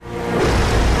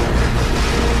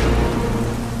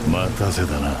たぜ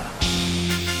だな。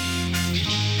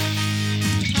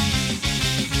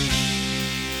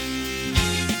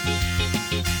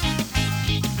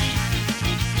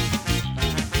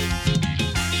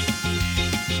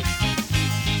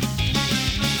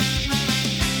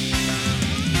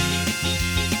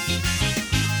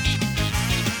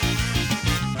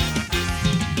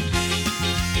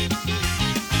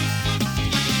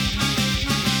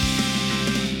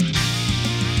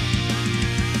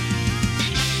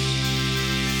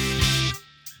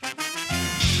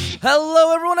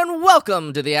Hello, everyone, and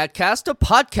welcome to the AdCast, a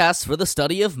podcast for the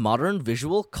study of modern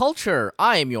visual culture.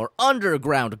 I am your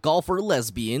underground golfer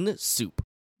lesbian, Soup.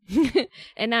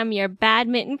 And I'm your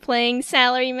badminton-playing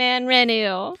salaryman,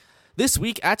 Renu. This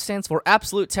week, AT stands for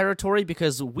Absolute Territory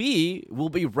because we will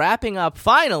be wrapping up,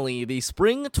 finally, the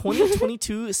spring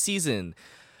 2022 season.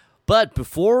 But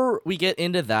before we get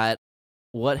into that,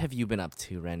 what have you been up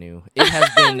to, Renu? It has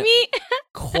been Me?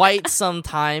 quite some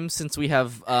time since we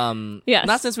have, Yes.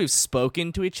 not since we've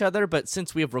spoken to each other, but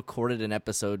since we have recorded an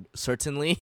episode,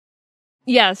 certainly.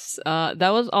 Yes, that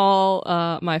was all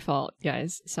my fault,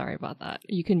 guys. Sorry about that.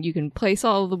 You can place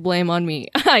all of the blame on me.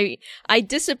 I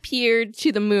disappeared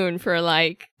to the moon for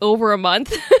like over a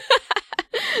month.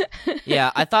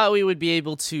 Yeah, I thought we would be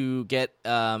able to get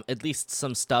at least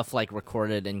some stuff like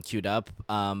recorded and queued up,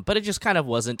 but it just kind of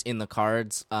wasn't in the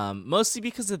cards, mostly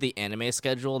because of the anime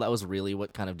schedule. That was really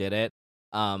what kind of did it.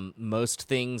 Most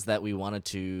things that we wanted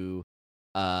to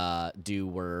do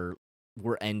were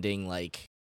ending like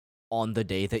on the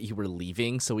day that you were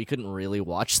leaving, so we couldn't really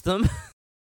watch them.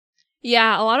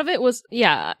 Yeah, a lot of it was,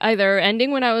 either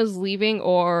ending when I was leaving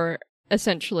or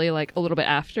essentially like a little bit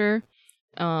after.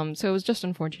 So it was just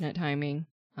unfortunate timing.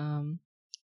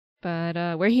 But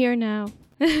we're here now.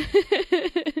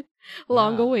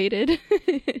 Long Yeah. awaited.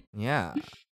 Yeah.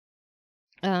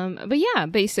 But yeah,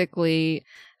 basically,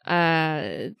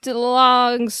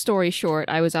 long story short,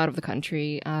 I was out of the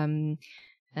country.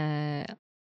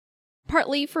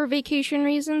 Partly for vacation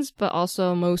reasons, but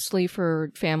also mostly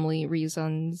for family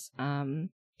reasons.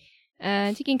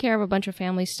 Taking care of a bunch of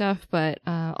family stuff, but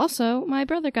also my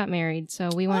brother got married, so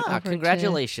we went over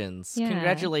Congratulations. Yeah,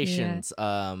 Congratulations.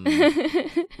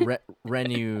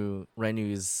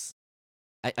 Renu's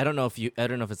I don't know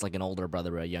if it's like an older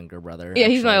brother or a younger brother. Yeah,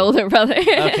 he's my actually. older brother.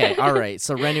 Okay, all right.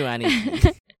 So Renu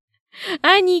Aniki.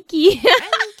 Aniki.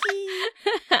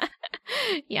 Aniki.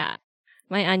 Yeah.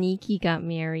 My Aniki got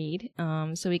married.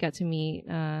 So we got to meet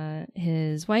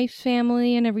his wife's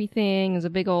family and everything. It was a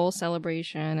big old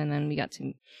celebration, and then we got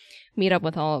to meet up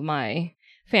with all of my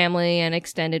family and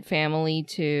extended family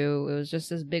too. It was just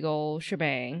this big old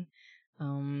shebang.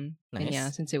 Nice. And yeah,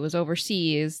 since it was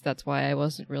overseas, that's why I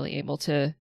wasn't really able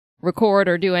to record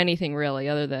or do anything really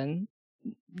other than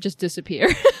just disappear.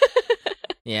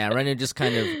 Yeah, Renu just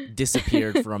kind of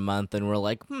disappeared for a month, and we're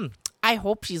like, I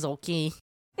hope she's okay.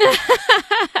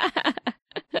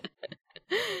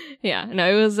 Yeah, no,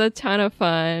 it was a ton of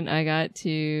fun. I got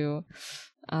to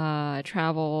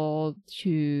travel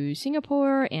to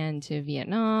Singapore and to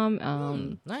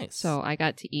Vietnam. Nice. So I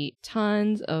got to eat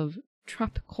tons of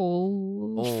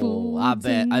tropical foods. I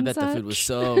bet and the food was such.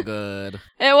 so good.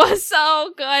 It was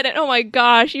so good. And oh my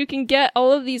gosh, you can get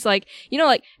all of these like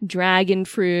dragon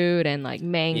fruit and like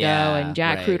mango Yeah, and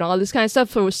jackfruit, right. all this kind of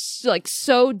stuff for like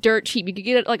so dirt cheap. You could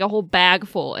get like a whole bag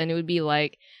full and it would be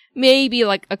like maybe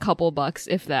like a couple bucks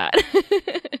if that.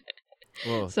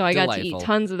 Whoa, So I got to delightful. eat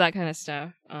tons of that kind of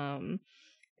stuff. And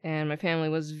my family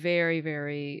was very,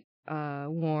 very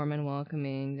warm and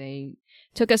welcoming. They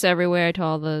took us everywhere to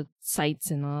all the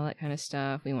sites and all that kind of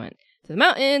stuff. We went to the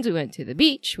mountains, we went to the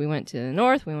beach, we went to the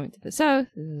north, we went to the south.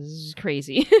 This is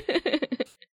crazy.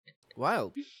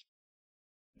 Wow.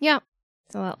 Yeah.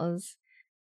 So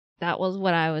that was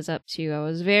what I was up to. I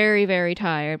was very, very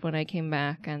tired when I came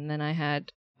back, and then I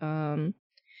had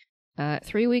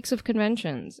 3 weeks of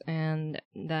conventions, and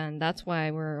then that's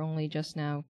why we're only just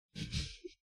now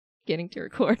getting to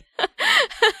record.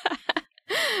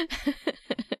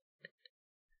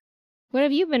 What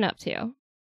have you been up to?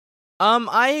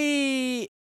 I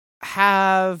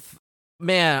have,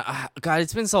 man, God,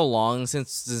 it's been so long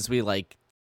since we like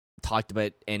talked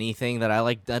about anything that I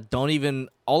like that don't even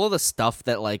all of the stuff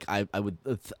that like I would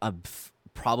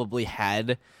probably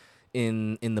had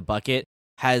in the bucket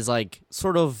has like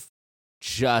sort of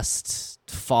just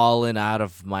fallen out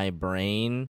of my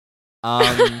brain.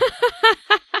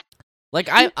 Like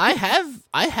I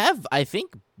have I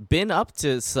think been up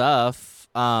to stuff.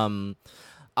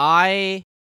 I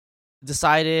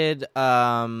decided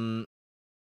or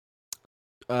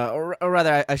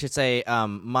rather I should say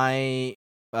my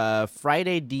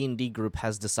Friday D&D group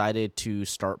has decided to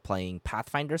start playing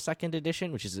Pathfinder 2nd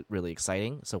Edition, which is really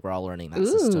exciting. So we're all learning that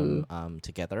system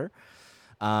together.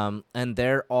 And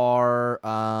there are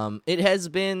it's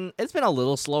been a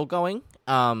little slow going,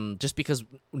 just because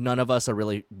none of us are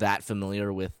really that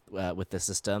familiar with the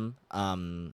system.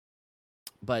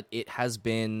 But it has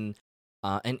been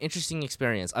an interesting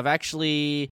experience. I've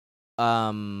actually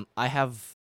I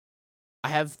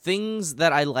have things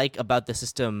that I like about the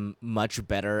system much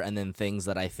better, and then things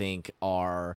that I think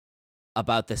are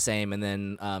about the same, and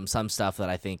then some stuff that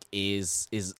I think is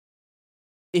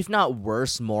if not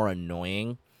worse, more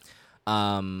annoying.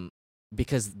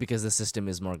 Because the system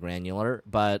is more granular.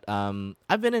 But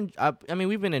we've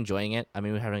been enjoying it. I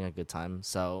mean, we're having a good time.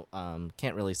 So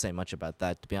can't really say much about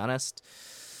that, to be honest.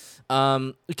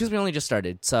 Because we only just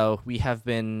started, so we have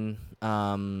been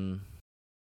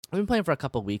we've been playing for a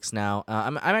couple weeks now.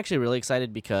 I'm actually really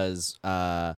excited because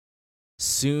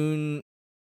soon,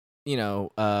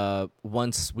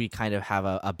 once we kind of have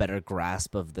a better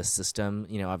grasp of the system,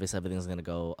 obviously everything's going to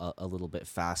go a little bit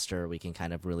faster. We can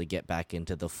kind of really get back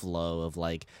into the flow of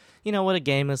what a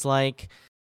game is like.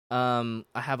 I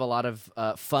have a lot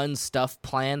of fun stuff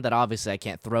planned that obviously I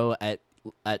can't throw at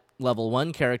level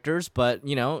 1 characters, but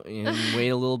you wait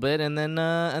a little bit, and then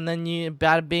you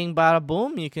bada bing bada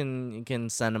boom, you can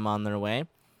send them on their way.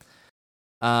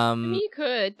 I mean, you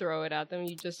could throw it at them.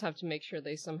 You just have to make sure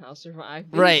they somehow survive.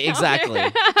 Right, exactly.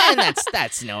 And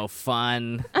that's no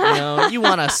fun. You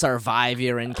want to survive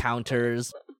your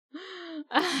encounters.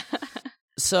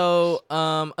 So,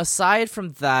 aside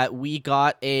from that, we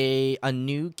got a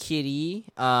new kitty.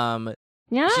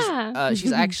 Yeah.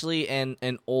 She's actually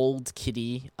an old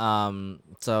kitty.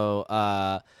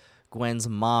 So Gwen's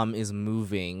mom is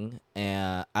moving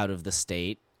out of the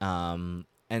state. And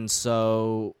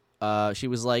so she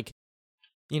was like,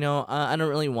 I don't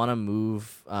really want to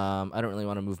move. I don't really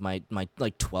want to move my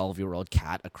 12-year-old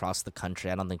cat across the country.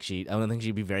 I don't think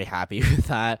she'd be very happy with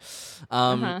that.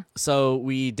 So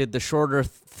we did the shorter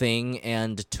thing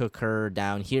and took her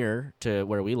down here to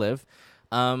where we live.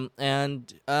 So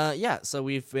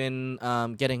we've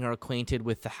been getting her acquainted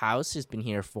with the house. She's been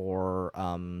here for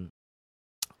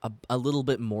a little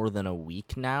bit more than a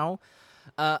week now.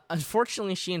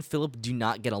 Unfortunately, she and Philip do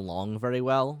not get along very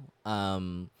well.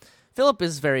 Philip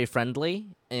is very friendly,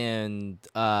 and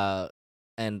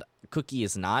Cookie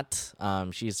is not.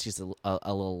 She's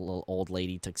a little old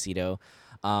lady tuxedo.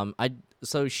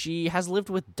 So she has lived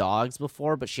with dogs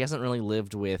before, but she hasn't really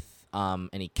lived with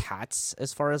any cats,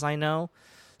 as far as I know.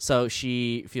 So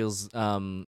she feels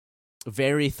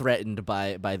very threatened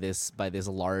by this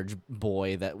large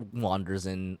boy that wanders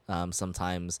in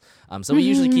sometimes. So we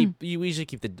usually keep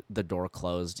the door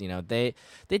closed. They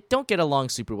don't get along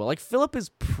super well. Like, Philip is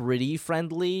pretty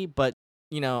friendly, but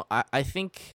I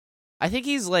think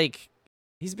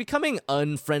he's becoming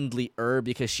unfriendlier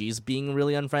because she's being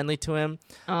really unfriendly to him.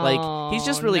 He's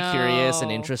just really curious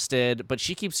and interested, but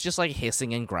she keeps just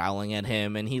hissing and growling at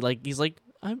him, and he's like,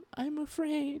 I'm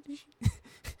afraid.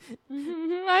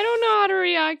 I don't know how to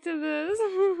react to this.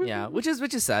 Yeah, which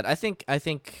is sad. I think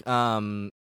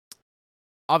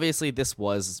obviously this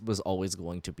was always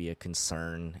going to be a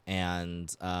concern,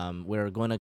 and we're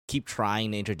going to keep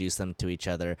trying to introduce them to each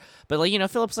other. But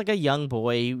Philip's like a young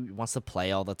boy, he wants to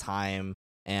play all the time,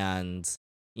 and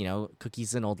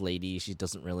Cookie's an old lady. She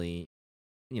doesn't really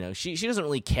she doesn't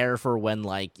really care for when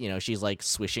she's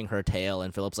swishing her tail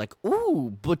and Philip's like,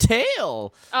 ooh,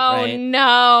 tail. Oh, right?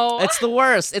 No. It's the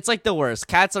worst. It's the worst.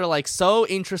 Cats are so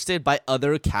interested by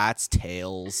other cats'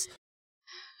 tails.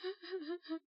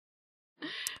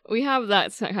 We have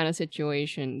that kind of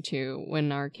situation too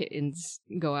when our kittens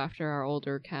go after our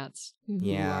older cats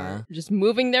who are just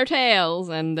moving their tails,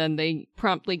 and then they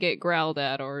promptly get growled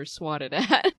at or swatted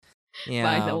at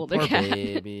by the older poor cat.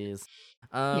 babies.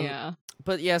 Yeah.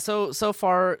 But yeah, so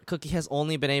far Cookie has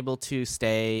only been able to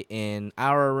stay in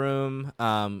our room.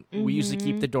 We usually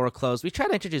keep the door closed. We try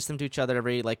to introduce them to each other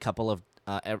every couple of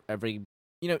it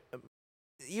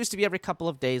used to be every couple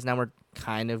of days. Now we're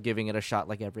kind of giving it a shot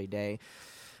every day.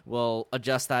 We'll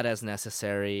adjust that as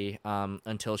necessary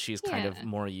until she's kind of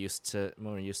more used to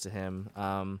him.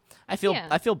 I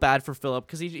feel bad for Philip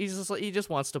because he just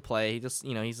wants to play. He just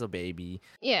he's a baby.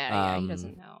 He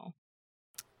doesn't know.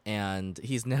 And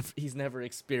he's never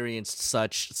experienced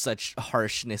such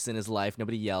harshness in his life.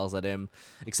 Nobody yells at him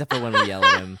except for when we yell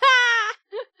at him.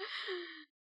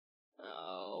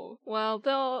 Oh, well,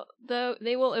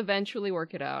 they will eventually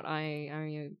work it out. I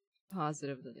am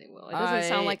positive that they will. It doesn't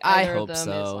sound like either of them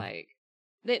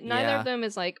is neither of them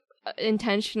is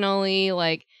intentionally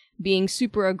being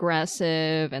super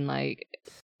aggressive and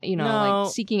No.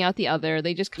 like seeking out the other.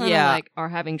 They just kind of like are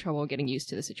having trouble getting used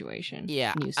to the situation.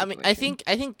 Yeah, I mean, I think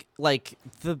like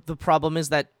the problem is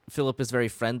that Philip is very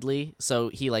friendly, so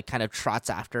he like kind of trots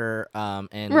after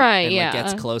and like,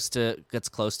 gets close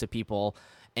to people,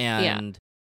 and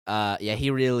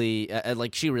he really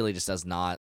like she really just does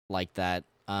not like that.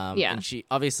 And she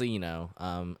obviously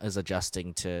is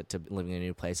adjusting to living in a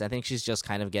new place. I think she's just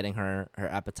kind of getting her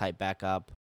appetite back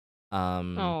up.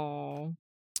 Oh.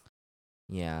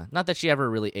 Yeah, not that she ever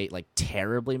really ate like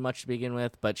terribly much to begin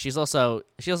with, but she's also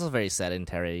very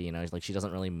sedentary. Like she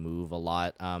doesn't really move a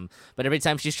lot. But every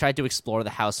time she's tried to explore the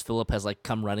house, Philip has like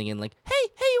come running in, like, "Hey,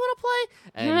 you want to play?"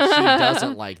 And she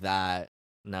doesn't like that.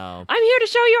 No, I'm here to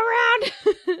show you around.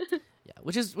 Yeah,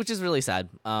 which is really sad.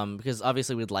 Because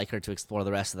obviously we'd like her to explore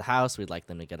the rest of the house. We'd like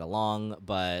them to get along,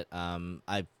 but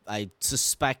I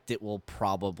suspect it will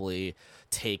probably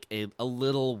take a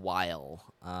little while.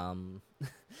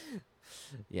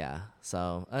 Yeah,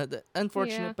 so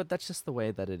unfortunate, but that's just the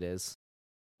way that it is.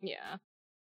 Yeah.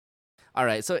 All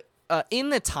right, so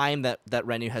in the time that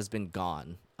Renu has been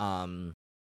gone,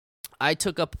 I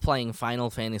took up playing Final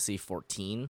Fantasy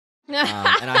XIV, and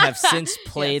I have since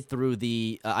played through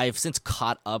I have since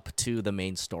caught up to the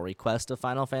main story quest of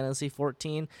Final Fantasy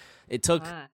XIV. It took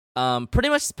pretty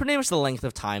much the length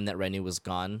of time that Renu was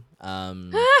gone,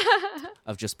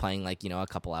 of just playing like a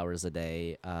couple hours a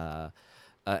day.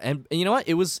 And you know what?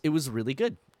 It was really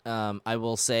good. I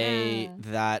will say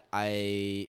that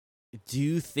I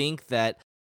do think that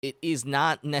it is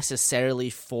not necessarily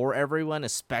for everyone,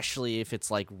 especially if it's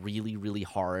like really, really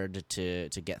hard to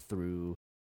get through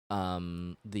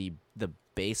the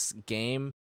base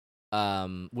game,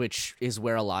 which is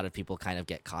where a lot of people kind of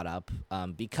get caught up,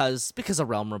 because of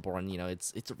Realm Reborn.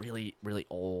 It's really, really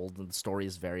old, and the story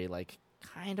is very like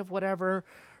kind of whatever,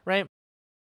 right?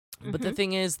 But the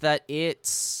thing is that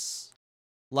it's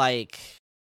like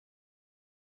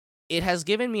it has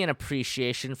given me an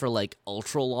appreciation for like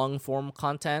ultra long form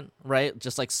content, right?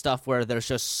 Just like stuff where there's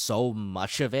just so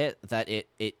much of it that it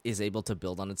is able to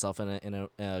build on itself in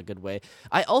a good way.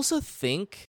 I also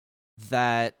think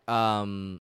that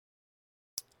I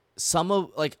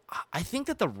think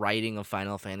that the writing of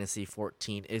Final Fantasy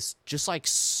XIV is just like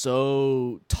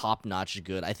so top notch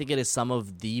good. I think it is some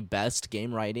of the best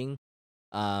game writing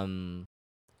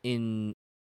in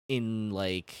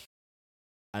like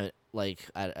the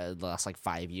last like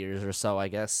 5 years or so, I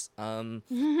guess.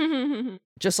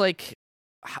 Just like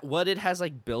what it has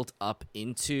like built up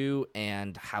into,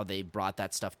 and how they brought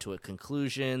that stuff to a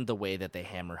conclusion, the way that they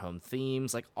hammer home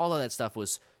themes, like all of that stuff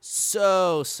was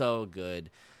so good.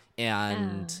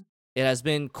 And it has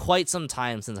been quite some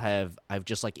time since I've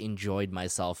just like enjoyed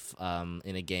myself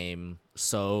in a game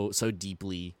so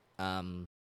deeply.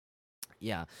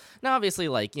 Yeah. Now, obviously,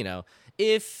 like,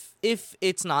 if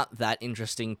it's not that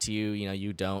interesting to you,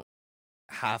 you don't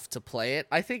have to play it.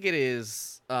 I think it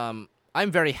is. I'm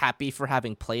very happy for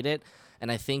having played it,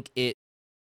 and I think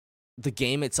the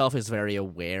game itself is very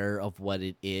aware of what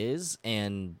it is,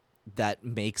 and that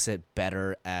makes it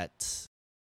better at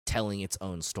telling its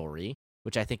own story,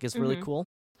 which I think is really cool.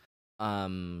 Yeah,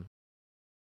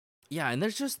 and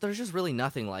there's just really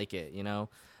nothing like it,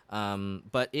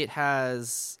 but it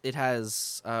has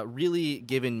really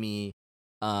given me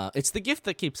it's the gift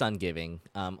that keeps on giving,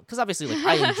 because obviously like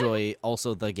I enjoy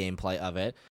also the gameplay of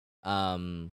it.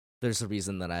 There's a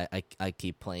reason that I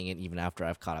keep playing it even after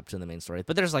I've caught up to the main story,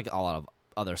 but there's like a lot of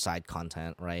other side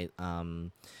content, right?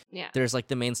 There's like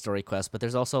the main story quest, but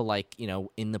there's also like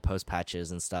in the post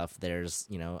patches and stuff, there's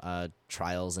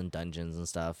trials and dungeons and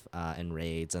stuff, and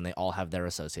raids, and they all have their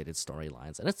associated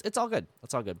storylines, and it's all good.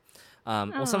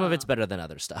 Well, some of it's better than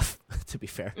other stuff, to be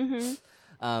fair.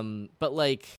 But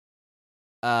like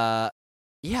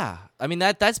yeah, I mean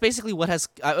that's basically what has.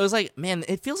 I was like, man,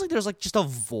 it feels like there's like just a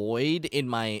void in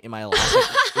my last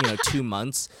like, 2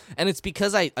 months, and it's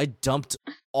because I dumped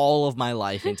all of my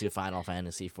life into Final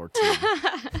Fantasy XIV.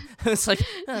 It's like,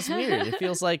 that's weird. It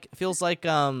feels like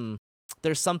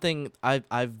there's something I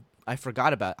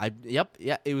forgot about.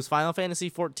 It was Final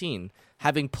Fantasy XIV.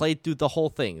 Having played through the whole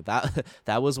thing,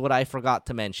 that was what I forgot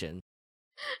to mention.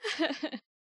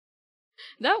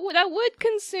 That would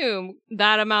consume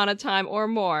that amount of time or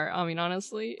more. I mean,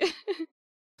 honestly.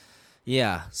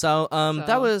 Yeah. So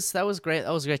that was great.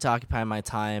 That was great to occupy my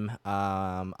time.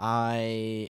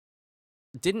 I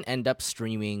didn't end up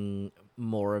streaming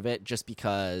more of it just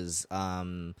because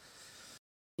it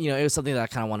was something that I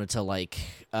kind of wanted to like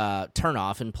turn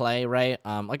off and play, right?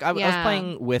 I was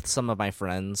playing with some of my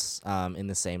friends in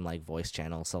the same like voice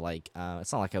channel, so like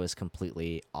it's not like I was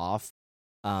completely off.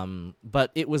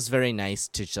 But it was very nice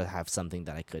to just have something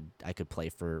that I could play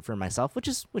for myself, which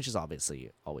is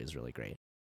obviously always really great.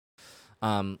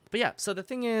 But yeah, so the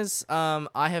thing is,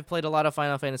 I have played a lot of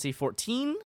Final Fantasy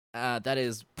 14. That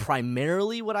is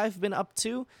primarily what I've been up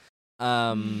to.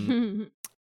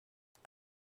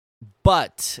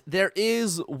 But there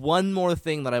is one more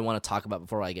thing that I want to talk about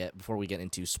before we get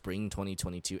into spring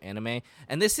 2022 anime,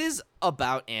 and this is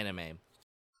about anime.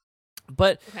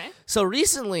 But So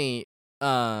recently,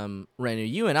 Renu,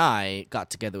 you and I got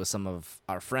together with some of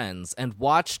our friends and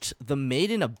watched the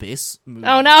Made in Abyss movie.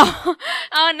 Oh no!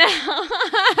 Oh no!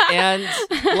 And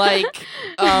like,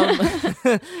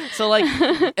 so like,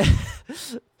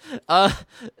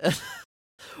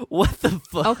 what the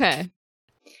fuck? Okay.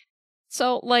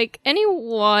 So, like,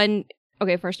 anyone...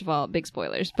 Okay, first of all, big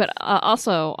spoilers. But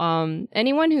also,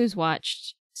 anyone who's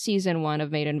watched Season 1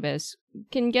 of Made in Abyss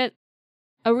can get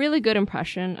a really good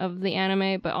impression of the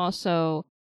anime, but also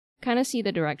kind of see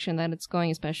the direction that it's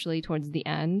going, especially towards the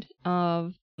end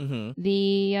of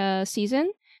the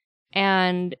season.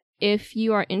 And if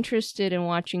you are interested in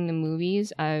watching the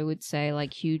movies, I would say,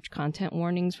 like, huge content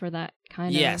warnings for that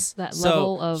kind of... that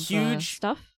level of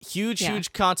stuff.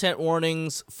 Huge content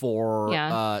warnings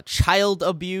for child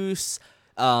abuse,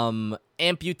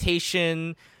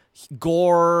 amputation,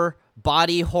 gore,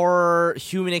 body horror,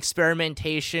 human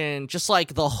experimentation, just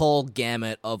like the whole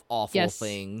gamut of awful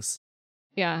things.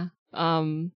 Yeah.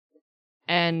 And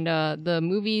the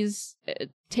movies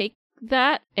take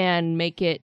that and make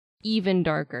it even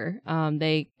darker.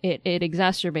 It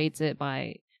exacerbates it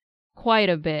by quite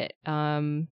a bit.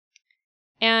 And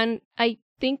I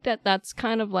think that that's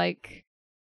kind of like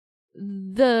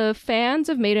the fans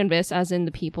of Made in Abyss, as in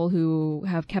the people who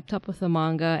have kept up with the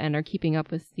manga and are keeping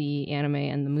up with the anime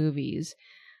and the movies,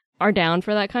 are down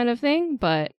for that kind of thing.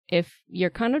 But if you're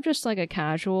kind of just like a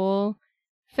casual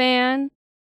fan,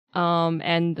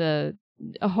 and the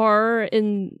horror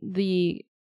in the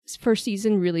first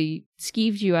season really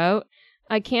skeeved you out,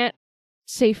 I can't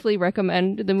safely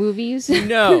recommend the movies.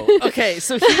 No. Okay,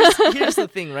 so here's the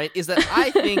thing, right? Is that I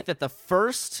think that the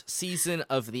first season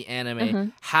of the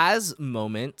anime has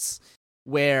moments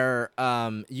where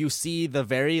you see the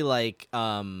very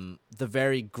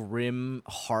grim,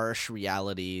 harsh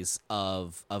realities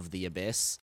of the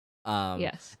abyss.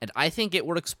 Yes. And I think it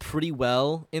works pretty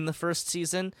well in the first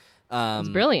season. It's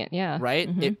brilliant, yeah. Right?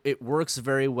 It works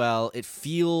very well. It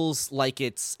feels like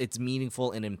it's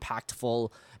meaningful and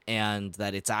impactful, and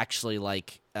that it's actually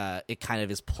like it kind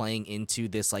of is playing into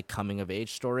this like coming of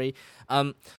age story.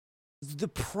 The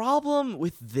problem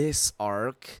with this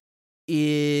arc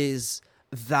is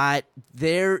that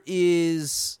there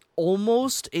is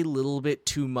almost a little bit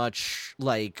too much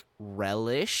like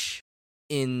relish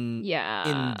in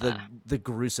the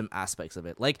gruesome aspects of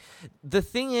it. Like, the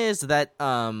thing is that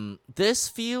this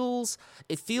feels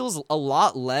a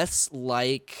lot less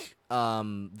like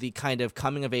the kind of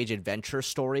coming of age adventure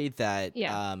story that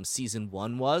season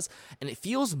 1 was, and it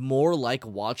feels more like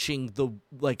watching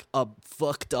a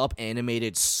fucked up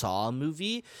animated Saw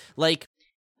movie. Like,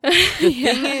 the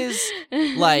thing is,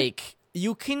 like,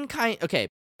 you can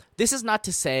this is not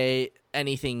to say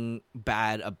anything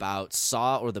bad about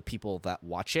Saw or the people that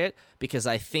watch it, because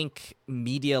I think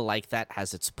media like that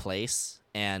has its place,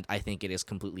 and I think it is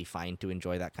completely fine to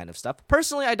enjoy that kind of stuff.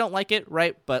 Personally, I don't like it,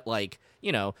 right? But, like,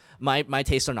 you know, my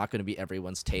tastes are not going to be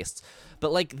everyone's tastes.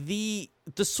 But, like, the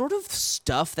sort of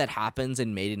stuff that happens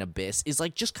in Made in Abyss is,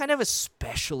 like, just kind of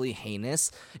especially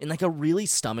heinous in, like, a really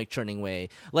stomach-churning way.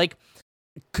 Like,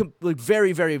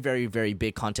 very, very, very, very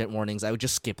big content warnings. I would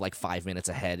just skip like 5 minutes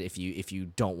ahead if you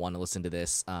don't want to listen to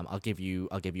this. I'll give you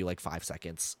like 5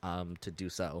 seconds to do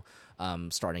so,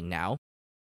 starting now.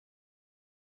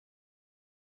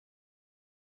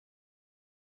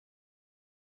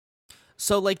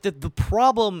 So, like, the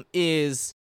problem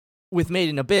is with Made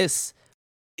in Abyss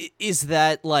is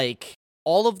that, like,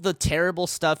 all of the terrible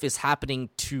stuff is happening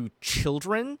to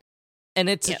children. And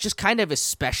it's just kind of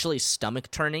especially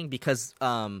stomach-turning because,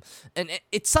 and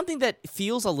it's something that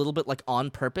feels a little bit like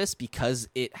on purpose because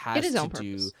it has to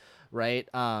do, right?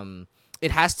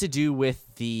 It has to do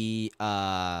with the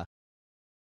kind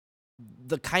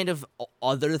of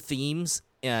other themes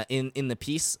in the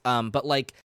piece. But,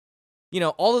 like, you know,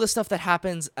 all of the stuff that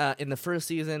happens in the first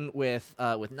season with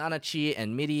Nanachi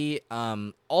and Midi,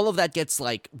 all of that gets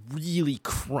like really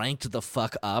cranked the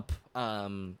fuck up.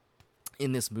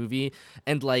 In this movie,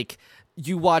 and like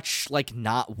you watch like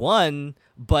not one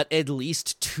but at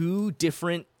least 2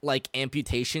 different like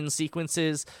amputation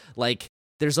sequences. Like,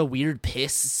 there's a weird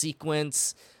piss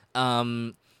sequence.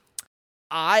 I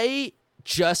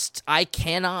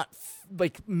cannot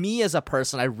like me as a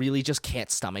person, I really just can't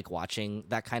stomach watching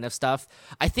that kind of stuff.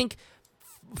 I think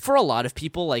for a lot of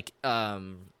people, like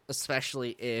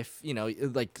especially if, you know,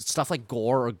 like stuff like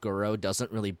gore or guro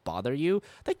doesn't really bother you,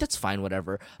 like that's fine,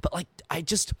 whatever. But like I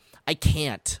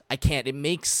can't.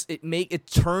 It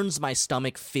turns my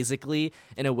stomach physically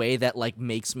in a way that like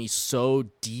makes me so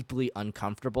deeply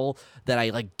uncomfortable that I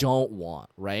like don't want,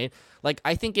 right? Like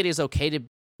I think it is okay to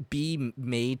be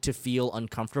made to feel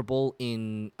uncomfortable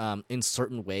in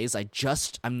certain ways.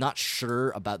 I'm not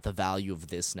sure about the value of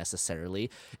this necessarily.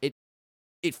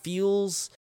 It feels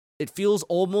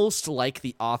almost like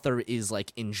the author is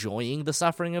like enjoying the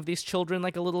suffering of these children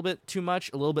like a little bit too much,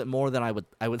 a little bit more than I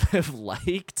would have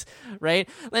liked, right?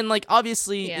 And like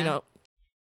obviously, you know,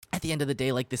 at the end of the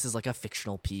day, like this is like a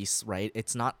fictional piece, right?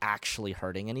 It's not actually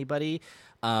hurting anybody.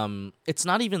 It's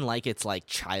not even like it's like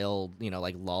child, you know,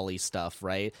 like lolly stuff,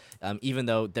 right? Even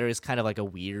though there is kind of like a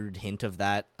weird hint of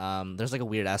that. There's like a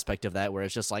weird aspect of that where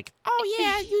it's just like, oh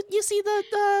yeah, you see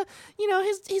the you know,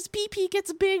 his pee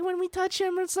gets big when we touch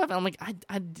him and stuff. And I'm like, I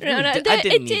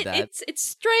didn't need that. It's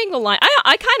straying the line.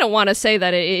 I kind of want to say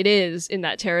that it is in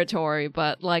that territory,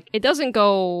 but like it doesn't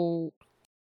go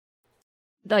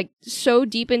like so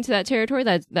deep into that territory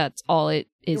that's all it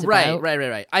is about.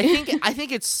 Right. I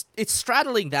think it's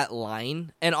straddling that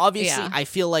line, and obviously I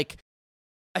feel like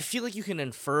you can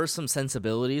infer some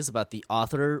sensibilities about the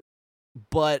author,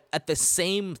 but at the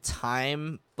same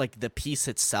time, like the piece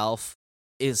itself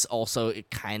is also,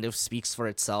 it kind of speaks for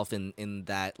itself in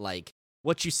that like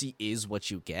what you see is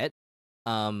what you get.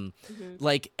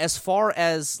 Like as far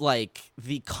as like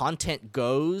the content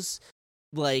goes,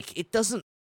 like it doesn't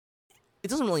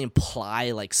really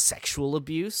imply like sexual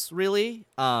abuse, really.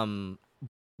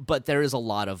 But there is a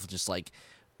lot of just like,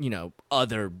 you know,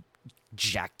 other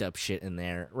jacked up shit in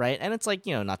there, right? And it's like,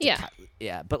 you know, not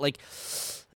to but like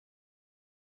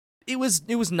it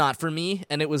was not for me,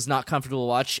 and it was not comfortable to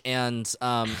watch. And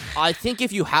I think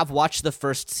if you have watched the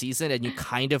first season and you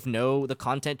kind of know the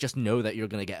content, just know that you're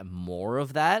gonna get more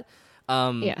of that.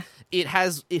 It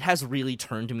has really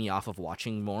turned me off of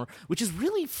watching more, which is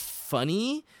really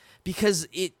funny. Because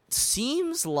it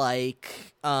seems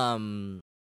like what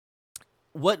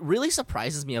really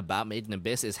surprises me about Made in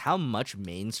Abyss is how much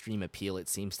mainstream appeal it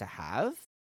seems to have.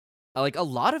 Like a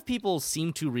lot of people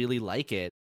seem to really like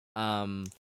it,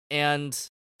 and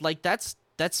like that's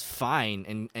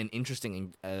fine and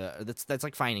interesting, and that's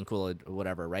like fine and cool or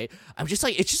whatever, right? I'm just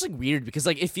like, it's just like weird because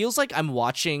like it feels like I'm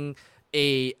watching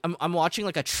I'm watching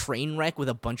like a train wreck with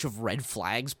a bunch of red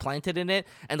flags planted in it,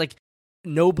 and like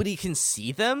nobody can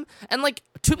see them. And like,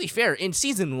 to be fair, in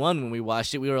season 1 when we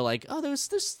watched it, we were like, oh, there's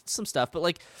some stuff, but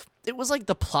like it was like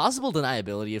the plausible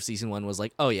deniability of season 1 was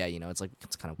like, oh yeah, you know, it's like,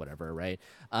 it's kind of whatever, right?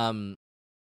 But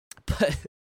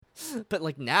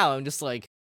like now I'm just like,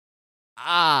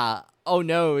 oh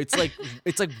no, it's like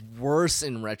worse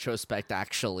in retrospect,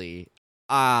 actually.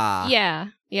 Yeah.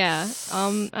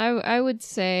 I would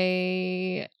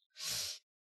say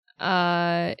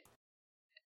I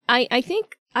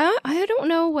think I don't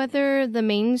know whether the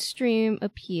mainstream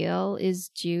appeal is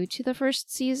due to the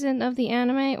first season of the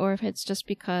anime, or if it's just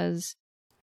because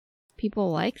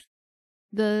people like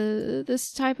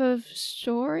this type of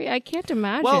story. I can't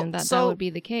imagine that would be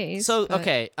the case. So but...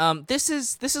 okay, this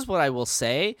is what I will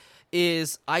say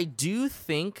is I do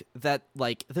think that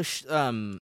like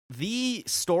the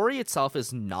story itself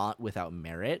is not without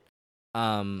merit.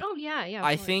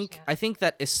 I think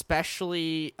that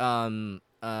especially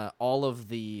all of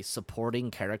the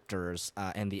supporting characters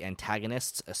and the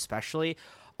antagonists especially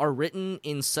are written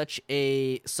in such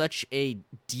a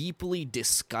deeply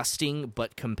disgusting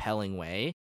but compelling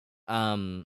way.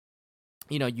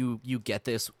 You know, you get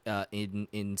this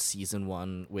in season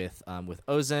 1 with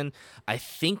Ozen. I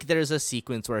think there's a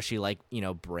sequence where she like, you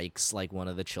know, breaks like one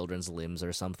of the children's limbs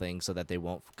or something so that they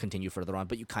won't continue further on,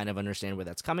 but you kind of understand where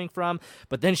that's coming from.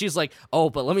 But then she's like, oh,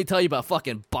 but let me tell you about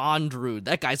fucking Bondrewd.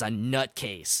 That guy's a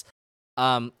nutcase.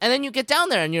 And then you get down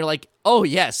there and you're like, oh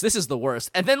yes, this is the worst.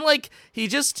 And then like he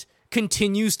just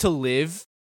continues to live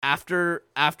after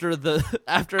it.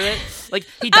 Like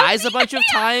he dies a bunch of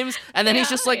times, and then he's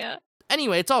just like,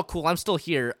 anyway, it's all cool. I'm still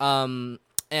here. And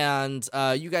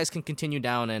you guys can continue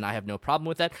down, and I have no problem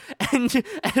with that. And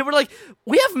we're like,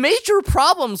 we have major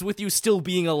problems with you still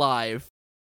being alive.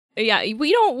 Yeah,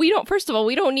 we don't. First of all,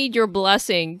 we don't need your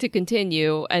blessing to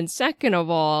continue, and second of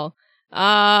all, they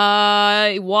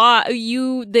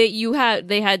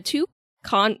had two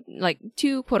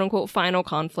quote unquote final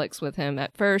conflicts with him.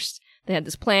 At first, they had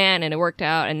this plan and it worked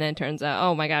out, and then it turns out,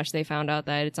 oh my gosh, they found out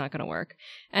that it's not going to work.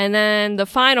 And then the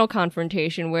final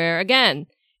confrontation where, again,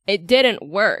 it didn't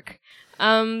work.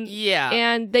 Yeah.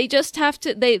 And they just have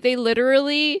to, they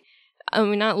literally, I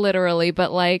mean, not literally,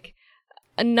 but like,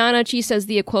 Nanachi says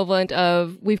the equivalent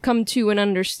of, we've come to an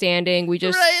understanding, we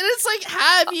just... Right, and it's like,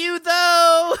 have you,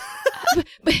 though?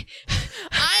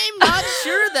 I'm not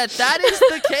sure that is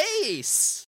the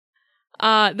case.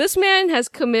 This man has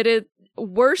committed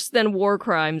worse than war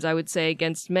crimes, I would say,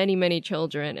 against many, many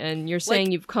children, and you're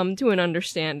saying you've come to an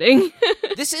understanding.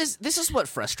 This is what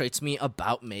frustrates me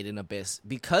about Made in Abyss,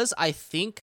 because I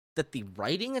think that the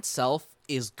writing itself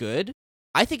is good.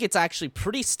 I think it's actually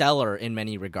pretty stellar in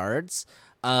many regards.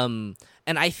 And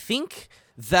I think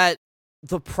that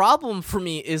the problem for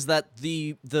me is that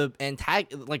the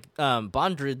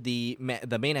Bondred, the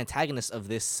main antagonist of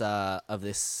this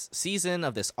season,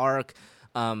 of this arc,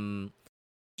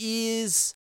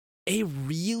 is a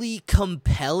really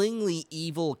compellingly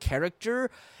evil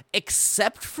character,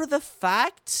 except for the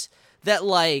fact that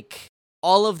like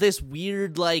all of this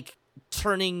weird like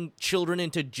turning children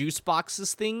into juice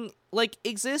boxes thing like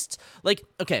exists. Like,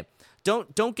 okay,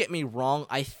 don't get me wrong,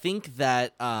 I think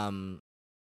that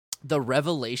the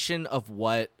revelation of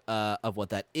what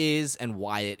that is and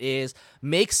why it is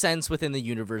makes sense within the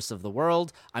universe of the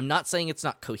world. I'm not saying it's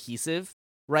not cohesive,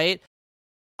 right?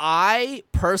 I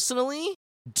personally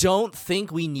don't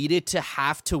think we needed to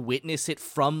have to witness it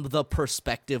from the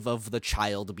perspective of the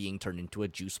child being turned into a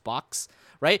juice box,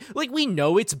 right? Like, we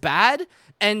know it's bad,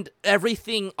 and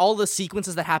everything, all the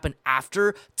sequences that happen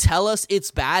after tell us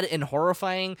it's bad and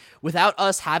horrifying without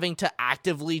us having to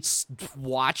actively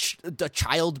watch the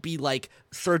child be, like,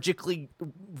 surgically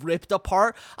ripped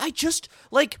apart. I just,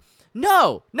 like,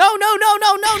 no. No, I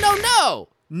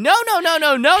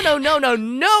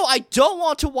don't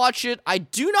want to watch it. I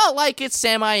do not like it,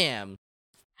 Sam, I am.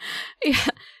 Yeah,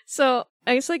 so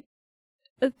I guess like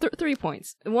 3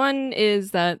 points. One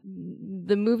is that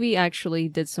the movie actually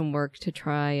did some work to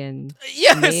try and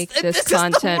make this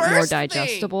content more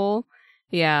digestible.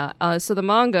 Thing. Yeah, so the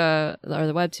manga, or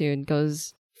the webtoon,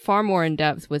 goes far more in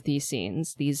depth with these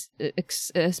scenes,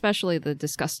 especially the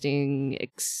disgusting,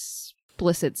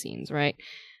 explicit scenes, right?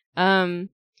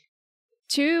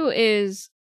 2 is,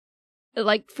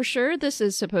 like, for sure this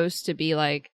is supposed to be,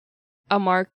 like, a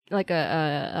mark, like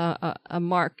a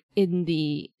mark in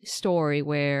the story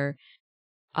where,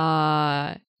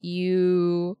 they're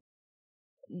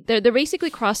basically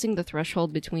crossing the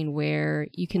threshold between where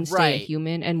you can stay a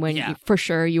human and when for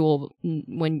sure if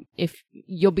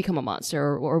you'll become a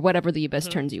monster or whatever the abyss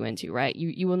turns you into, right?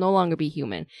 You will no longer be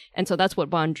human. And so that's what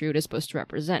Bondrewd is supposed to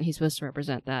represent. He's supposed to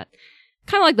represent that.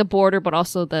 Kind of like the border, but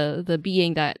also the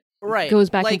being that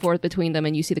goes back and forth between them,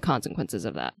 and you see the consequences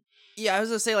of that. Yeah, I was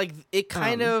gonna say, like, it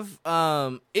kind of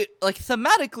it, like,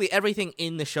 thematically everything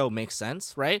in the show makes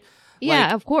sense, right? Yeah,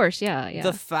 like, of course, yeah.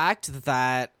 The fact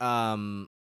that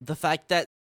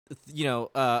you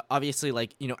know, obviously,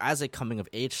 like, you know, as a coming of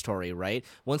age story, right?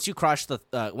 Once you cross the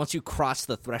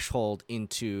threshold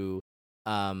into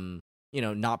you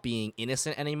know, not being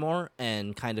innocent anymore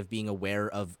and kind of being aware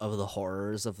of the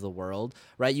horrors of the world,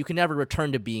 right? You can never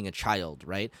return to being a child,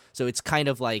 right? So it's kind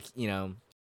of like, you know,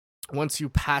 once you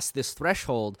pass this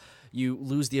threshold, you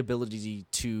lose the ability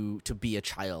to be a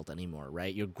child anymore,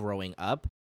 right? You're growing up.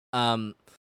 But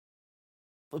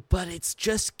it's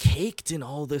just caked in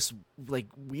all this, like,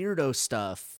 weirdo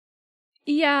stuff.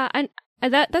 Yeah, and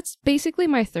that's basically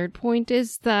my third point,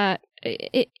 is that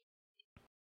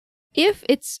if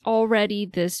it's already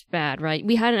this bad, right?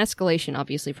 We had an escalation,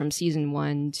 obviously, from season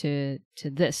 1 to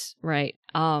this, right?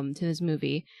 To this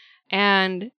movie.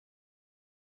 And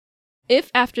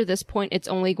if after this point it's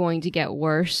only going to get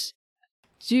worse,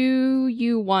 do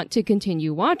you want to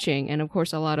continue watching? And of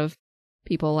course, a lot of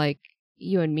people like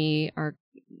you and me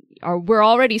we're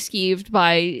already skeeved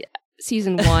by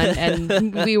season 1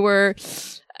 and we were...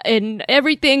 And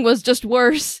everything was just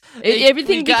worse.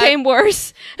 Everything became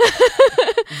worse.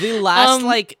 The last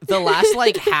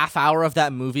half hour of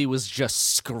that movie was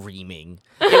just screaming.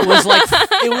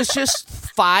 It was just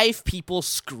 5 people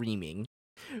screaming.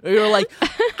 We were like, no.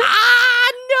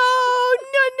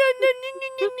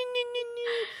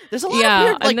 There's a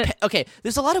lot of weird,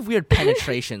 there's a lot of weird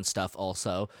penetration stuff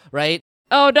also, right?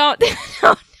 Oh, don't.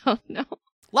 No.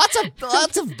 Lots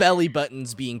of belly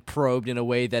buttons being probed in a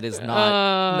way that is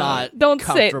not don't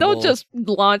just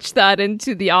launch that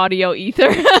into the audio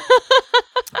ether.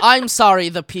 I'm sorry,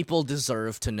 the people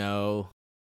deserve to know.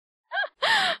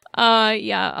 Well,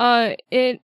 I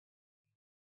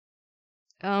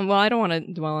don't want to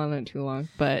dwell on it too long,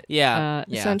 but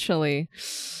essentially,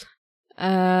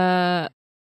 I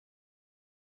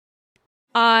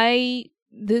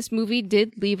this movie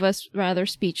did leave us rather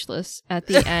speechless at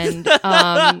the end.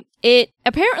 It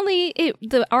apparently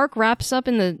the arc wraps up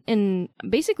in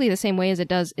basically the same way as it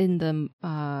does in the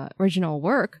original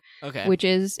work. Okay. Which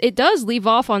is, it does leave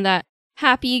off on that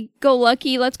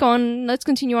happy-go-lucky, let's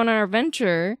continue on our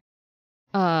adventure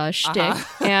shtick.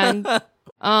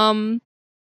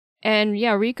 And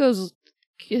yeah, Rico's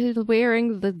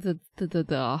wearing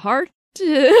the heart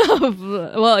of,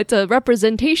 well, it's a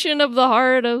representation of the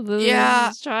heart of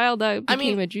the child that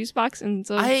became a juice box, and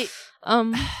so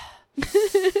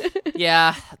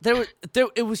yeah, there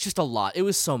it was just a lot. It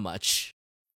was so much.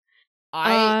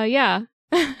 Yeah.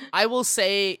 I will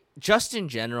say, just in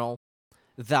general,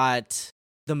 that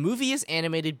the movie is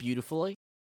animated beautifully.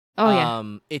 Oh yeah.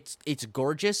 It's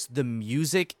gorgeous. The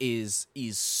music is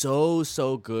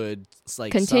so good. It's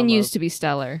like continues to be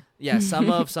stellar. Yeah, some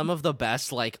of the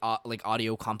best like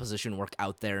audio composition work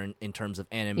out there in terms of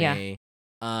anime.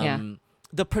 Yeah.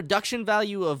 The production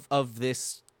value of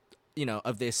this,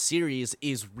 of this series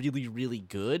is really, really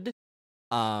good.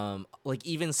 Like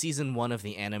even season 1 of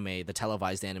the anime, the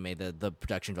televised anime, the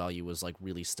production value was like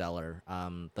really stellar.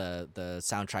 The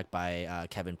soundtrack by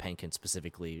Kevin Penkin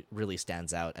specifically really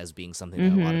stands out as being something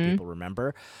that a lot of people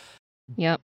remember.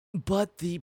 Yep. But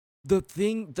the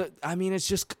thing that, I mean, it's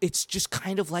just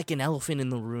kind of like an elephant in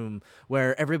the room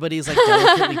where everybody's like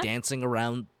delicately dancing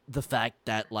around the fact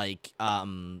that like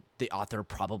the author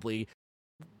probably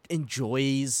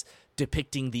enjoys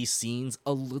depicting these scenes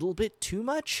a little bit too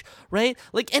much, right?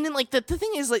 Like, and then like the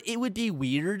thing is, like, it would be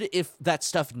weird if that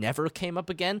stuff never came up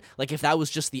again. Like if that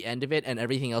was just the end of it and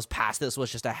everything else past this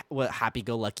was just a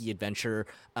happy-go-lucky adventure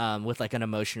with like an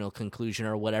emotional conclusion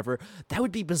or whatever. That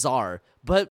would be bizarre,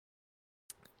 but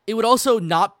it would also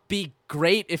not be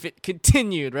great if it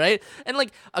continued, right? And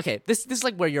like, okay, this is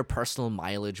like where your personal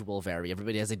mileage will vary.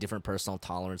 Everybody has a different personal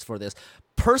tolerance for this.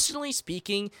 Personally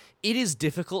speaking, it is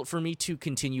difficult for me to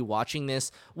continue watching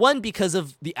this. One, because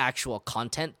of the actual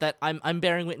content that I'm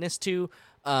bearing witness to,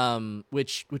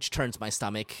 which turns my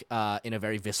stomach in a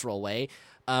very visceral way.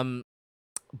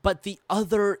 But the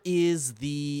other is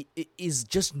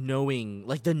just knowing,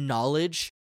 like, the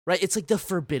knowledge. Right, it's like the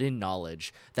forbidden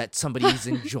knowledge that somebody's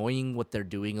enjoying what they're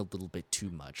doing a little bit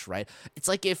too much, right? It's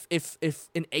like if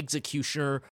an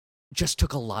executioner just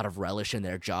took a lot of relish in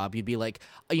their job, you'd be like,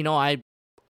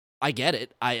 I get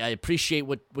it. I appreciate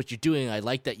what you're doing. I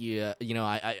like that you,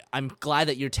 I'm glad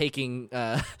that you're taking,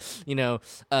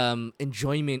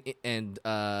 enjoyment and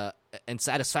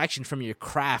satisfaction from your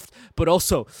craft, but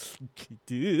also,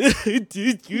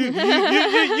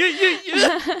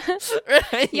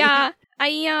 right? Yeah.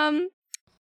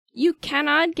 You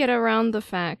cannot get around the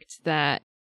fact that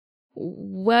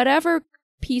whatever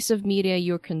piece of media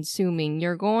you're consuming,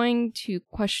 you're going to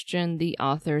question the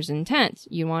author's intent.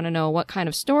 You want to know what kind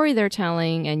of story they're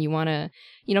telling, and you want to,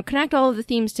 connect all of the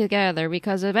themes together,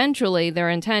 because eventually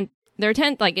their intent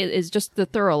like is just the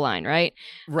thorough line, right?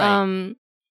 Right.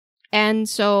 And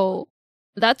so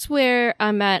that's where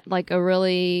I'm at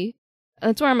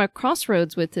that's where I'm at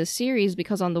crossroads with this series,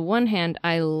 because on the one hand,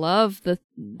 I love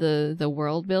the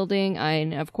world building.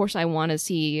 Of course, I want to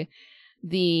see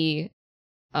the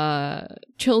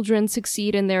children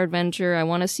succeed in their adventure. I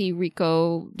want to see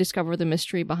Rico discover the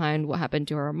mystery behind what happened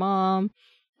to her mom.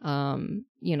 The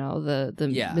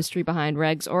mystery behind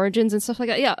Reg's origins and stuff like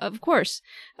that. Yeah, of course.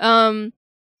 And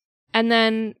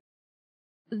then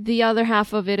the other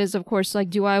half of it is, of course, like,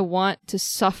 do I want to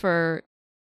suffer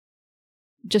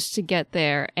just to get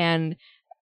there? And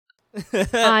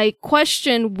I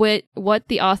question what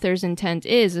the author's intent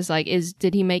is.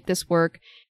 Did he make this work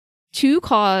to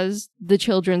cause the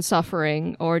children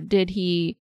suffering, or did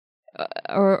he,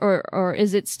 or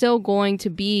is it still going to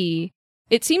be?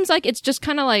 It seems like it's just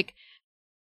kind of like,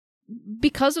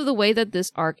 because of the way that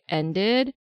this arc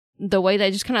ended, the way that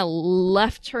it just kind of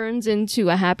left turns into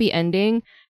a happy ending,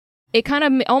 it kind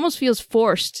of almost feels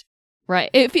forced.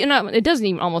 Right. It doesn't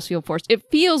even almost feel forced. It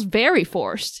feels very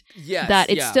forced. Yes. That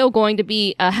it's still going to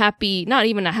be a happy, not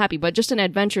even a happy, but just an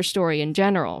adventure story in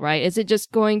general, right? Is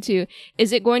it going to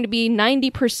be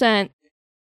 90%,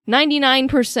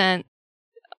 99%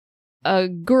 a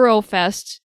girl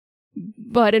fest,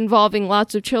 but involving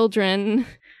lots of children?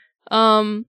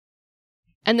 And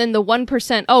then the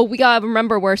 1%, we gotta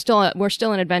remember we're still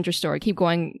an adventure story. Keep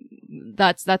going.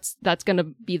 That's gonna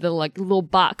be the like little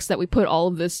box that we put all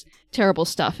of this terrible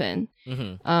stuff in.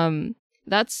 Mm-hmm.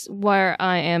 That's where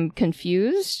I am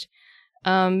confused.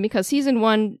 Because season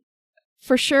 1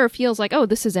 for sure feels like,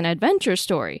 this is an adventure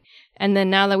story. And then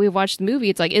now that we've watched the movie,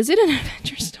 it's like, is it an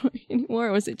adventure story anymore?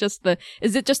 Or is it just the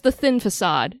thin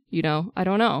facade? I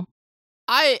don't know.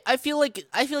 I feel like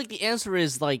the answer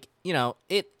is like, you know,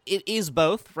 it is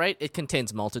both, right? It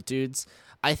contains multitudes.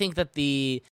 I think that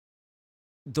the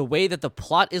way that the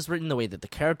plot is written, the way that the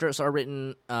characters are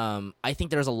written, I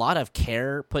think there's a lot of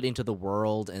care put into the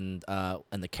world and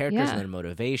the characters and their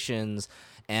motivations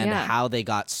and how they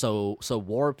got so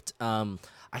warped.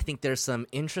 I think there's some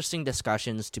interesting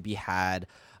discussions to be had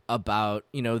about,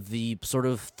 you know, the sort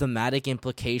of thematic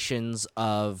implications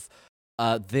of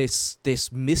this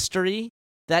mystery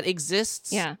that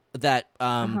exists that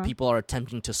people are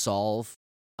attempting to solve.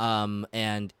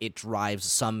 And it drives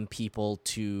some people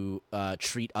to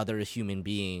treat other human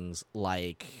beings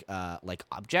like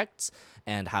objects,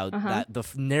 and how that the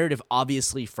narrative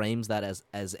obviously frames that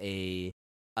as a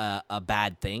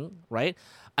bad thing, right?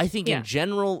 I think in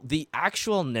general the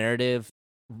actual narrative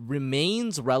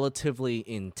remains relatively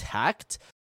intact,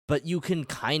 but you can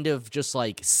kind of just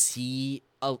like see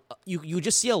you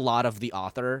just see a lot of the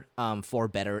author, for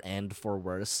better and for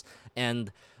worse,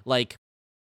 and like,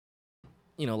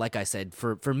 you know, like I said,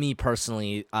 for me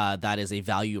personally, that is a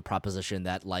value proposition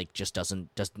that like just doesn't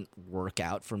work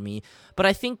out for me. But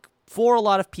I think for a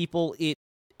lot of people,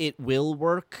 it will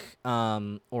work,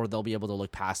 or they'll be able to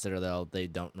look past it, or they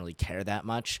don't really care that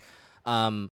much.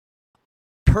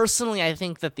 Personally, I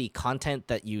think that the content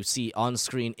that you see on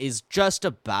screen is just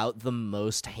about the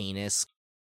most heinous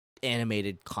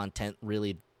animated content,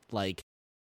 really, like,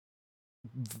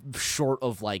 short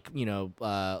of like, you know,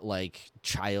 like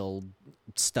child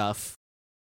stuff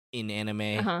in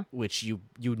anime, which you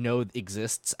know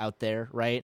exists out there,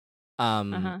 right?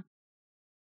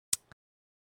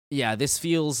 Yeah, this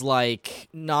feels like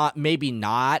maybe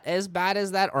not as bad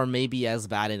as that, or maybe as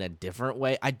bad in a different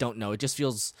way. I don't know. It just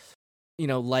feels, you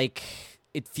know, like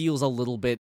it feels a little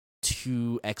bit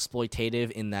too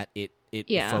exploitative in that it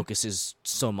focuses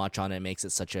so much on it, makes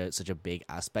it such a big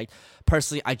aspect.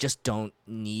 Personally, I just don't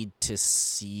need to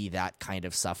see that kind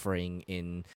of suffering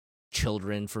in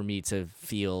children for me to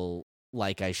feel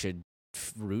like I should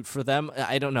root for them.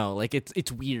 I don't know, like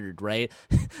it's weird, right?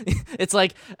 It's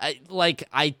like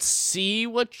I see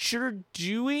what you're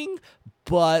doing,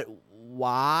 but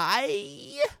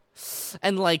why?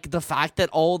 And like the fact that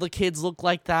all the kids look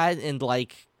like that, and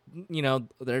like, you know,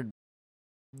 they're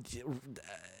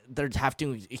have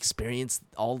to experience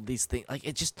all these things. Like,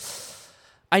 it just,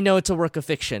 I know it's a work of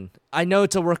fiction.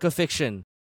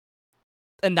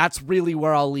 And that's really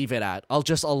where I'll leave it at. I'll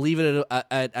leave it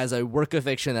at as a work of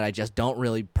fiction that I just don't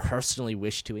really personally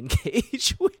wish to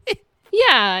engage with.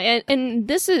 Yeah, and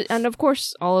this is, and of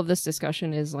course, all of this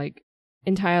discussion is like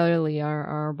entirely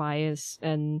our bias,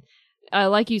 and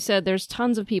like you said, there's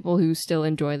tons of people who still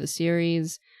enjoy the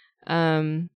series.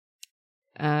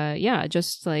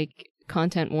 Just like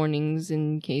content warnings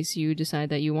in case you decide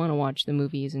that you want to watch the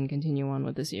movies and continue on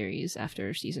with the series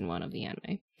after season 1 of the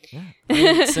anime. Yeah, I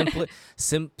mean,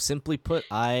 simply put,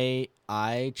 I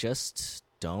just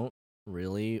don't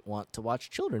really want to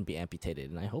watch children be amputated,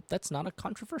 and I hope that's not a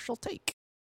controversial take.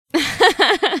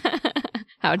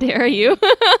 How dare you?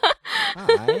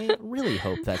 I really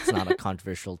hope that's not a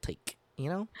controversial take, you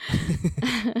know?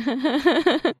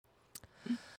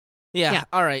 Yeah,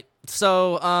 all right.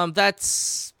 So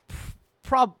that's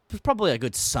probably a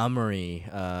good summary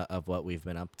of what we've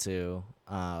been up to.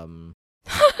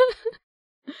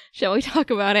 Shall we talk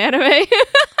about anime?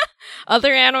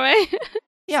 Other anime?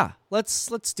 Yeah, let's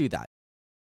do that.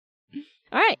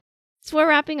 All right. So we're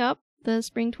wrapping up the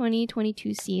spring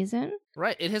 2022 season.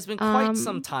 Right. It has been quite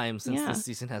some time since this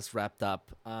season has wrapped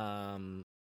up. And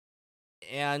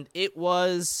it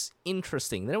was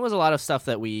interesting. There was a lot of stuff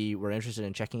that we were interested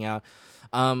in checking out.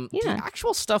 The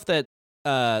actual stuff that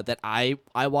I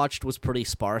watched was pretty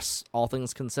sparse, all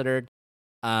things considered.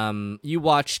 You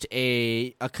watched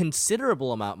a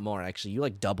considerable amount more, actually. You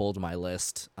like doubled my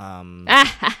list.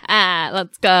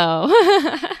 Let's go.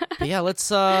 But yeah, let's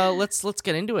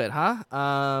get into it, huh?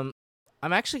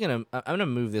 I'm gonna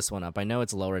move this one up. I know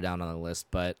it's lower down on the list,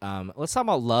 but let's talk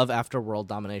about Love After World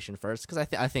Domination first, because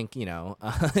I think, you know,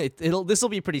 this will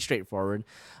be pretty straightforward.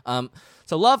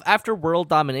 So Love After World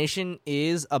Domination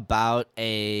is about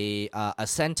a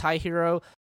Sentai hero.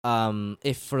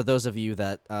 If for those of you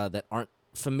that aren't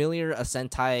familiar, a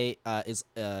Sentai is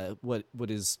what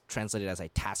is translated as a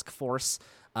task force.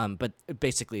 But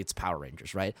basically it's Power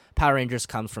Rangers, right? Power Rangers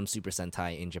comes from Super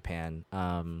Sentai in Japan.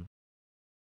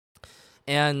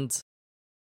 And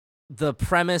the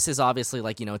premise is obviously,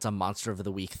 like, you know, it's a monster of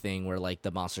the week thing where, like,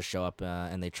 the monsters show up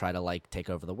and they try to, like, take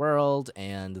over the world,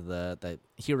 and the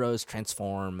heroes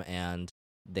transform and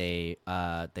they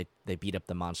beat up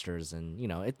the monsters, and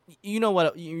you know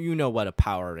what a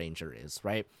Power Ranger is,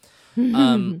 right?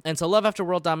 And so Love After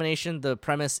World Domination, the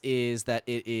premise is that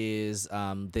it is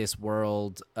this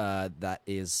world that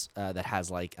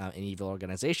has like an evil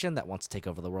organization that wants to take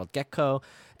over the world, Gekko,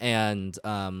 and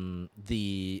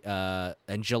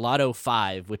Gelato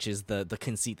 5, which is the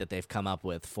conceit that they've come up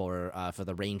with for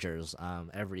the Rangers.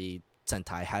 Every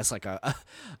Sentai has like a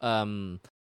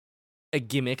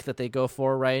gimmick that they go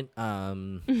for, right?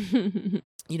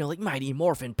 Like Mighty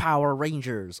Morphin Power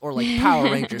Rangers, or like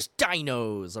Power Rangers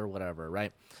Dinos, or whatever,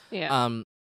 right? Yeah.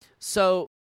 So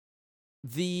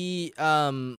the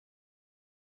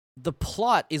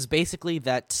plot is basically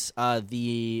that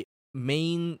the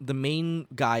main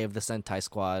guy of the Sentai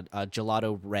squad,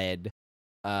 Gelato Red,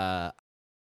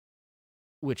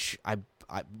 which I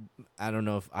don't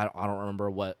know if I don't remember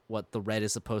what the red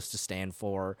is supposed to stand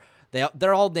for.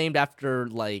 They're all named after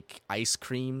like ice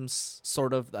creams,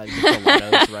 sort of, like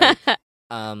gelatos, right?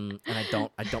 And I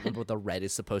don't remember what the red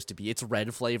is supposed to be. It's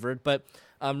red flavored, but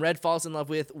Red falls in love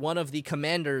with one of the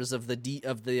commanders of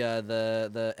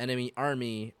the enemy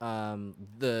army,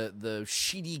 the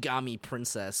Shirigami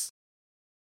princess.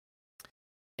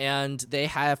 And they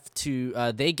have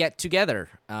to they get together,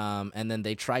 and then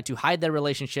they try to hide their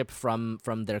relationship from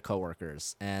their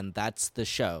coworkers, and that's the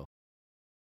show.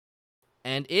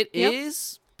 And it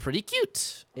is pretty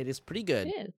cute. It is pretty good.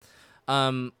 It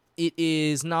is. It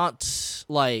is not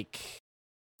like,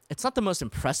 it's not the most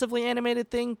impressively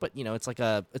animated thing, but it's like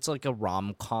a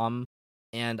rom-com,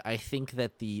 and I think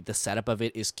that the setup of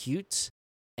it is cute,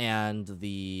 and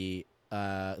the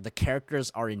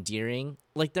characters are endearing.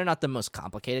 Like, they're not the most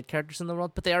complicated characters in the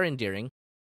world, but they are endearing.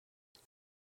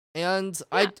 And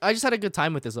I just had a good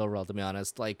time with this overall, to be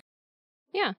honest. Like,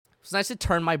 yeah, it's nice to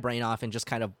turn my brain off and just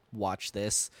kind of watch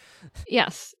this.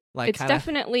 Yes. Like, it's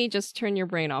definitely just turn your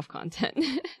brain off content.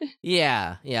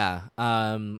 Yeah.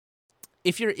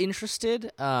 If you're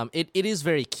interested, it is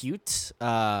very cute.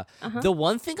 The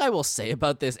one thing I will say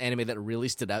about this anime that really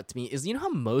stood out to me is, how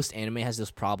most anime has this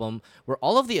problem where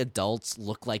all of the adults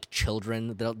look like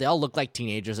children. They all look like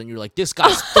teenagers, and you're like, this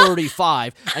guy's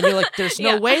 35. And you're like, there's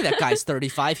no way that guy's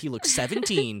 35. He looks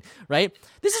 17, right?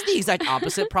 This is the exact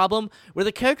opposite problem, where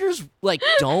the characters, like,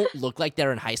 don't look like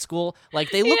they're in high school.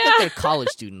 Like, they look like they're college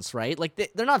students, right? Like,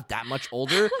 they're not that much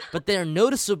older, but they're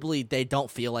noticeably, they don't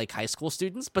feel like high school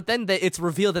students. But then it's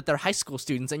revealed that they're high school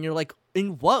students, and you're like,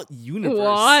 in what universe?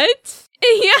 What?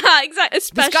 Yeah, exactly.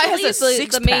 Especially this guy has a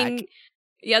six-pack.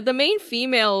 The main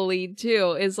female lead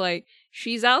too is like,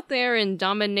 she's out there in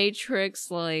dominatrix,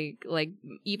 like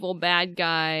evil bad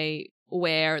guy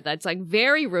wear that's like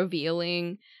very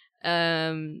revealing,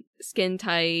 skin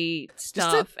tight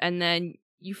stuff, and then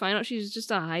you find out she's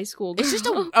just a high school girl. It's just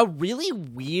a really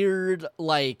weird,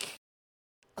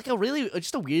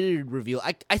 just a weird reveal.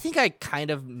 I think I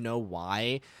kind of know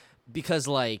why, because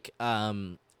like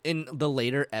in the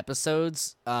later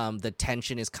episodes, the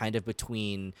tension is kind of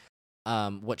between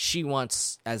what she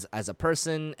wants as a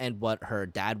person and what her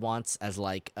dad wants as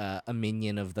like a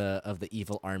minion of the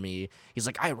evil army. He's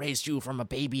like, I raised you from a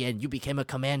baby and you became a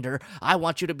commander. I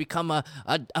want you to become a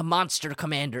monster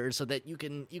commander so that you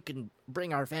can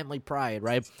bring our family pride,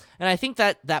 right? And I think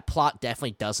that plot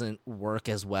definitely doesn't work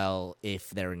as well if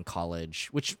they're in college,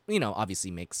 which obviously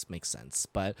makes sense.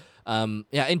 But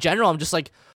in general, I'm just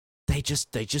like, they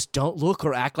just don't look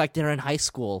or act like they're in high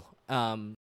school.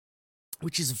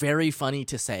 Which is very funny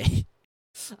to say,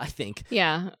 I think.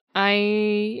 Yeah,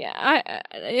 I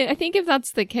think if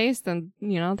that's the case, then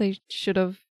they should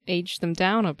have aged them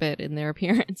down a bit in their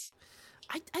appearance.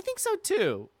 I think so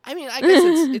too. I mean, I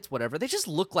guess it's whatever. They just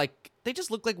look like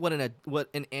what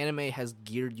an anime has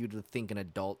geared you to think an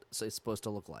adult is supposed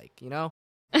to look like.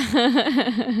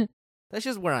 That's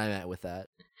just where I'm at with that.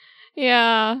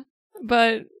 Yeah,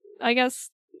 but I guess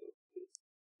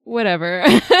whatever.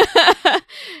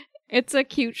 It's a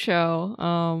cute show,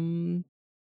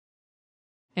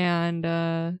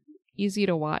 and easy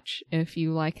to watch if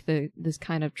you like this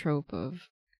kind of trope of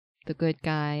the good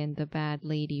guy and the bad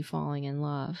lady falling in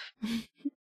love.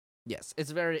 Yes,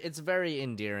 it's very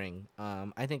endearing.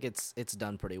 I think it's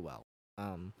done pretty well.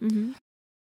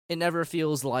 It never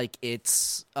feels like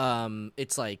it's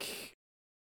like,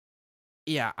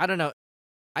 yeah, I don't know.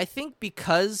 I think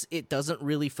because it doesn't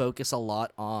really focus a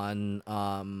lot on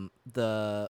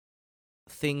the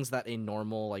things that a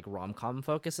normal like rom-com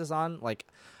focuses on. Like,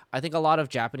 I think a lot of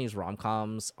Japanese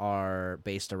rom-coms are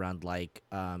based around like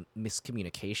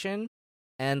miscommunication,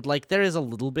 and like there is a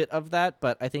little bit of that,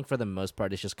 but I think for the most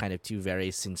part it's just kind of two very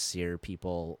sincere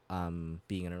people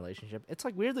being in a relationship. It's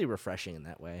like weirdly refreshing in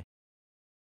that way.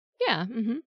 Yeah.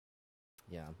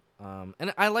 Yeah.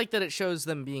 And I like that it shows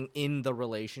them being in the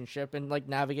relationship and like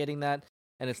navigating that,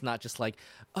 and it's not just like,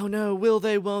 oh no, will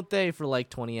they, won't they, for like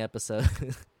 20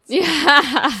 episodes.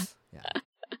 Yeah. Yeah.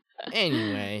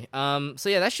 Anyway, so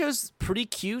yeah, that show's pretty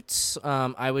cute.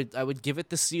 I would give it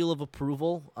the seal of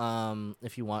approval.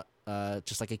 If you want,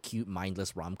 just like a cute,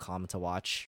 mindless rom-com to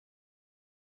watch.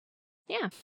 Yeah.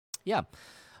 Yeah.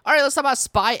 All right, let's talk about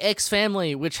Spy X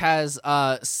Family, which has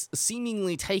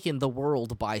seemingly taken the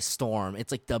world by storm.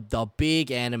 It's like the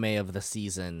big anime of the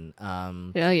season.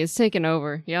 Yeah, it's taken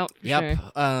over. Yep. Yep.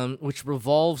 Sure. Which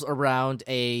revolves around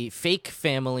a fake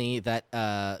family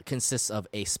that consists of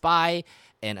a spy,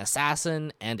 an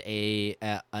assassin, and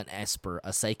an Esper,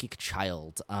 a psychic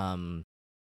child.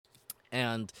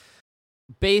 And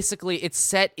basically it's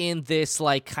set in this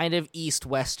like kind of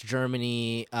East-West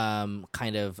Germany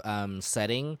kind of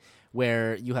setting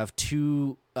where you have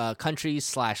two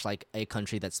countries / like a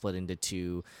country that's split into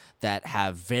two that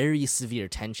have very severe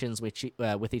tensions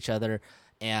with each other.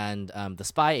 And the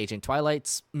spy agent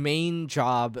Twilight's main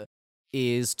job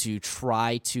is to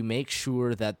try to make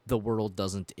sure that the world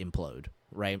doesn't implode,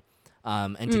 right?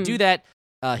 And to do that,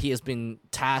 he has been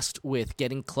tasked with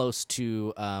getting close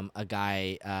to a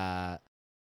guy,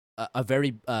 a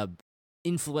very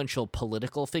influential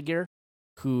political figure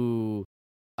who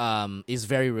is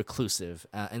very reclusive.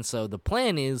 And so the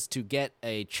plan is to get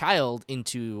a child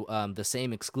into the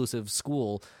same exclusive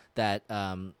school that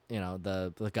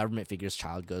the government figure's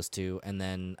child goes to, and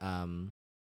then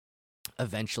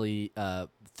eventually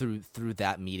through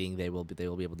that meeting they will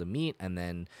be able to meet, and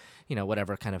then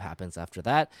whatever kind of happens after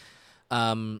that.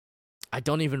 I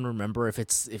don't even remember if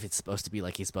it's supposed to be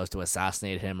like he's supposed to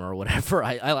assassinate him or whatever.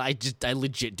 I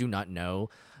legit do not know.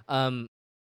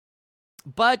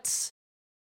 But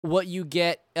what you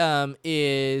get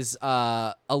is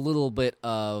a little bit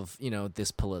of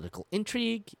this political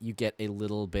intrigue. You get a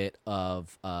little bit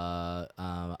of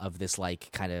this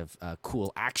like kind of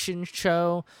cool action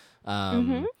show.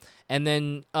 And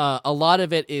then a lot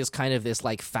of it is kind of this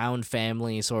like found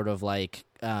family sort of like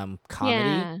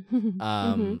comedy.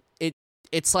 Yeah.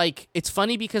 It's like, it's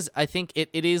funny because I think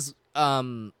it is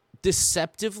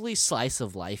deceptively slice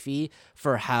of lifey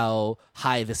for how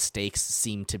high the stakes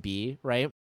seem to be, right?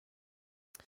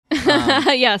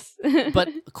 Yes. But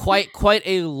quite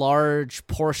a large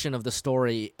portion of the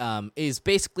story is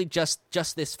basically just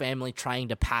this family trying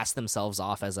to pass themselves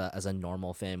off as a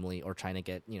normal family, or trying to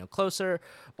get closer,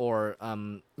 or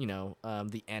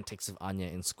the antics of Anya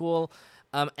in school,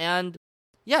 and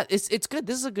yeah, it's good.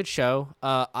 This is a good show.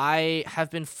 I have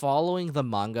been following the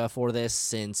manga for this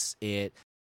since it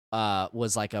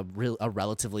was like a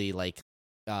relatively like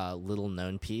little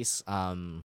known piece.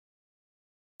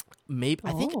 Maybe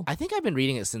I think I've been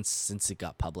reading it since it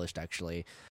got published, actually.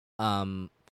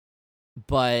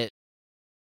 But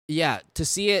yeah, to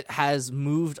see it has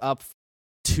moved up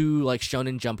to like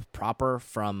Shonen Jump proper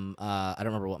from I don't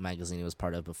remember what magazine it was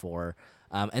part of before.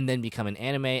 And then become an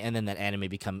anime, and then that anime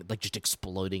become like just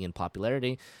exploding in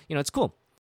popularity. It's cool.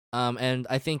 And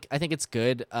I think it's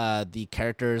good. The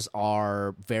characters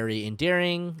are very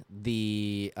endearing.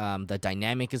 The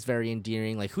dynamic is very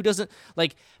endearing. Like, who doesn't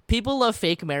like? People love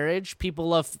fake marriage. People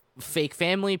love fake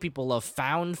family. People love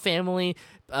found family.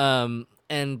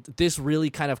 And this really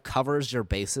kind of covers your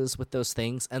bases with those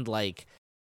things. And like,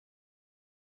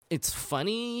 it's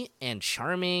funny and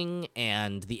charming,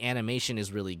 and the animation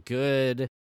is really good.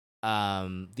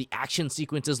 The action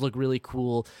sequences look really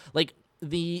cool. Like,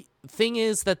 the thing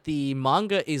is that the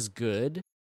manga is good,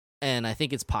 and I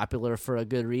think it's popular for a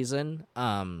good reason.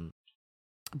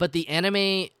 But the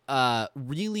anime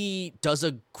really does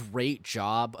a great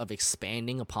job of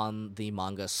expanding upon the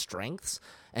manga's strengths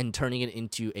and turning it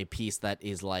into a piece that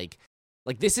is like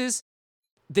this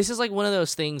is like one of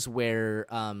those things where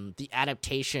the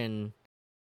adaptation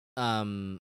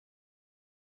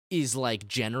is like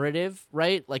generative,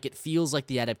 right? Like, it feels like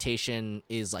the adaptation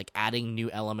is like adding new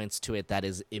elements to it that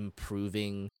is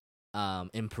improving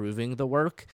the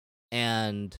work,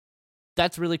 and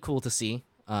that's really cool to see.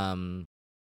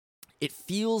 It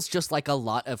feels just like a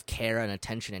lot of care and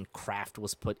attention and craft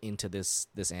was put into this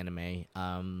anime.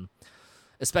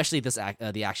 Especially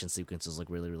the action sequences look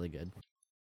really, really good.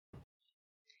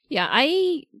 Yeah,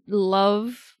 I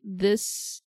love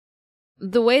this.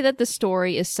 The way that the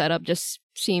story is set up just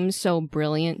seems so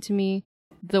brilliant to me.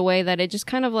 The way that it just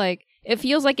kind of like, it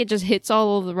feels like it just hits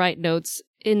all of the right notes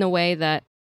in a way that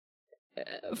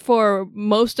for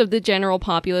most of the general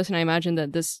populace, and I imagine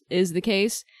that this is the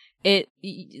case,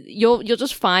 you'll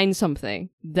just find something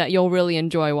that you'll really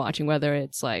enjoy watching, whether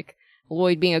it's like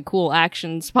Lloyd being a cool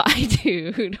action spy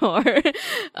dude, or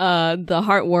the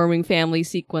heartwarming family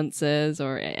sequences,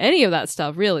 or any of that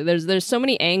stuff. Really, there's so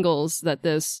many angles that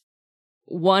this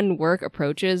one work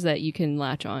approaches that you can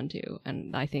latch onto,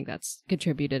 and I think that's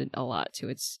contributed a lot to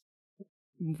its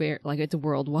it's a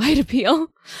worldwide appeal.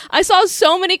 I saw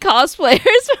so many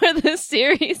cosplayers for this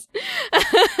series.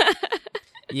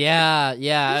 Yeah.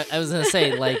 I was gonna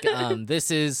say, like,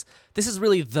 this is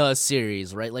really the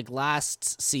series, right? Like,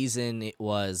 last season it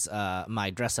was My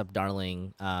Dress Up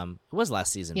Darling. It was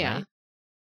last season, right?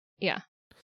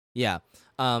 Yeah.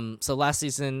 So last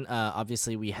season,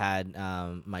 obviously we had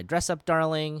My Dress Up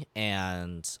Darling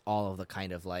and all of the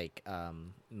kind of like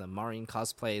the Maureen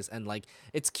cosplays, and like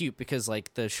it's cute because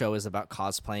like the show is about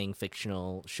cosplaying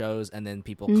fictional shows, and then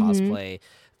people cosplay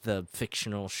the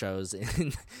fictional shows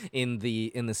in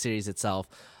the series itself.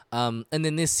 And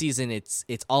then this season it's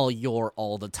all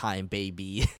the time,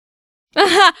 baby.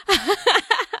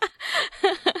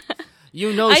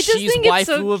 You know, she's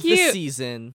waifu of the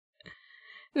season.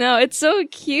 No, it's so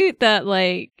cute that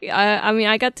like I mean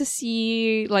I got to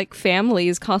see like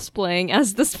families cosplaying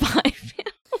as the spy family.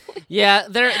 Yeah,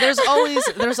 there's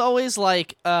always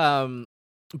like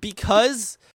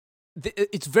because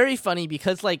it's very funny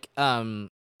because like in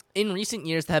recent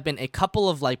years there have been a couple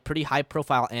of like pretty high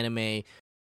profile anime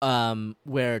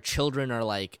where children are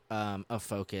like a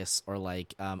focus or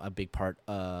like a big part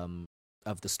of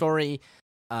the story,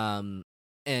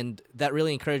 and that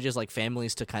really encourages like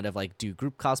families to kind of like do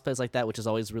group cosplays like that, which is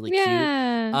always really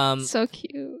cute. So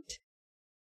cute.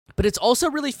 But it's also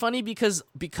really funny because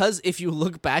if you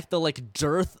look back, the like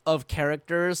dearth of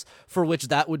characters for which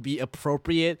that would be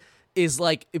appropriate is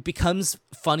like it becomes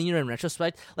funnier in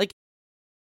retrospect. Like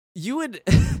you would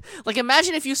like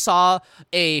imagine if you saw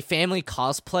a family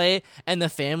cosplay and the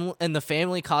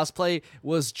family cosplay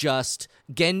was just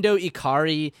Gendo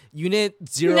Ikari, Unit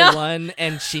 01,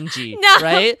 and Shinji,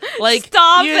 right? Like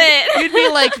stop it. You'd be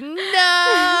like, no.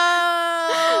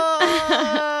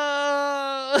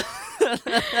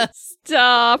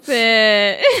 Stop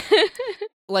it.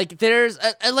 Like there's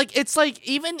like it's like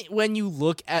even when you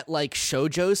look at like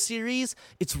shoujo series,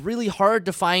 it's really hard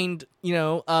to find,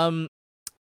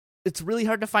 it's really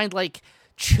hard to find like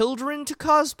children to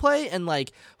cosplay and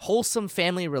like wholesome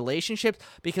family relationships,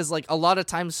 because like a lot of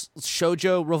times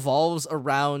shoujo revolves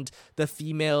around the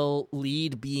female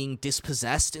lead being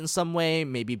dispossessed in some way,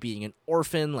 maybe being an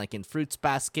orphan like in Fruits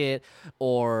Basket,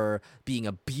 or being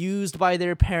abused by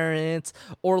their parents,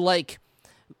 or like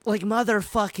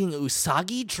motherfucking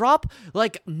Usagi drop.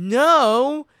 Like,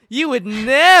 no, you would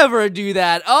never do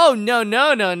that. Oh no.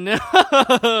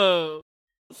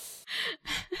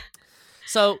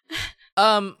 So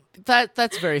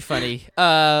that's very funny.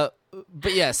 But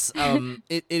yes,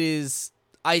 it is.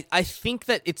 I think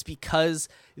that it's because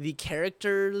the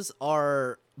characters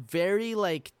are very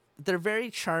like, they're very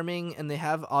charming and they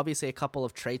have obviously a couple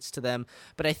of traits to them,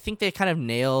 but I think they kind of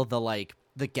nail the like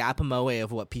the gap-moe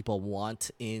of what people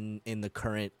want in the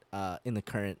current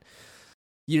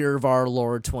year of our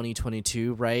Lord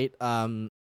 2022, right?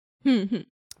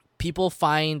 People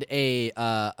find a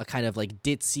kind of like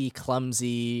ditzy,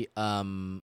 clumsy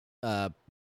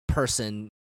person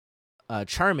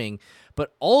charming,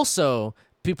 but also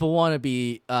people want to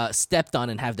be stepped on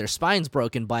and have their spines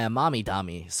broken by a mommy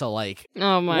dami. So like,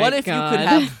 oh my what if God. you could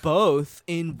have both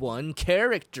in one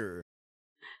character?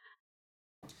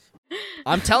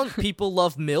 I'm telling people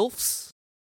love MILFs.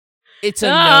 It's a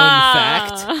known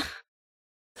fact.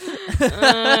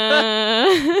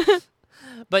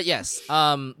 But yes,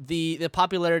 the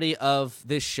popularity of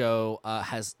this show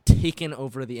has taken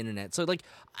over the internet. So like,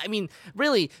 I mean,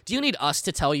 really, do you need us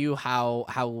to tell you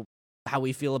how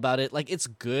we feel about it? Like, it's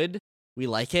good. We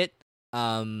like it.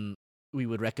 We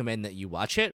would recommend that you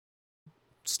watch it.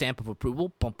 Stamp of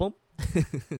approval. Bump bump.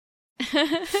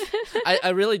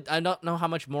 I don't know how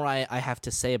much more I have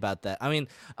to say about that. I mean,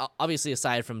 obviously,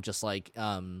 aside from just like,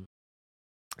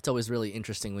 it's always really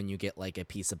interesting when you get like a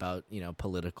piece about,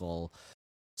 political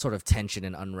sort of tension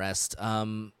and unrest,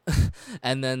 and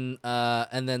then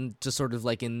just sort of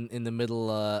like in the middle,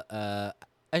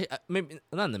 maybe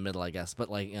not in the middle, I guess,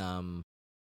 but like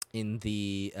in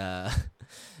the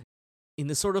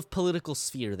sort of political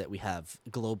sphere that we have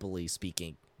globally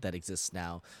speaking that exists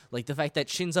now, like the fact that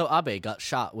Shinzo Abe got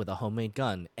shot with a homemade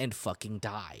gun and fucking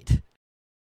died.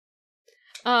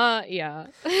 Yeah.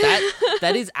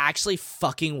 that is actually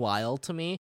fucking wild to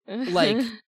me. Like,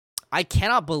 I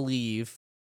cannot believe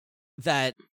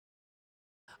that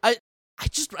I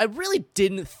really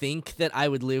didn't think that I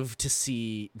would live to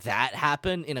see that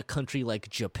happen in a country like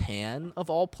Japan,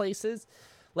 of all places.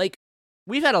 Like,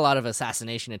 we've had a lot of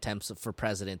assassination attempts for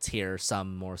presidents here,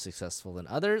 some more successful than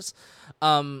others.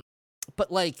 But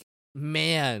like,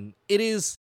 man, it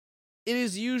is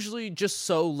usually just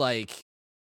so like,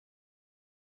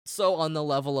 so on the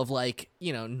level of like,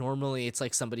 you know, normally it's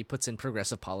like somebody puts in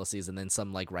progressive policies and then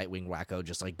some like right-wing wacko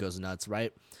just like goes nuts,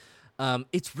 right?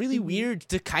 It's really weird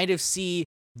to kind of see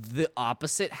the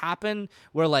opposite happen,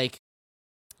 where like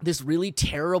this really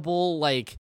terrible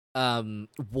like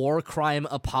war crime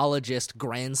apologist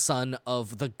grandson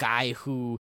of the guy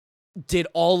who did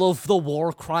all of the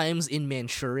war crimes in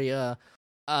Manchuria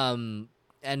and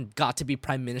got to be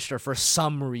prime minister for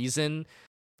some reason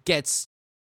gets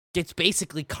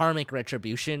basically karmic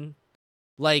retribution.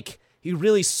 Like, he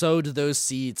really sowed those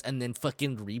seeds and then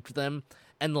fucking reaped them,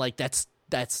 and like that's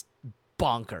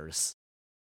bonkers.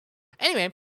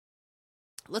 Anyway,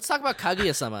 let's talk about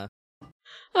Kaguya-sama.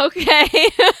 Okay.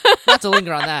 Not to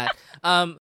linger on that.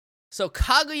 So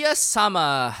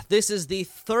Kaguya-sama, this is the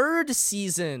 3rd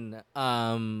season.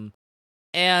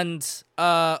 And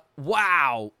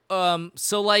wow.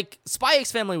 So like Spy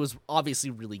X Family was obviously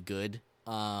really good.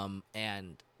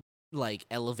 And like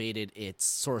elevated its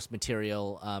source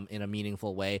material in a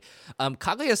meaningful way.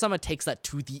 Kaguya-sama takes that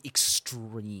to the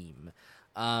extreme.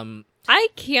 I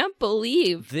can't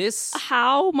believe this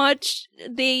how much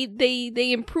they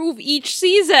improve each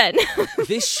season.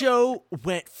 This show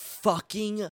went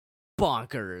fucking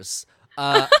bonkers.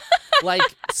 Like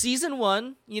season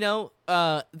 1, you know,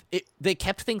 they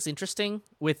kept things interesting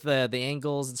with the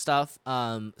angles and stuff.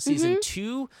 Season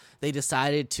 2, they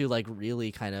decided to like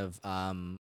really kind of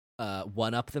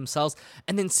one up themselves,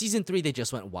 and then season 3 they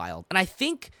just went wild. And I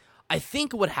think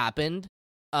what happened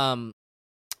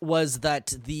was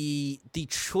that the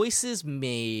choices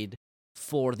made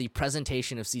for the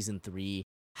presentation of season 3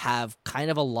 have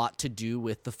kind of a lot to do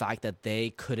with the fact that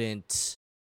they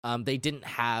didn't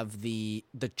have the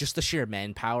just the sheer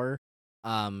manpower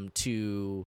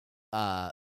to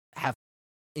have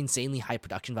insanely high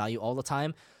production value all the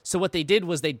time. So what they did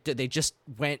was they just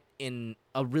went in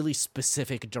a really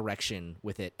specific direction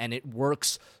with it, and it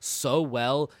works so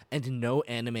well, and no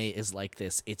anime is like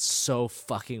this. It's so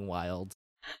fucking wild.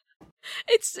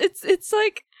 It's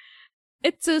like,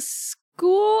 it's a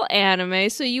school anime,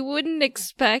 so you wouldn't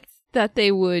expect that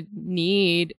they would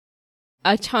need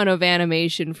a ton of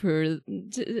animation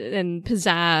and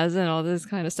pizzazz and all this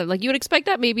kind of stuff. Like, you would expect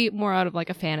that maybe more out of like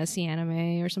a fantasy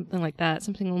anime or something like that,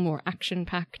 something a little more action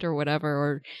packed or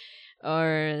whatever,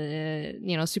 or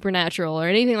you know, supernatural or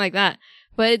anything like that.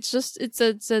 But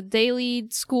it's a daily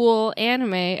school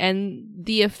anime, and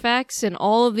the effects and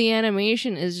all of the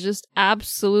animation is just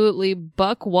absolutely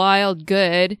buck wild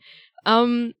good.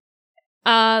 The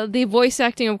voice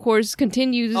acting, of course,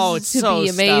 continues to be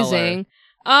amazing. Stellar.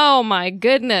 Oh my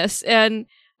goodness. And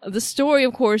the story,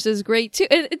 of course, is great too.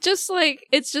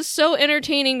 It's just so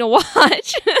entertaining to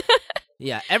watch.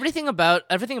 Yeah, everything about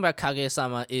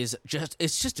Kaguya-sama is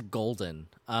just golden.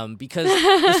 Because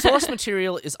the source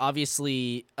material is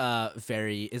obviously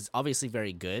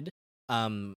very good.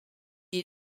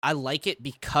 I like it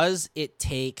because it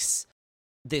takes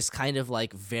this kind of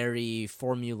like very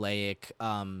formulaic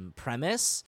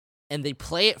premise, and they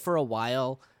play it for a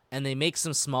while, and they make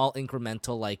some small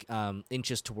incremental like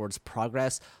inches towards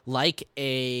progress, like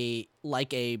a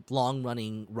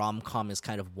long-running rom-com is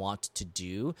kind of wont to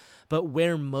do. But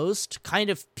where most kind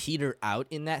of peter out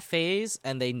in that phase,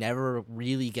 and they never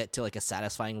really get to like a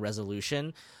satisfying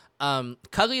resolution,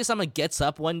 Kaguya-sama gets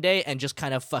up one day and just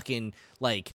kind of fucking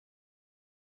like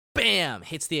bam,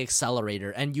 hits the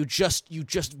accelerator, and you just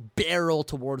barrel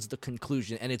towards the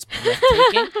conclusion, and it's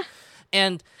breathtaking.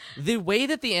 And the way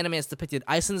that the anime is depicted,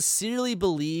 I sincerely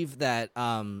believe that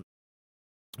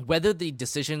whether the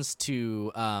decisions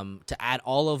to add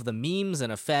all of the memes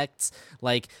and effects,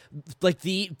 like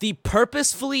the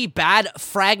purposefully bad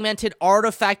fragmented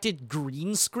artifacted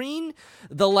green screen,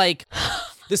 the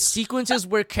sequences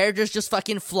where characters just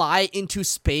fucking fly into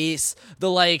space,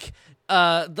 the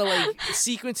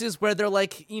sequences where they're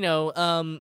like, you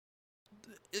know,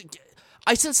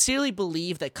 I sincerely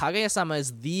believe that Kaguya-sama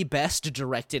is the best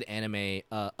directed anime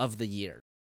of the year,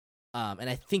 and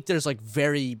I think there's like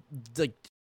very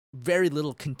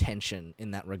little contention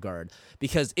in that regard,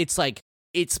 because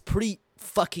it's pretty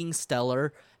fucking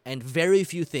stellar, and very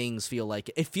few things feel like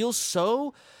it. It feels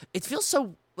so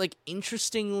like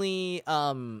interestingly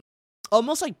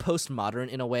almost like postmodern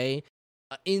in a way,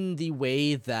 in the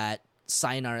way that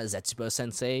Sayonara Zetsubo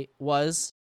Sensei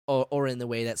was, or in the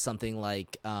way that something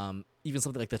like even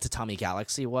something like the Tatami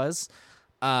Galaxy was,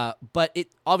 but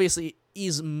it obviously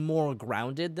is more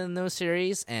grounded than those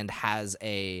series and has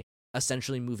a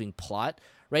essentially moving plot,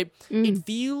 right? It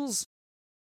feels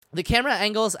the camera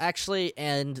angles actually,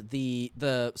 and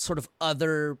the sort of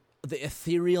the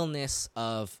etherealness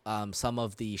of some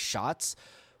of the shots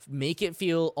make it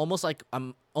feel almost like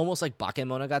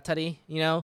Bakemonogatari, you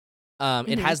know?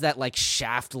 It has that like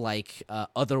Shaft like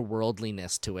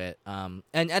otherworldliness to it. And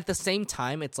at the same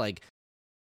time it's like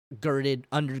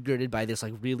undergirded by this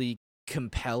like really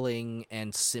compelling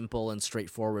and simple and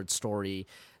straightforward story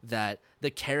that the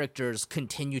characters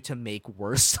continue to make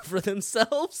worse for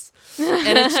themselves.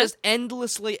 And it's just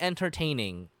endlessly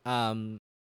entertaining. And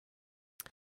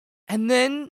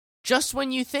then just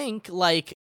when you think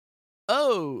like,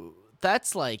 oh,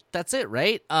 that's it,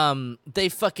 right? They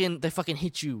fucking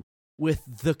hit you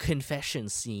with the confession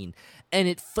scene, and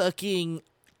it fucking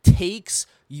takes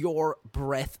your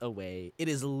breath away. It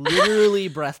is literally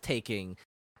breathtaking.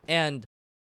 And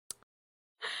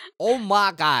oh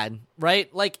my god,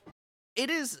 right? Like it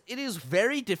is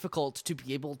very difficult to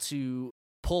be able to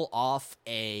pull off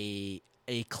a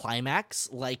climax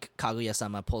like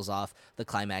Kaguya-sama pulls off the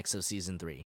climax of season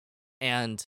 3.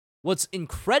 And what's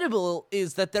incredible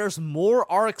is that there's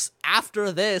more arcs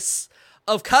after this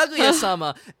of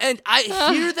Kaguya-sama, and I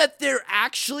hear that they're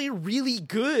actually really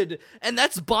good, and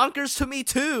that's bonkers to me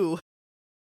too.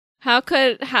 How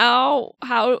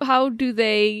do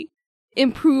they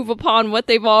improve upon what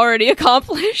they've already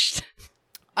accomplished?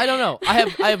 I don't know.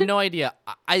 I have no idea.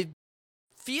 I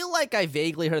feel like I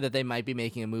vaguely heard that they might be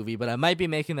making a movie, but I might be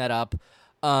making that up.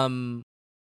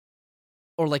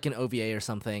 Or like an OVA or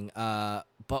something.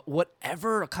 But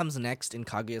whatever comes next in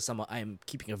Kaguya-sama, I am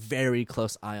keeping a very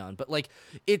close eye on. But like,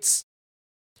 it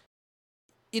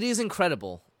is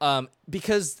incredible.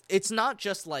 Because it's not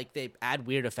just like they add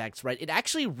weird effects, right? It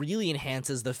actually really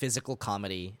enhances the physical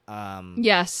comedy.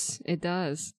 Yes, it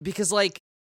does. Because like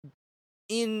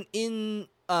in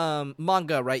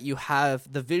manga, right, you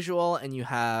have the visual and you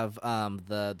have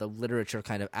the literature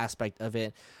kind of aspect of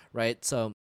it, right?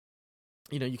 So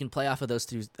you know, you can play off of those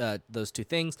two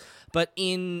things. But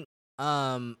in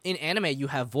anime, you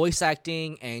have voice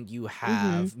acting and you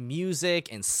have music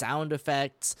and sound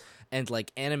effects, and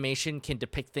like animation can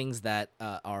depict things that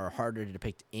are harder to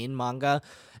depict in manga,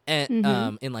 and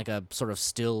in like a sort of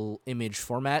still image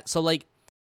format. So like,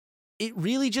 it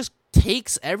really just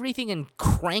takes everything and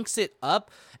cranks it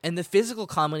up, and the physical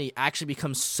comedy actually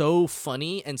becomes so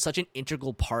funny and such an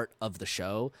integral part of the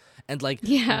show. And like,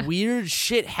 weird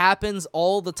shit happens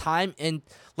all the time, and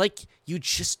like you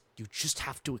just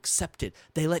have to accept it.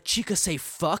 They let Chika say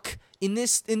fuck in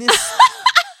this in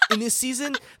this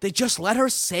season. They just let her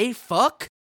say fuck.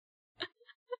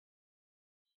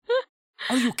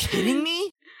 Are you kidding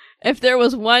me? If there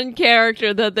was one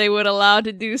character that they would allow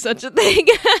to do such a thing.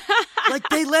 Like,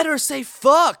 they let her say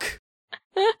fuck.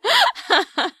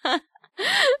 Oh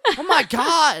my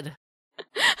god.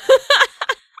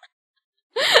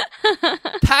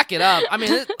 Pack it up. I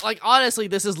mean, like, honestly,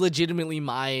 this is legitimately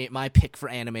my pick for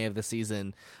anime of the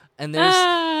season. And there's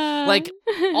like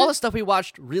all the stuff we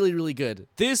watched, really, really good.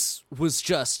 This was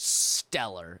just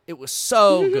stellar. It was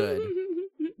so good.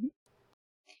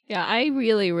 Yeah, I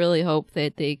really, really hope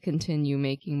that they continue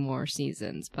making more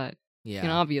seasons, but you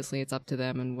know, obviously it's up to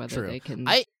them and whether they can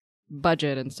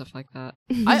budget and stuff like that.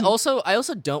 I also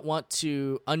don't want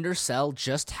to undersell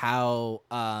just how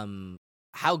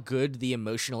good the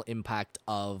emotional impact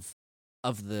of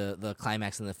the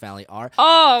climax and the finale are.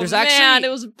 Oh, man, it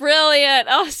was brilliant.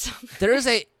 Oh, so there is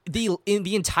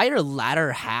the entire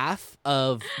latter half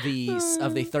of the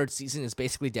third season is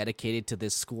basically dedicated to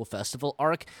this school festival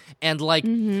arc, and like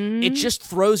it just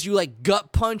throws you like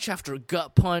gut punch after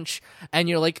gut punch, and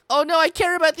you're like, oh no, I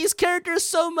care about these characters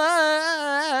so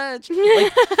much.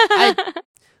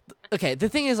 Okay, the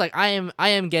thing is, like, I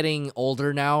am getting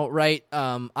older now, right?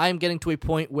 I'm getting to a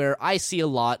point where I see a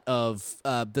lot of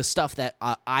the stuff that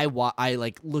I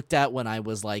like looked at when I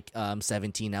was like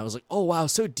 17. I was like, oh wow,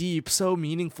 so deep, so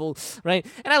meaningful, right?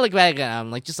 And I look back and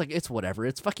I'm like, just like, it's whatever.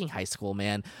 It's fucking high school,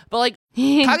 man. But like,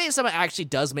 Kaguya-sama actually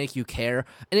does make you care,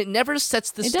 and it never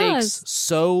sets the stakes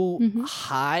so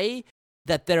high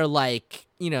that they're like,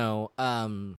 you know,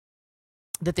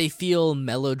 that they feel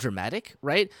melodramatic,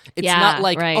 right? It's not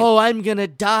like, oh, I'm gonna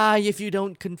die if you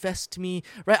don't confess to me,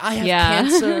 right? I have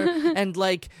cancer, and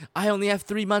like, I only have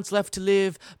 3 months left to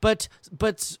live, but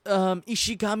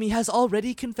Ishigami has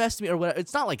already confessed to me, or whatever.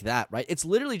 It's not like that, right? It's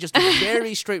literally just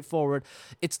very straightforward.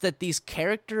 It's that these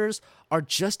characters are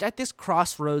just at this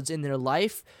crossroads in their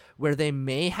life where they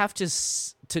may have to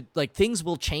like, things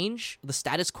will change. The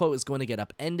status quo is going to get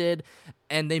upended,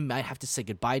 and they might have to say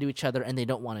goodbye to each other, and they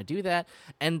don't want to do that.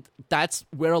 And that's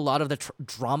where a lot of the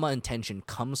drama and tension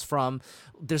comes from.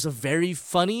 There's a very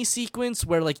funny sequence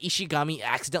where like Ishigami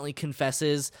accidentally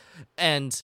confesses,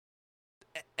 and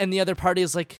and the other party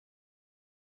is like,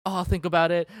 oh, I'll think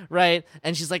about it, right?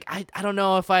 And she's like, I don't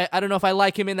know if I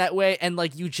like him in that way, and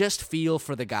like you just feel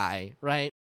for the guy,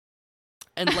 right?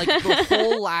 And like the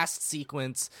whole last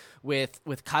sequence with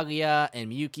Kaguya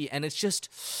and Miyuki, and it's just,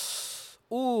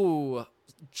 ooh,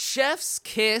 chef's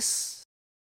kiss,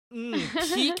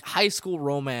 peak high school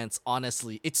romance.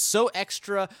 Honestly, it's so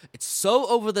extra, it's so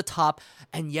over the top,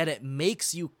 and yet it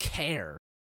makes you care.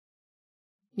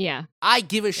 Yeah, I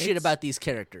give a shit about these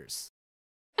characters.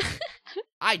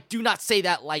 I do not say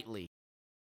that lightly.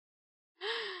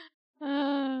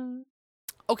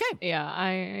 Okay. Yeah,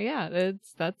 I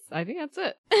think that's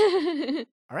it.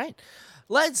 All right.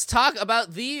 Let's talk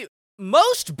about the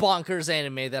most bonkers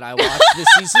anime that I watched this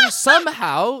season.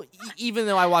 Somehow, even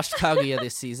though I watched Kaguya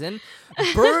this season,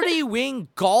 Birdie Wing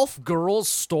Golf Girl's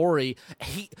story.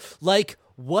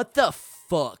 What the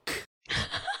fuck?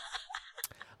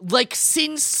 Like,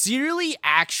 sincerely,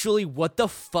 actually, what the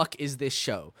fuck is this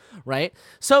show, right?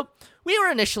 So, we were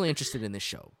initially interested in this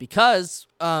show because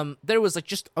there was, like,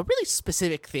 just a really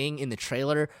specific thing in the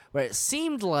trailer where it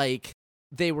seemed like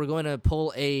they were going to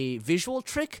pull a visual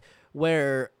trick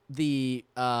where the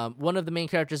one of the main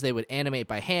characters they would animate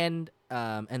by hand,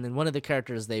 and then one of the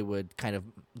characters they would kind of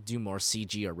do more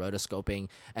CG or rotoscoping,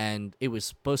 and it was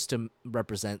supposed to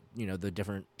represent, the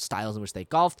different styles in which they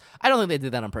golfed. I don't think they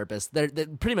did that on purpose.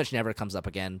 That pretty much never comes up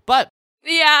again. But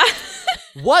yeah,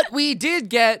 what we did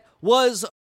get was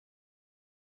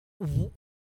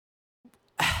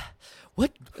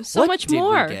what much did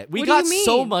more. We get? We what got do you mean?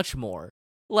 so much more.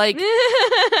 Like,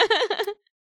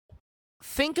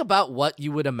 think about what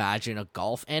you would imagine a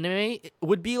golf anime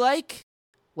would be like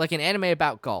an anime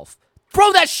about golf.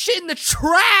 Throw that shit in the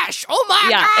trash! Oh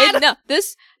my god! No,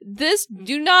 this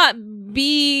do not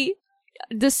be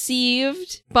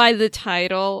deceived by the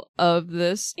title of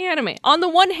this anime. On the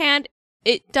one hand,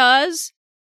 it does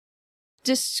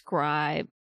describe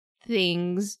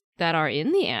things that are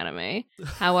in the anime.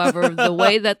 However, the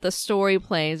way that the story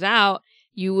plays out,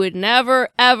 you would never,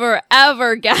 ever,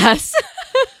 ever guess.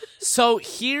 So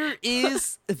here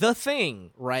is the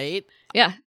thing, right?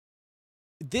 Yeah.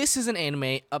 This is an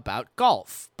anime about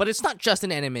golf, but it's not just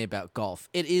an anime about golf.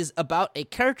 It is about a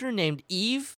character named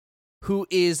Eve, who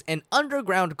is an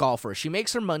underground golfer. She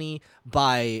makes her money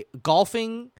by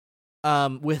golfing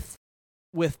with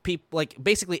people, like,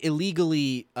 basically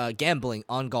illegally gambling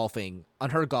on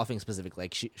her golfing specifically.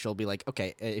 Like, she'll be like,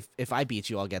 okay, if I beat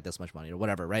you, I'll get this much money or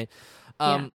whatever, right?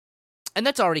 And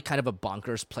that's already kind of a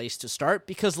bonkers place to start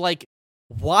because, like,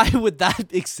 why would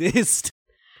that exist?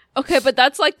 Okay, but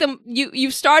that's like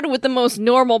you started with the most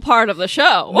normal part of the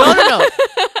show. No.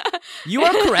 You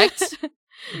are correct.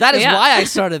 That is why I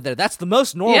started there. That's the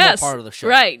most normal part of the show.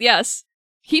 Right, yes.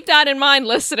 Keep that in mind,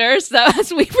 listeners,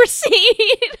 as we proceed.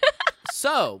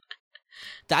 So,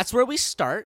 that's where we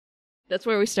start. That's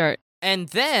where we start. And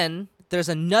then there's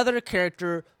another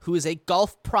character who is a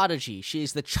golf prodigy. She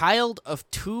is the child of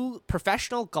two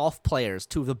professional golf players,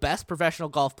 two of the best professional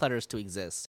golf players to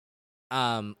exist.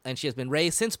 And she has been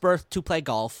raised since birth to play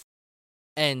golf,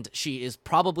 and she is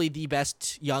probably the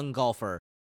best young golfer.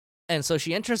 And so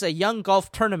she enters a young golf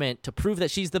tournament to prove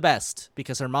that she's the best,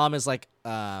 because her mom is like,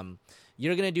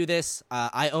 you're going to do this.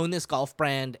 I own this golf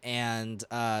brand, and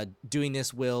doing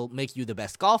this will make you the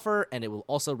best golfer, and it will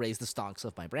also raise the stonks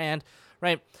of my brand,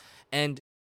 right? And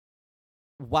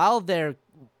while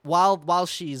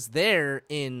she's there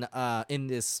in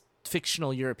this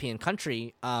fictional European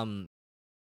country,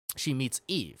 she meets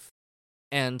Eve.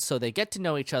 And so they get to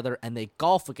know each other, and they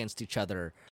golf against each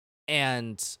other.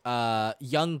 And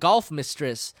young golf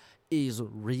mistress is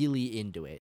really into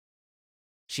it.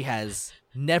 She has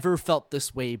never felt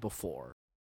this way before.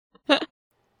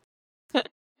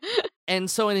 And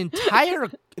so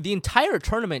the entire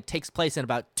tournament takes place in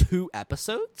about 2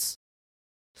 episodes.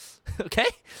 Okay?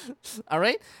 All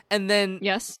right? And then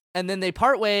Yes. And then they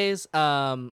part ways,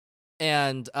 and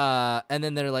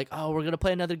then they're like, "Oh, we're going to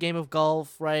play another game of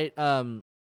golf, right?" And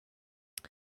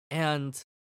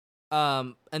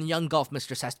young golf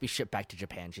mistress has to be shipped back to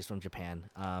Japan. She's from Japan.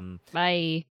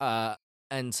 Bye.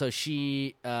 And so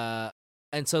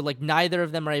like neither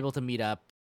of them are able to meet up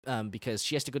because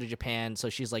she has to go to Japan. So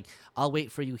she's like, "I'll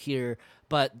wait for you here."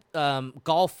 But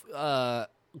golf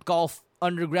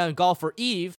underground golfer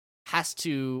Eve has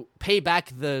to pay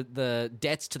back the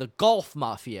debts to the golf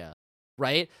mafia,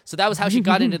 right? So that was how she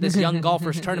got into this young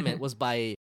golfers tournament, was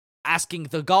by asking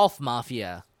the golf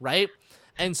mafia, right?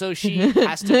 And so she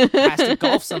has to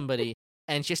golf somebody,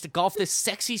 and she has to golf this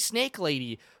sexy snake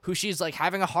lady who she's like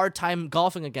having a hard time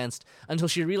golfing against until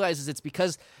she realizes it's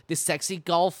because this sexy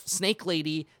golf snake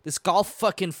lady, this golf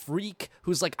fucking freak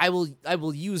who's like, I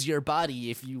will use your body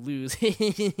if you lose.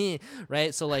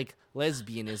 Right? So like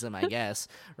lesbianism, I guess,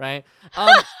 right?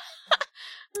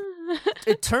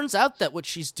 It turns out that what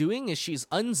she's doing is she's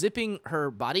unzipping her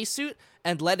bodysuit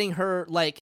and letting her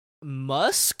like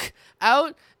musk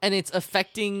out, and it's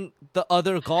affecting the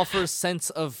other golfer's sense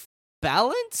of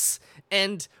balance.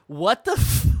 And what the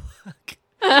fuck?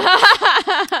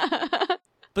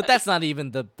 But that's not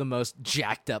even the most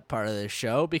jacked up part of the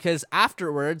show, because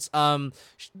afterwards,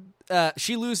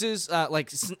 she loses,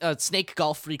 Snake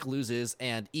Golf Freak loses,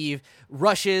 and Eve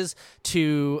rushes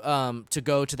to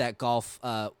go to that golf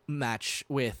match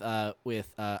with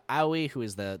Aoi, who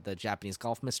is the Japanese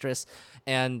golf mistress,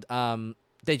 and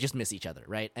they just miss each other,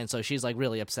 right? And so she's like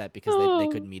really upset because they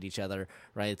couldn't meet each other,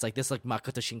 right? It's like this like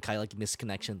Makoto Shinkai like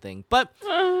misconnection thing, but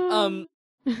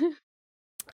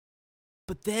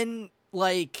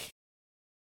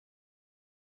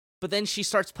then she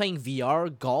starts playing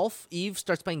VR golf. Eve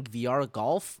starts playing VR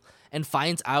golf and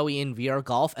finds Aoi in VR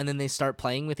golf, and then they start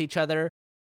playing with each other.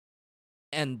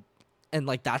 And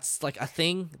like that's like a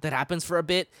thing that happens for a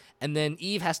bit, and then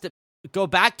Eve has to go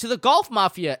back to the golf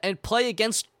mafia and play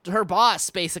against her boss,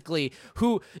 basically,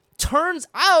 who turns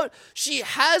out she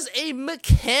has a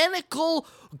mechanical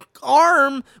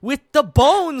arm with the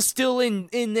bone still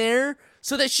in there,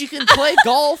 so that she can play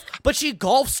golf, but she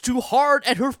golfs too hard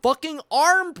and her fucking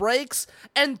arm breaks,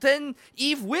 and then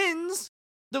Eve wins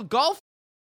the golf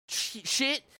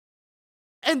shit,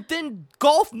 and then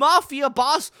golf mafia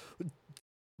boss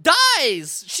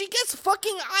dies. She gets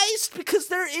fucking iced because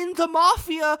they're in the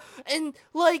mafia, and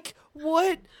like,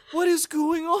 what is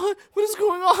going on? What is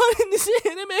going on in this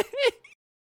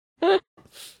anime?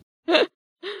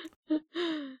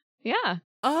 Yeah.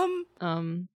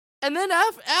 And then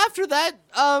after that,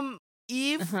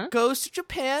 Eve goes to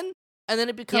Japan, and then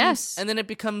it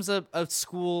becomes a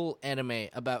school anime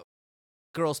about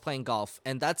girls playing golf,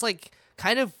 and that's like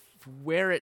kind of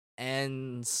where it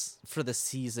ends for the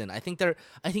season. I think the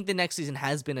next season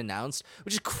has been announced,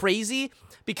 which is crazy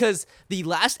because the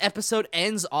last episode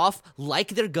ends off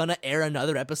like they're gonna air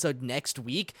another episode next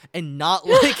week, and not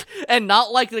like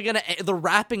they're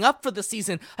wrapping up for the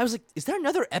season. I was like, is there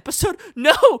another episode?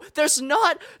 No, there's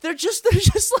not. They're just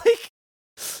like,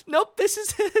 nope, this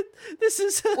is it. This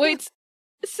is it. Wait,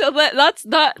 so that's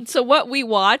not so what we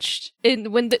watched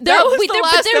in when they're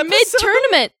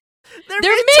mid-tournament. They're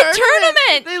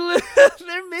mid-tournament.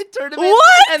 They're mid-tournament.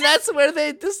 What? And that's where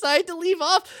they decide to leave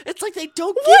off. It's like they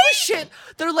don't give a shit.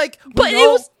 They're like, it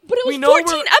was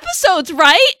 14 episodes,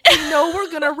 right? We know we're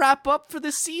gonna wrap up for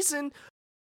this season,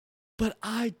 but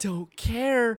I don't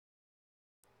care.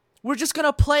 We're just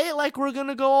gonna play it like we're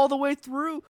gonna go all the way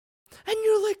through. And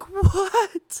you're like,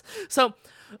 what? So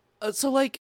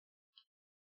like,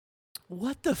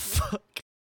 what the fuck?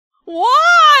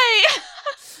 Why?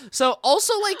 So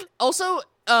also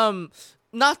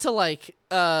not to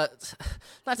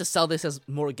sell this as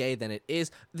more gay than it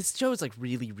is. This show is like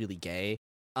really, really gay.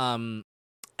 And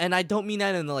I don't mean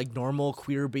that in the like normal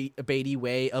queer baity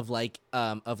way of like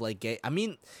gay. I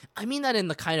mean that in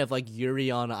the kind of like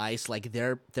Yuri on Ice, like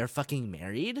they're fucking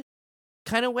married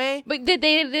kind of way. But they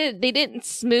didn't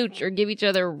smooch or give each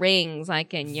other rings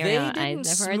like in Yuri on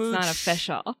Ice. I've heard it's not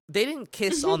official. They didn't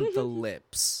kiss on the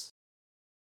lips.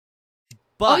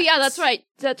 But, oh yeah, that's right.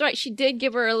 She did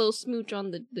give her a little smooch on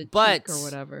the cheek or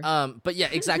whatever. But yeah,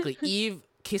 exactly. Eve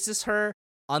kisses her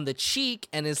on the cheek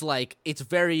and is like, "It's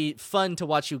very fun to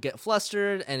watch you get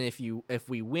flustered, and if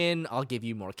we win, I'll give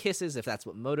you more kisses if that's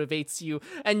what motivates you."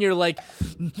 And you're like,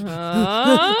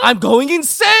 "I'm going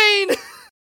insane."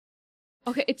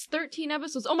 Okay, it's 13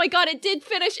 episodes. Oh my god, it did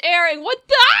finish airing. What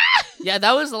the? Yeah,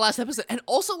 that was the last episode. And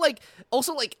also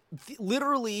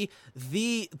literally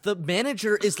the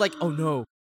manager is like, "Oh no.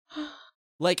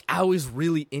 Like, I was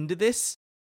really into this.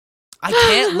 I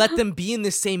can't let them be in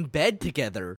the same bed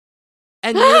together."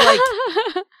 And you're like,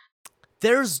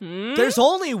 there's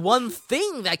only one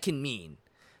thing that can mean.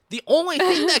 The only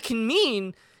thing that can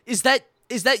mean is that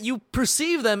you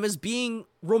perceive them as being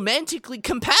romantically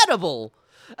compatible.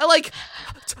 And like,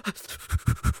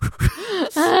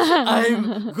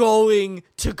 I'm going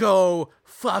to go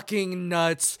fucking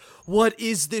nuts. What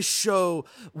is this show?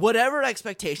 Whatever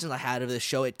expectations I had of this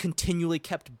show, it continually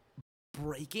kept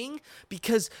breaking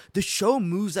because the show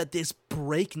moves at this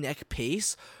breakneck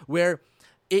pace where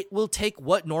it will take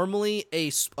what normally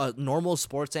a normal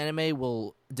sports anime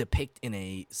will depict in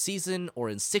a season or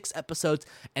in 6 episodes,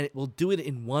 and it will do it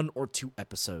in 1 or 2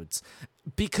 episodes.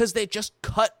 because they just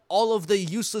cut all of the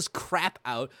useless crap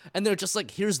out, and they're just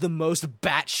like, here's the most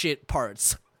batshit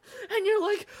parts. And you're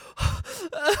like,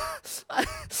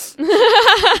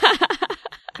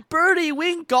 Birdie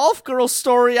Wing Golf Girl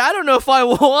story, I don't know if I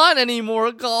want any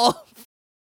more golf.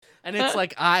 And it's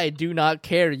like, I do not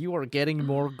care, you are getting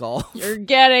more golf. You're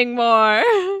getting more.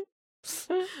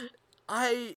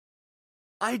 I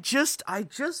just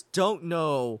don't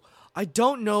know. I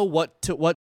don't know what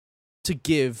to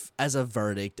give as a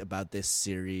verdict about this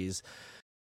series.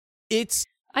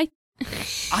 I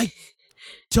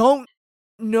don't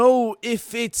know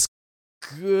if it's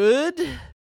good.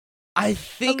 I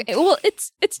think okay, well,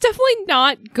 it's definitely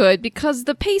not good because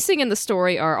the pacing and the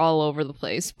story are all over the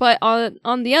place. But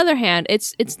on the other hand,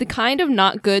 it's the kind of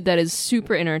not good that is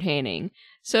super entertaining.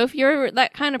 So if you're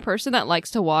that kind of person that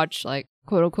likes to watch like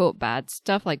quote unquote bad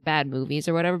stuff, like bad movies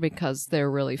or whatever, because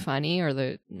they're really funny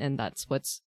and that's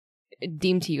what's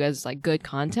deemed to you as like good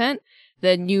content,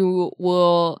 then you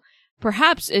will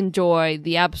perhaps enjoy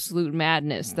the absolute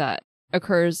madness that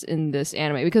occurs in this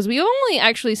anime, because we only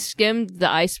actually skimmed the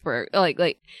iceberg.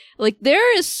 Like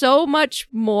there is so much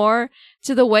more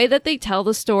to the way that they tell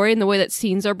the story and the way that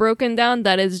scenes are broken down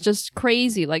that is just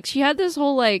crazy. Like she had this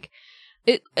whole like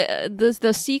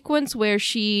the sequence where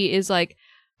she is like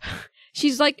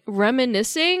she's like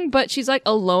reminiscing, but she's like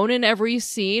alone in every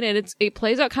scene, and it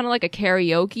plays out kind of like a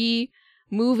karaoke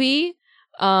movie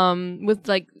with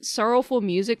like sorrowful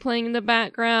music playing in the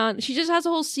background. She just has a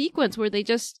whole sequence where they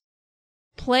just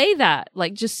play that,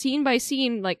 like just scene by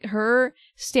scene, like her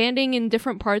standing in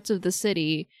different parts of the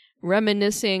city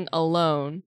reminiscing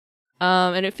alone,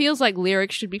 and it feels like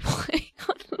lyrics should be playing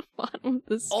on the bottom of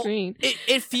the screen.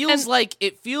 It feels like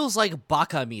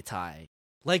Baka Mitai,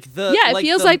 like it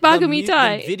feels like Baka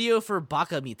Mitai, the video for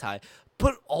Baka Mitai.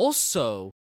 But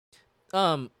also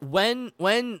when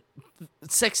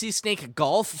Sexy Snake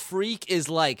Golf Freak is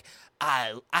like,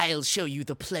 I'll show you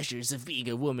the pleasures of being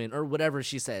a woman, or whatever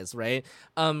she says, right?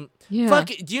 Fuck,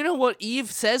 do you know what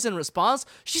Eve says in response?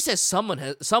 She says someone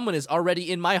is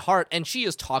already in my heart, and she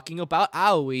is talking about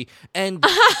Aoi, and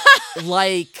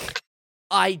like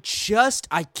I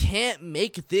can't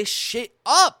make this shit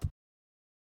up.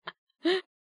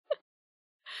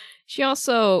 She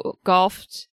also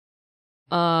golfed.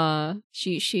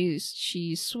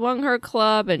 She swung her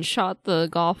club and shot the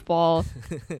golf ball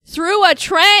through a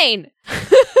train.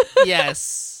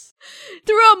 Yes.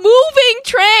 Through a moving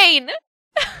train.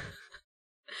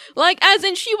 Like, as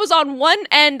in she was on one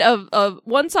end of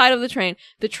one side of the train.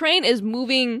 The train is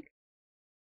moving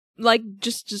like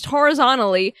just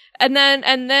horizontally, and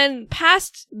then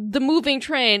past the moving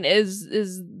train is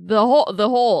the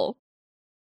hole.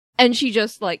 And she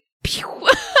just like pew.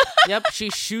 Yep, she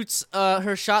shoots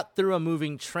her shot through a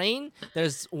moving train.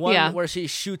 There's one where she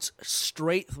shoots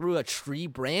straight through a tree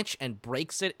branch and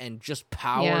breaks it and just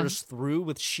powers through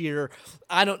with sheer,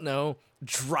 I don't know,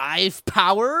 drive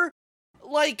power.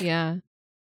 Like,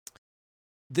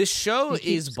 this show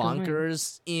is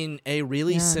bonkers in a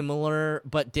really similar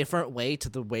but different way to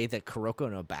the way that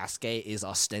Kuroko no Basuke is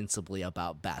ostensibly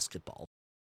about basketball.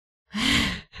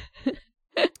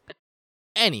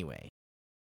 Anyway.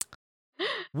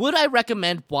 Would I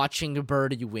recommend watching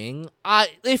Birdie Wing?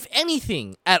 If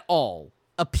anything at all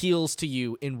appeals to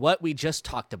you in what we just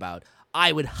talked about,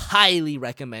 I would highly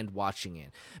recommend watching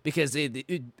it, because it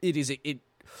is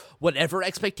whatever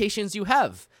expectations you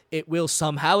have, it will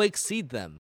somehow exceed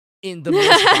them in the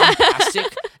most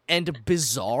bombastic and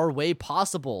bizarre way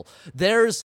possible.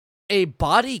 There's a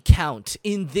body count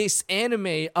in this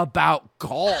anime about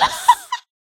golf.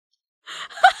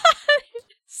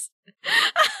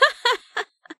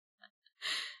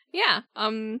 Yeah.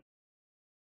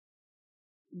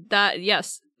 That,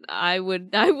 yes, I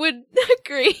would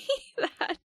agree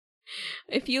that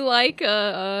if you like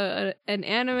an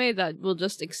anime that will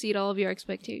just exceed all of your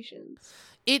expectations,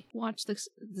 watch this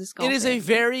golf It is anime. a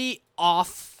very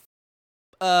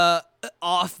offbeat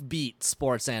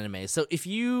sports anime. So if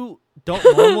you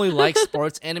don't normally like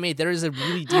sports anime, there is a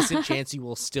really decent chance you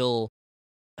will still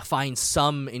find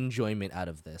some enjoyment out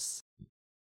of this.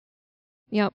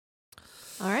 Yep.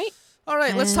 All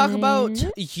right, let's talk about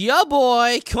ya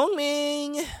boy,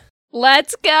 Kongming.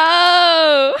 Let's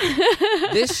go!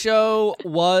 This show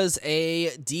was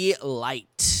a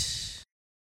delight.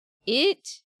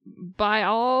 It, by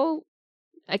all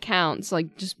accounts,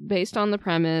 like just based on the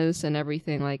premise and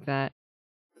everything like that,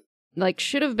 like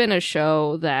should have been a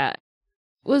show that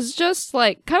was just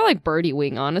like kind of like Birdie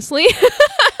Wing, honestly.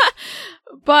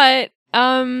 But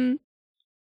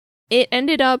it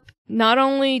ended up not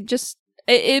only just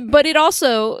but it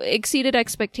also exceeded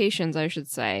expectations, I should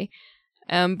say.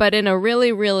 But in a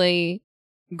really, really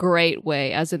great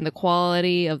way, as in the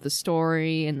quality of the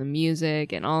story and the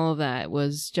music and all of that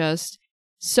was just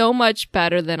so much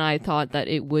better than I thought that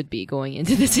it would be going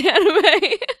into this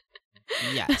anime.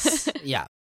 Yes. Yeah.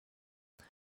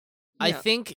 I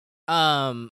think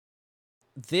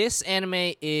this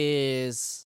anime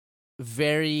is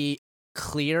very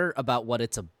clear about what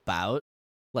it's about.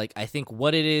 Like, I think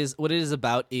what it is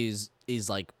about is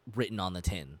like written on the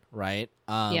tin, right?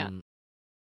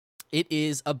 It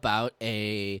is about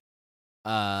a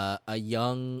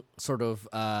young sort of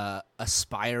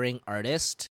aspiring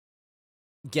artist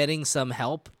getting some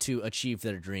help to achieve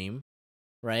their dream,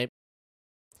 right?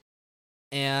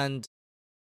 And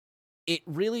it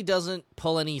really doesn't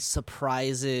pull any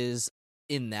surprises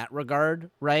in that regard,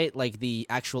 right? Like, the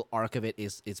actual arc of it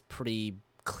is pretty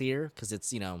clear because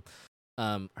it's,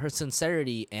 her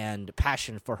sincerity and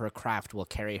passion for her craft will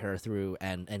carry her through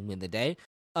and win the day.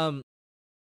 But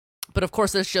of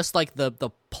course, there's just like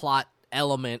the plot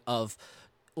element of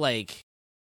like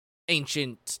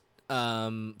ancient,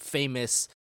 famous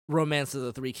Romance of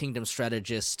the Three Kingdoms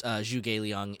strategist Zhuge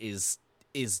Liang is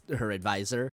her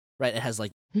advisor, right? It has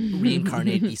like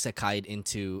reincarnated isekai'd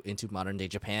into modern day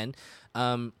Japan,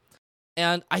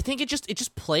 and I think it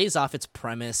just plays off its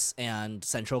premise and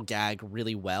central gag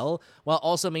really well, while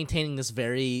also maintaining this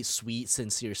very sweet,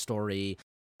 sincere story.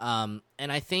 And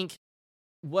I think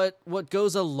what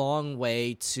goes a long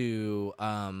way to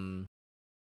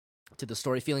the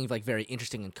story feeling like very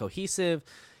interesting and cohesive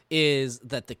is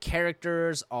that the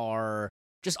characters are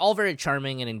just all very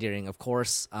charming and endearing. Of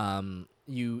course,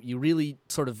 you really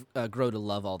sort of grow to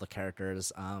love all the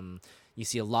characters. You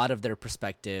see a lot of their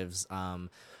perspectives.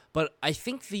 But I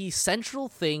think the central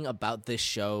thing about this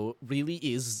show really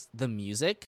is the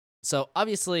music. So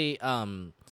obviously,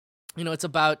 it's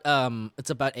about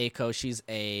Eiko. She's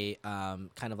a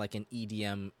kind of like an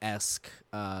EDM-esque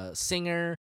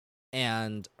singer,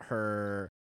 and her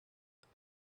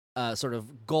sort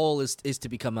of goal is to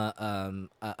become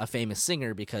a famous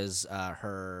singer because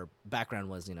her background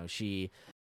was, she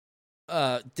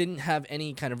didn't have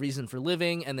any kind of reason for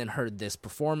living, and then heard this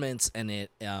performance, and it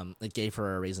gave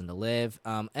her a reason to live.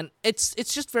 And it's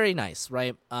just very nice,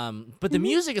 right? But the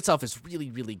music itself is really,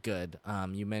 really good.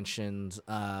 You mentioned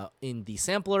in the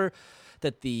sampler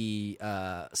that the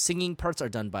singing parts are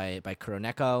done by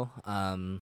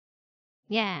Kuroneko.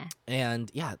 Yeah.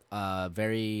 And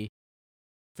very,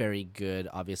 very good.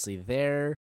 Obviously,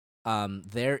 there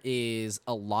is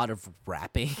a lot of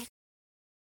rapping.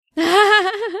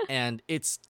 And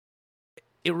it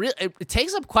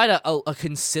takes up quite a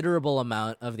considerable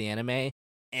amount of the anime,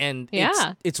 and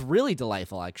it's really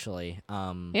delightful, actually.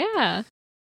 I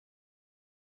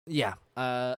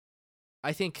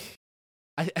think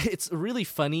it's really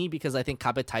funny because I think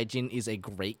Kabe Taijin is a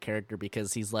great character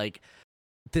because he's like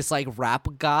this like rap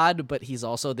god, but he's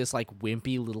also this like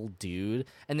wimpy little dude,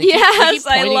 and they keep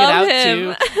pointing it out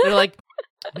him. Too. They're like,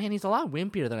 man, he's a lot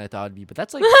wimpier than I thought it'd be, but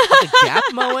that's like the Gap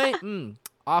Moe,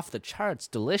 off the charts,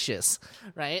 delicious,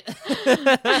 right?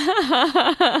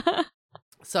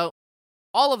 So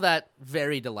all of that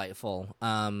very delightful.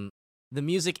 The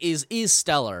music is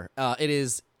stellar. It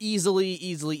is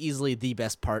easily the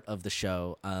best part of the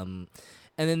show. And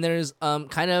then there's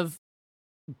kind of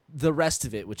the rest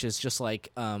of it, which is just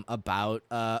like about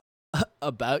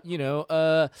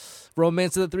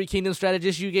Romance of the Three Kingdoms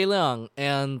strategist Zhuge Liang,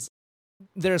 and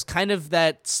there's kind of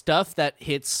that stuff that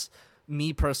hits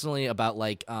me personally about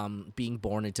like being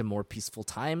born into more peaceful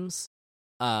times.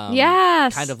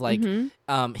 Yes, kind of like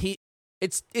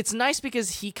it's nice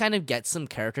because he kind of gets some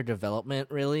character development,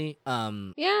 really.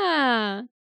 Not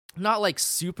like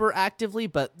super actively,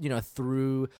 but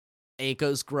through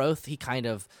Eiko's growth, he kind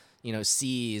of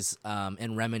sees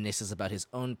and reminisces about his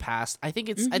own past. I think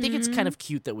it's kind of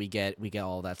cute that we get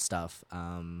all that stuff.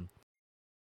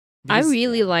 I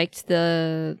really liked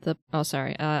I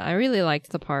really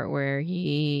liked the part where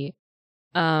he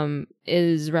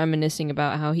is reminiscing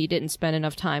about how he didn't spend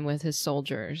enough time with his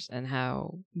soldiers, and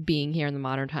how being here in the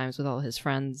modern times with all his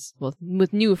friends,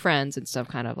 with new friends and stuff,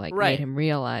 kind of like made him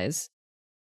realize,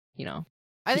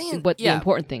 I think what the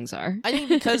important things are. I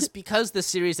think because the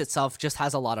series itself just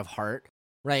has a lot of heart,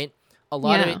 right? A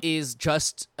lot of it is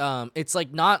just it's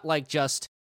like not like just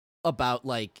about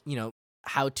like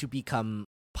how to become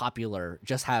popular.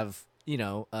 Just have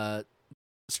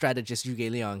strategist Zhuge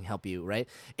Liang help you, right?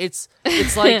 It's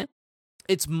like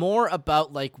it's more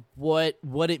about like what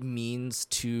it means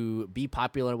to be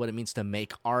popular, what it means to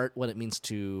make art, what it means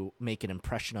to make an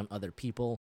impression on other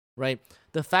people, right?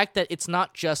 The fact that it's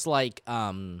not just like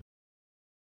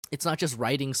it's not just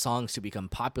writing songs to become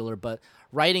popular, but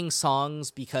writing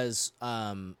songs because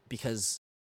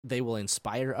they will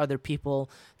inspire other people.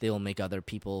 They will make other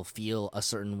people feel a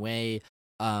certain way.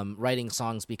 Writing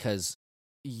songs because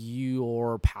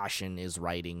your passion is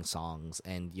writing songs,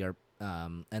 and your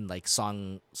and like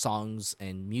songs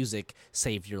and music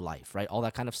save your life, right? All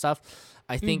that kind of stuff.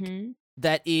 I think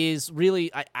that is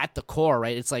really at the core,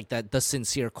 right? It's like that the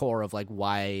sincere core of like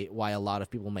why a lot of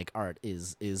people make art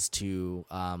is to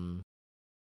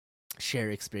share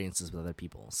experiences with other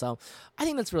people. So I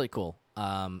think that's really cool.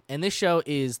 And this show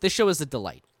is a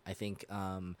delight. I think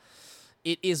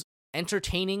it is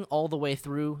entertaining all the way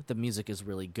through. The music is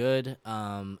really good.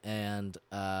 And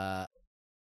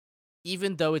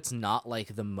even though it's not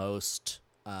like the most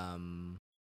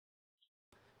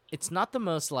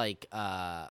like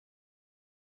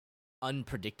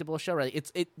unpredictable show,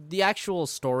 right? The actual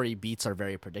story beats are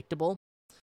very predictable.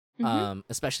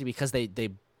 Especially because they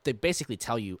basically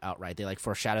tell you outright. They like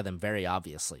foreshadow them very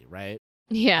obviously, right?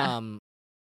 Yeah.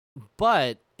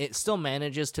 But it still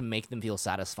manages to make them feel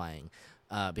satisfying,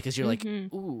 because you're like,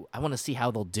 ooh, I want to see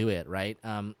how they'll do it, right?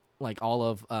 Like all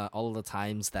of the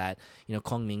times that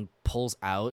Kong Ming pulls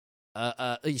out,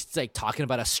 he's like talking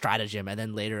about a stratagem, and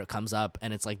then later it comes up,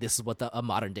 and it's like this is what a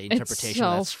modern day interpretation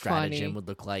of that stratagem would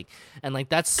look like, and like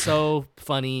that's so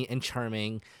funny and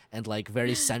charming, and like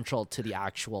very central to the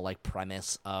actual like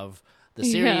premise of the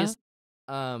series.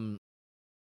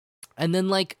 And then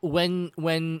like when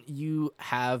you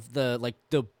have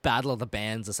the battle of the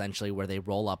bands, essentially, where they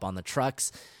roll up on the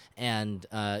trucks, and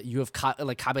you have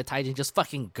Kabe Taijin just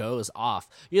fucking goes off.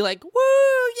 You're like, woo,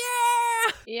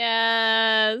 yeah!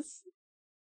 Yes.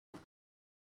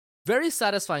 Very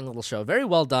satisfying little show, very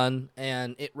well done,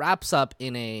 and it wraps up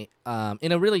in a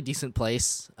really decent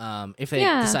place. If they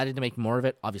decided to make more of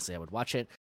it, obviously I would watch it.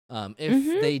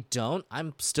 If they don't,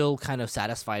 I'm still kind of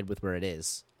satisfied with where it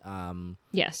is.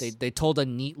 Yes. They told a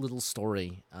neat little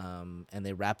story, and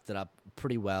they wrapped it up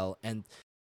pretty well. And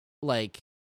like,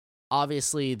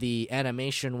 obviously the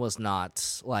animation was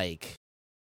not like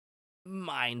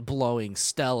mind-blowing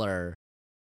stellar.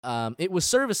 It was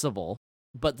serviceable,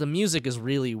 but the music is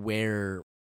really where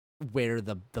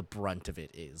the brunt of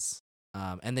it is.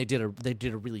 And they did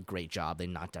a really great job. They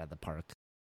knocked it out of the park.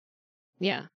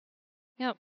 Yeah.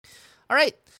 Yep. All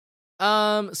right.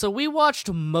 So we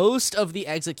watched most of The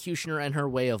Executioner and Her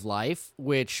Way of Life,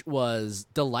 which was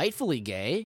delightfully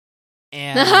gay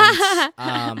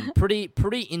and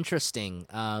pretty interesting.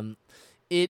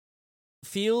 It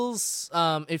feels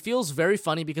very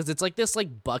funny because it's like this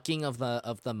like bucking of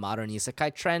the modern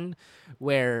isekai trend,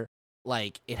 where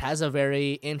like it has a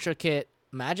very intricate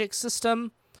magic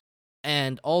system.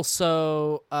 And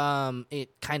also,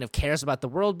 it kind of cares about the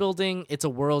world building. It's a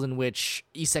world in which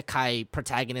isekai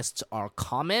protagonists are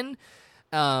common,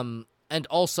 and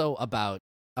also about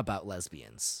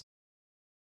lesbians.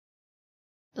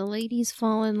 The ladies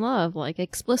fall in love, like,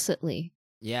 explicitly.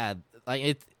 Yeah,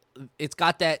 like it's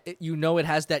got that, it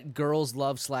has that girls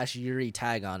love / Yuri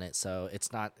tag on it, so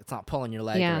it's not pulling your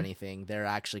leg or anything. They're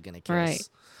actually gonna kiss. Right.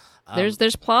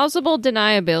 There's plausible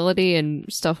deniability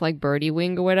and stuff like Birdie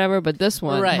Wing or whatever, but this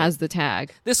one has the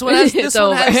tag. This one has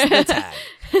the tag.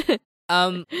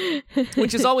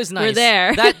 Which is always nice. We're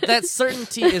there. That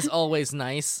certainty is always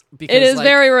nice, because it is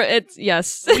like,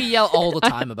 yes. We yell all the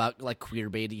time about like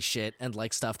queerbaity shit and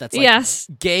like stuff that's like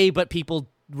gay, but people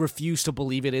refuse to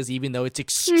believe it is, even though it's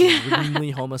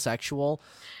extremely homosexual.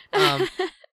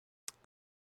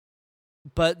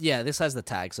 But yeah, this has the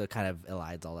tag, so it kind of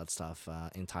elides all that stuff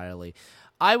entirely.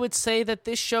 I would say that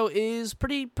this show is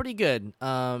pretty good.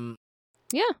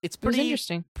 It's pretty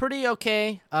interesting, pretty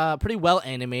okay, pretty well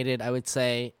animated, I would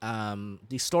say.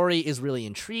 The story is really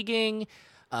intriguing.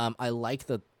 I like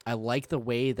the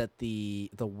way that the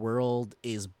world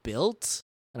is built,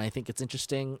 and I think it's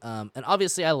interesting. And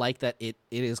obviously, I like that it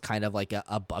is kind of like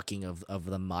a bucking of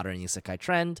the modern isekai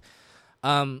trend.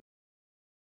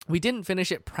 We didn't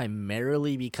finish it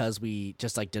primarily because we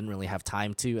just like didn't really have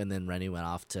time to, and then Rennie went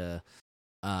off to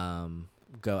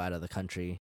go out of the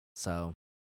country, so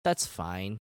that's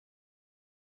fine.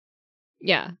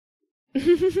 Yeah.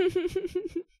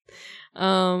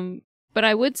 But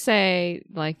I would say,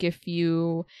 like, if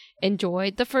you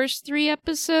enjoyed the first 3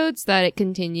 episodes, that it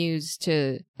continues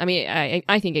to, I mean,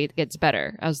 I think it gets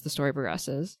better as the story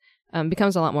progresses.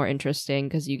 Becomes a lot more interesting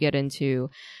because you get into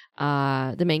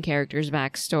the main character's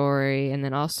backstory, and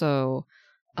then also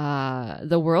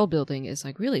the world building is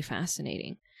like really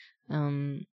fascinating.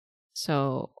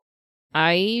 So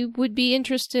I would be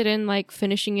interested in like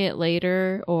finishing it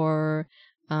later, or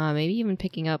maybe even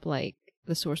picking up like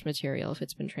the source material if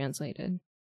it's been translated.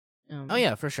 Oh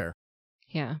yeah, for sure.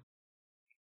 Yeah.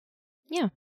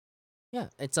 Yeah,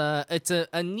 it's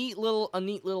a neat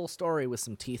little story with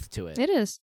some teeth to it. It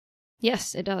is.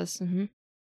 Yes, it does. Mm-hmm.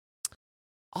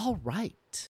 All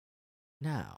right.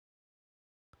 Now,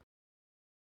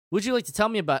 would you like to tell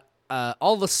me about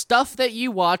all the stuff that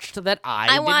you watched that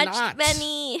I did watched not?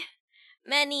 many.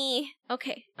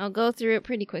 Okay, I'll go through it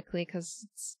pretty quickly because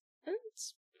it's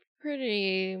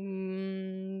pretty.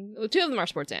 Two of them are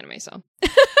sports anime, so.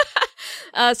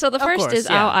 So the first is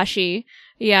Aoashi.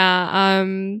 Yeah.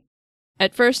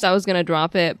 At first I was gonna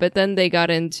drop it, but then they got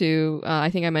into. I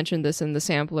think I mentioned this in the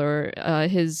sampler.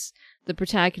 The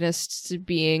protagonist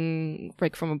being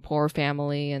like from a poor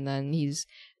family, and then he's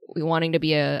wanting to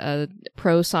be a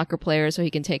pro soccer player so he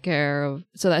can take care of,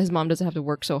 so that his mom doesn't have to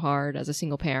work so hard as a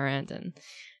single parent, and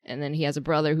then he has a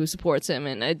brother who supports him,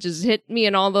 and it just hit me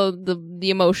in all the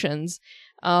emotions.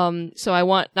 So I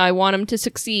want him to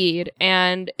succeed,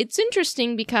 and it's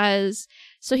interesting because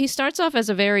so he starts off as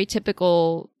a very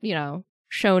typical,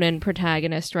 shonen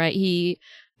protagonist, right? He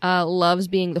loves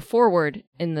being the forward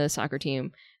in the soccer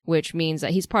team, which means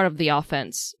that he's part of the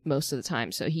offense most of the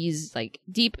time. So he's like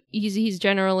deep. He's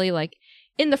generally like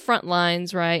in the front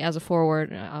lines, right? As a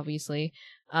forward, obviously.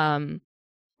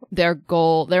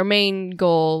 Their main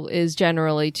goal is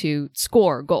generally to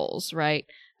score goals, right?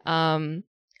 But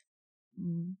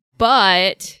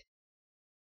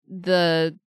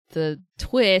the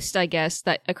twist, I guess,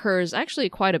 that occurs actually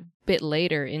quite a bit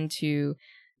later into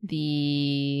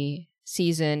the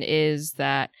season is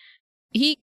that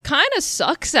he kind of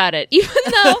sucks at it, even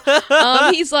though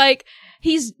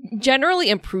he's generally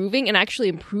improving and actually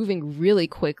improving really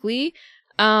quickly.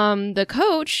 The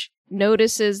coach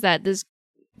notices that this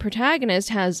protagonist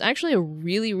has actually a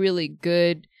really, really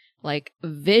good like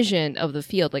vision of the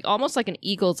field, like almost like an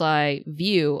eagle's eye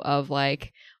view of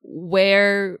like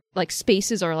where like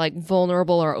spaces are like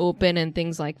vulnerable or open and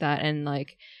things like that. And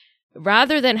like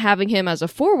rather than having him as a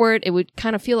forward, it would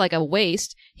kind of feel like a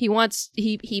waste. He puts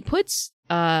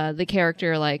the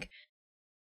character like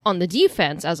on the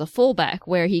defense as a fullback,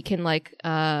 where he can like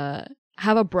have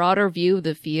a broader view of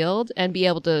the field and be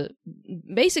able to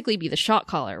basically be the shot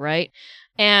caller, right?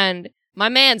 And my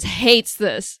man's hates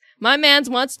this. My man's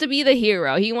wants to be the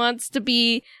hero. He wants to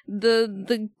be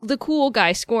the cool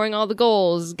guy scoring all the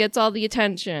goals, gets all the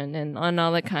attention and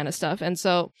all that kind of stuff. And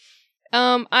so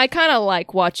I kind of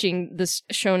like watching this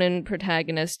shonen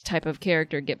protagonist type of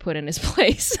character get put in his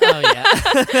place. Oh, yeah.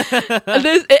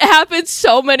 It happens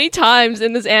so many times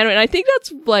in this anime, and I think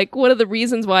that's like one of the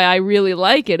reasons why I really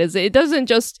like it, is it doesn't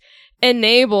just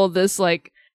enable this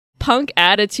like punk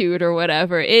attitude or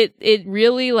whatever. It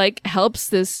really like helps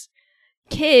this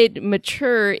kid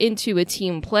mature into a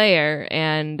team player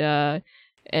and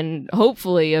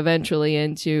hopefully eventually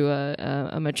into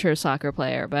a mature soccer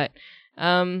player. But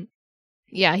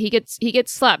yeah, he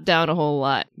gets slapped down a whole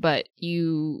lot, but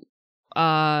you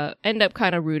end up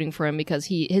kind of rooting for him because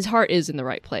his heart is in the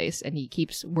right place and he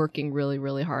keeps working really,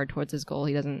 really hard towards his goal.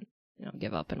 He doesn't,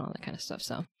 give up and all that kind of stuff.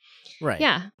 So, right.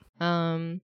 Yeah.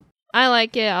 I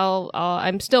like it.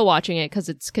 I'm still watching it because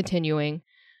it's continuing.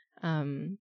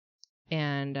 Yeah.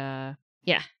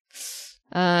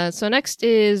 So next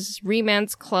is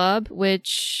Reman's Club,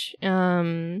 which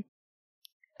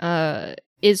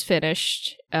is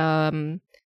finished.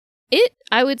 It,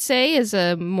 I would say, is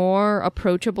a more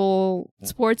approachable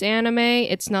sports anime.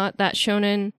 It's not that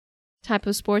shonen type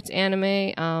of sports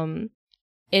anime.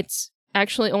 It's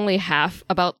actually only half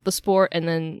about the sport and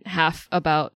then half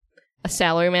about a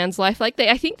salaryman's life. Like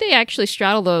I think they actually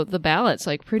straddle the balance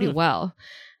like pretty well.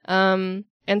 And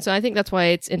so I think that's why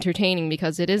it's entertaining,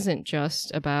 because it isn't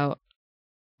just about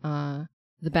the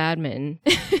badminton.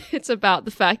 It's about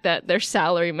the fact that they're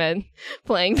salarymen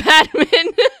playing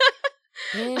badminton.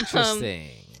 Interesting.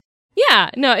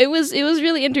 Yeah, no, it was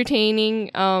really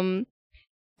entertaining.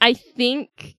 I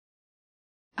think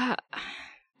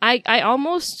I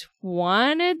almost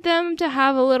wanted them to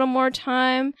have a little more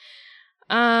time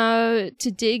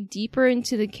to dig deeper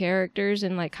into the characters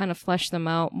and like kind of flesh them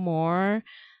out more.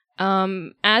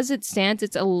 As it stands,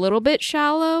 it's a little bit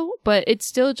shallow, but it's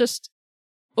still just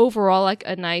overall like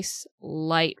a nice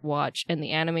light watch, and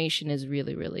the animation is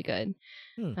really, really good.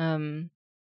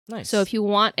 Nice. So if you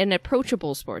want an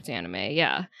approachable sports anime,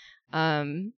 yeah,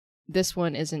 this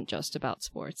one isn't just about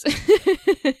sports.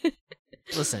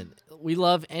 Listen, we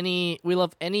love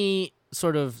any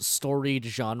sort of storied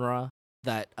genre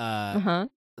that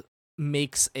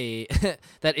makes a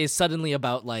that is suddenly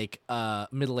about like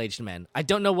middle-aged men. I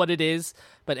don't know what it is,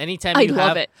 but anytime you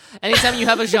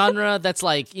have a genre that's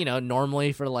like,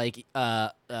 normally for like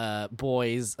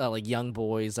boys, like young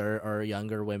boys or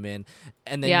younger women,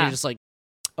 and then you're just like,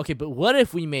 Okay, but what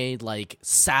if we made like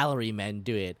salary men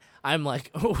do it? I'm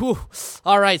like, ooh,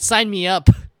 all right, sign me up.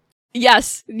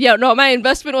 Yes. Yeah, no, my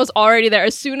investment was already there.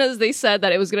 As soon as they said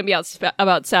that it was going to be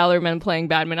about salarymen playing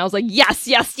Batman, I was like, yes,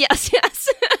 yes, yes, yes.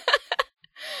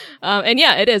 And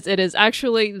yeah, it is. It is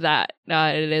actually that.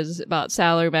 It is about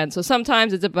salarymen. So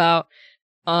sometimes it's about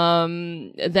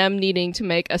them needing to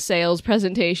make a sales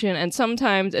presentation, and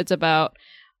sometimes it's about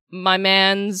my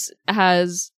man's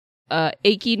has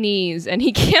achy knees and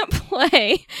he can't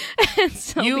play, and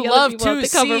so You the love other people have to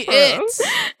to cover see for him. it.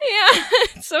 Yeah,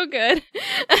 it's so good.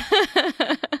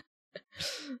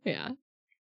 Yeah.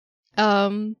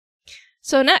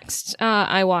 So next,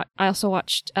 I also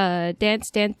watched Dance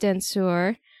Dance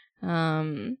Danseur.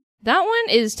 That one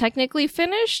is technically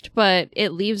finished, but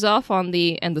it leaves off on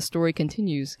the "and the story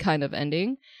continues" kind of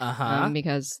ending.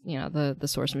 Because the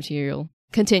source material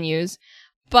continues.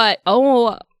 But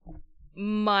oh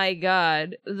my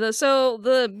god,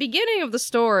 the beginning of the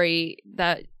story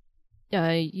that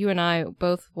you and I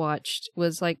both watched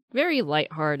was like very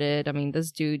lighthearted. I mean,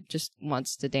 this dude just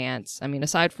wants to dance. I mean,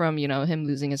 aside from him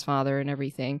losing his father and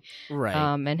everything, Right.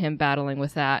 and him battling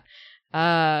with that,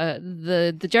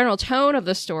 the general tone of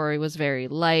the story was very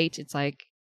light. It's like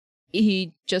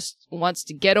he just wants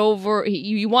to get over.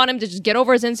 You want him to just get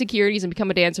over his insecurities and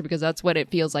become a dancer because that's what it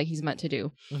feels like he's meant to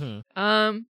do.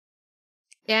 Mm-hmm.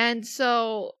 And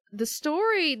so the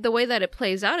story, the way that it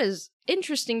plays out is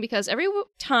interesting because every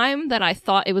time that I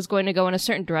thought it was going to go in a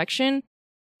certain direction,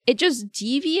 it just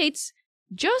deviates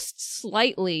just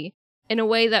slightly in a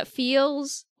way that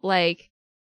feels like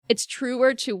it's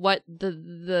truer to what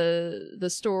the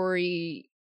story,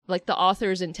 like the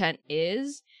author's intent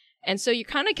is. And so you're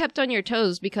kind of kept on your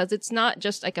toes because it's not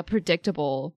just like a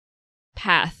predictable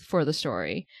path for the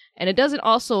story. And it doesn't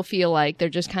also feel like they're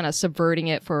just kind of subverting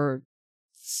it for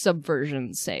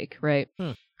subversion's sake, right?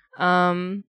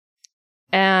 So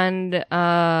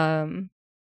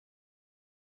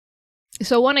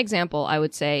one example I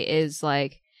would say is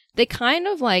like they kind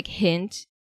of like hint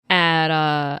at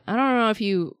I don't know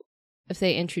if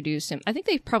they introduced him. I think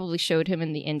they probably showed him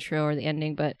in the intro or the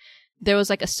ending, but there was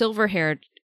like a silver-haired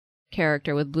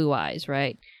character with blue eyes,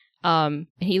 right? And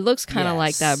he looks kind of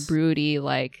like that broody,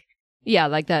 like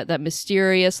like that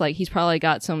mysterious, like he's probably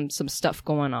got some stuff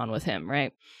going on with him,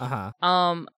 right?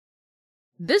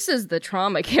 This is the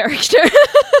trauma character.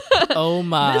 Oh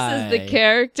my. This is the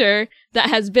character that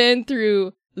has been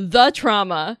through the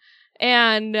trauma.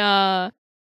 And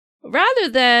rather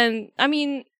than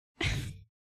like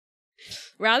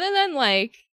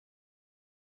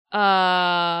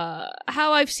how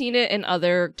I've seen it in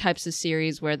other types of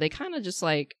series where they kind of just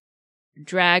like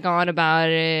drag on about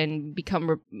it and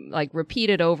become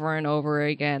repeated over and over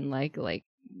again, like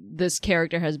this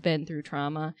character has been through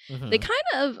trauma. Mm-hmm. They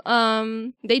kind of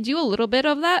they do a little bit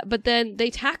of that, but then they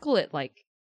tackle it like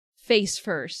face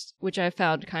first, which I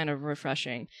found kind of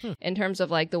refreshing in terms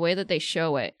of like the way that they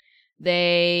show it.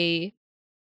 They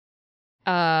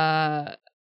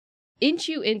inch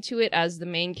you into it as the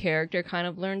main character kind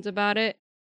of learns about it,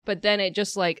 but then it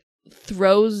just like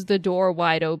throws the door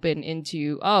wide open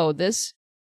into, oh, this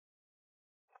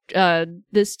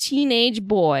teenage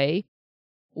boy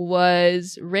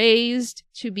was raised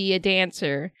to be a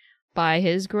dancer by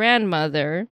his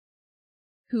grandmother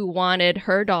who wanted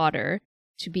her daughter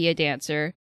to be a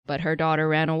dancer, but her daughter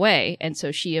ran away, and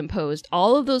so she imposed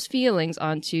all of those feelings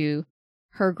onto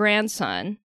her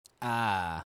grandson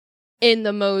in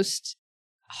the most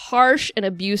harsh and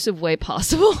abusive way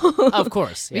possible. Of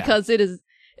course, yeah. Because it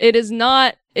is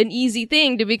not an easy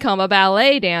thing to become a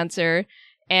ballet dancer,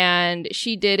 and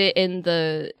she did it in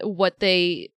what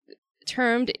they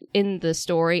termed in the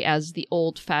story as the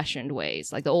old-fashioned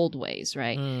ways, like the old ways,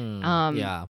 right?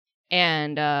 Yeah.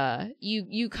 And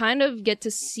you kind of get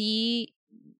to see,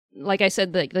 like I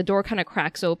said, the door kind of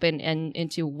cracks open and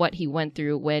into what he went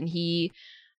through when he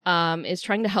is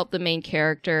trying to help the main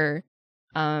character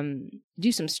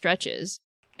do some stretches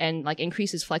and like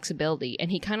increase his flexibility,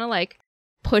 and he kind of like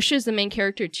pushes the main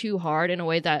character too hard in a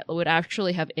way that would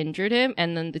actually have injured him,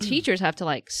 and then the teachers have to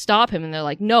like stop him, and they're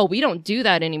like, no, we don't do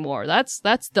that anymore, that's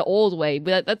the old way,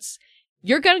 but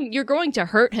you're going to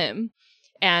hurt him.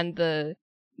 And the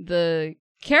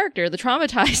character, the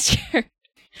traumatized character,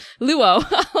 Luo,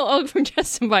 I'll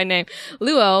address him by name,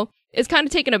 Luo is kind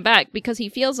of taken aback because he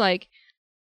feels like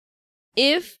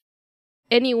if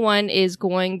anyone is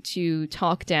going to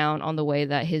talk down on the way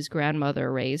that his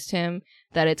grandmother raised him,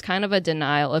 that it's kind of a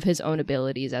denial of his own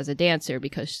abilities as a dancer,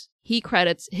 because he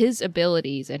credits his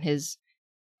abilities and his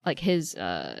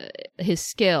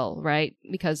skill, right?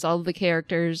 Because all of the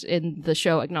characters in the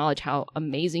show acknowledge how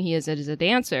amazing he is as a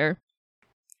dancer.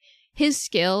 his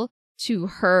skill to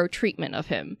her treatment of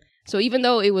him. So even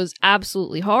though it was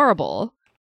absolutely horrible,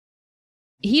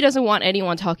 he doesn't want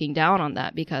anyone talking down on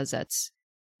that because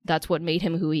that's what made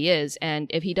him who he is. And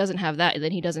if he doesn't have that,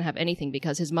 then he doesn't have anything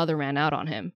because his mother ran out on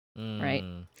him. Right?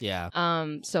 Yeah.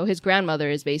 So his grandmother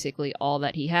is basically all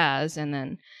that he has. And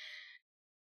then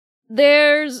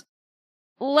there's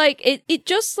like, it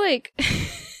just like,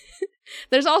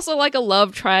 there's also like a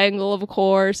love triangle, of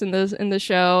course, in the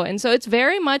show. And so it's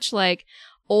very much like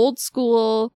old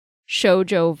school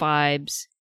shoujo vibes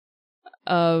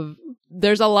of,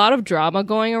 there's a lot of drama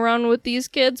going around with these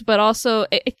kids, but also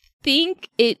I think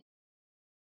it,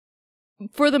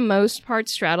 for the most part,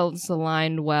 straddles the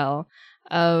line well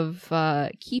of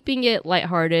keeping it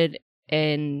lighthearted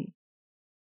and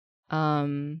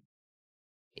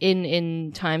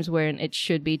in times where it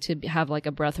should be to have like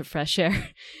a breath of fresh air,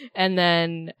 and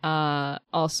then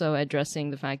also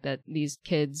addressing the fact that these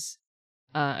kids,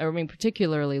 I mean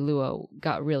particularly Luo,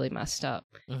 got really messed up,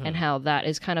 and how that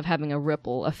is kind of having a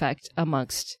ripple effect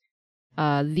amongst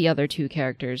the other two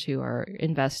characters who are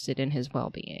invested in his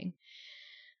well-being.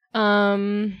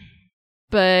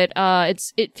 But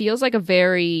it feels like a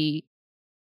very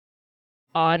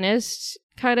honest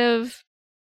kind of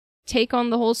take on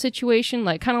the whole situation,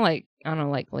 like kind of like, I don't know,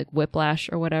 like Whiplash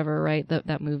or whatever, right?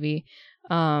 That movie.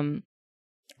 And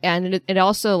it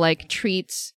also like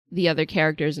treats the other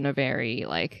characters in a very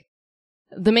like,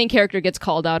 the main character gets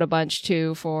called out a bunch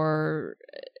too for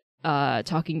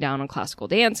talking down on classical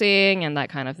dancing and that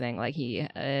kind of thing. Like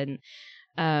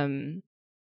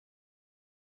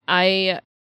I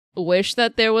wish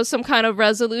that there was some kind of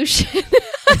resolution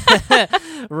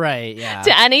right, yeah,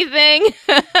 to anything.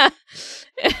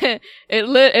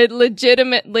 It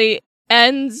legitimately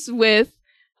ends with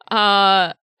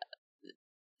the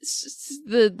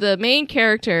main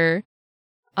character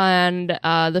and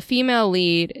the female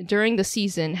lead during the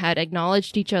season had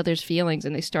acknowledged each other's feelings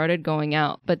and they started going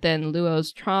out, but then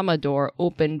Luo's trauma door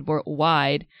opened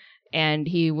wide and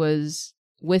he was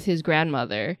with his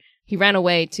grandmother. He ran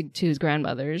away to his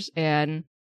grandmother's, and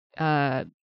the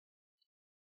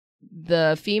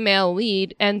female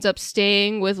lead ends up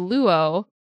staying with Luo,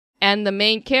 and the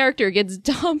main character gets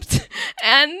dumped,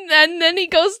 and then he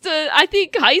goes to, I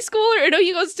think, high school, or no,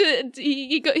 he goes to,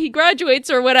 he graduates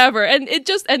or whatever, and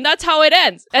that's how it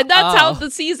ends, and that's how the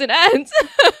season ends.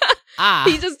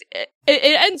 He just,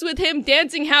 it ends with him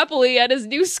dancing happily at his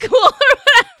new school or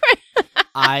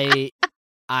whatever.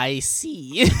 I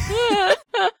see.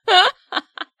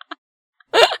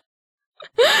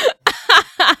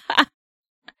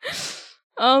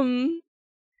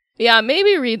 Yeah,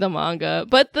 maybe read the manga,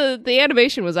 but the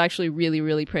animation was actually really,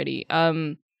 really pretty.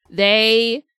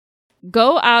 They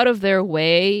go out of their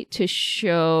way to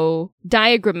show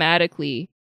diagrammatically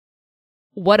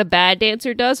what a bad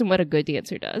dancer does and what a good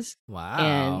dancer does. Wow.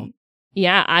 And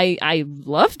yeah, I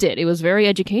loved it. It was very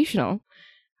educational.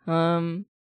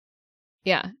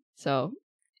 Yeah, so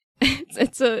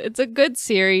it's a good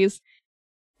series.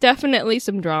 Definitely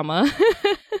some drama.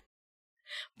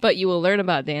 But you will learn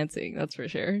about dancing, that's for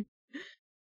sure.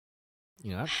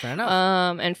 Yeah, fair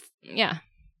enough.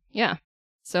 Yeah.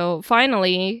 So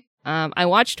finally, I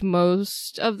watched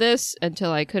most of this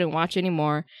until I couldn't watch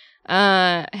anymore.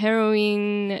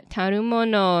 Heroine Tarumo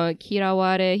no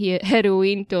Kiraware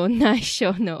Heroine to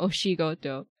Naisho no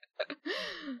Oshigoto.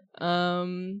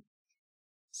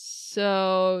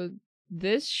 So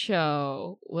this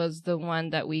show was the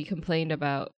one that we complained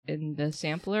about in the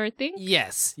sampler, I think.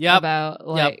 Yes. Yep. About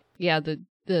like,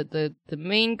 the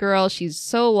main girl, she's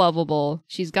so lovable.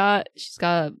 She's got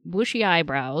bushy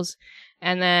eyebrows,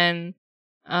 and then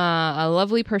a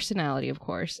lovely personality, of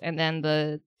course. And then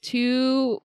the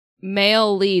two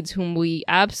male leads whom we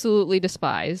absolutely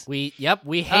despise. We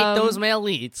hate those male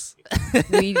leads.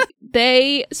 They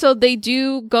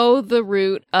do go the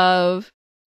route of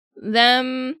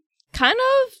them kind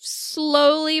of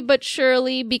slowly but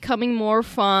surely becoming more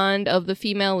fond of the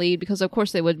female lead, because of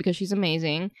course they would, because she's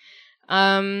amazing.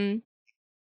 And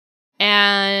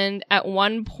at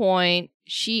one point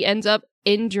she ends up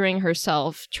injuring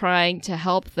herself trying to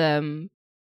help them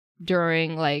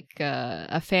during like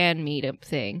a fan meetup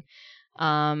thing.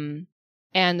 And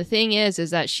the thing is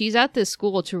that she's at this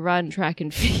school to run track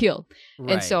and field.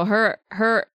 Right. And so her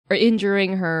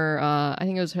injuring her, I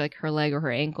think it was like her leg or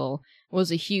her ankle,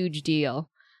 was a huge deal.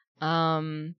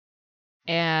 And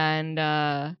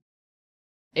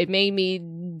it made me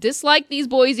dislike these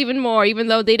boys even more, even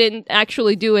though they didn't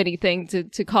actually do anything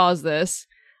to cause this.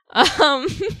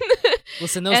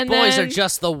 Listen, those boys are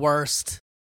just the worst.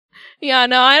 Yeah,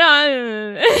 no, I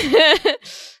don't.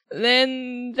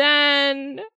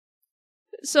 Then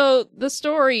So the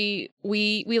story,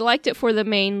 we liked it for the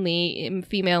main lead,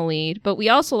 female lead, but we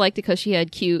also liked it because she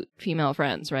had cute female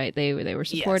friends, right? They were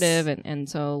supportive and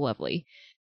so lovely.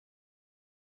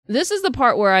 This is the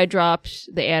part where I dropped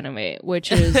the anime,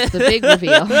 which is the big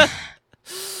reveal.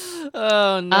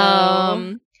 Oh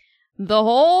no. The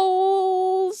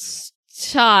whole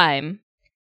time,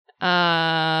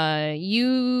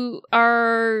 you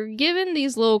are given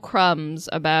these little crumbs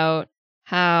about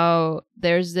how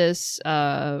there's this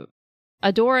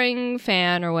adoring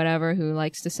fan or whatever who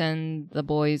likes to send the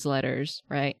boys letters,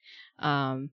 right?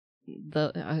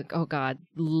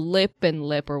 Lip and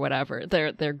Lip or whatever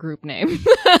their group name.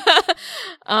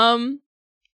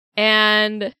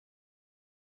 And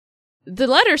the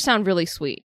letters sound really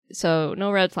sweet, so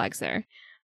no red flags there.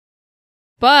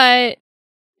 But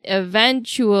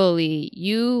eventually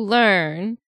you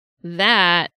learn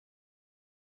that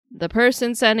the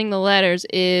person sending the letters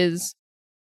is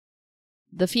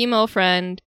the female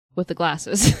friend with the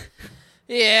glasses.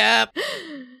 Yep.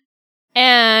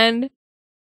 And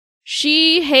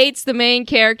she hates the main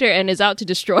character and is out to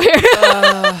destroy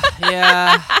her.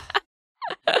 Yeah.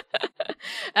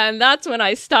 And that's when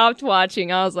I stopped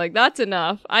watching. I was like, that's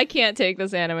enough. I can't take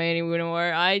this anime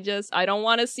anymore. I don't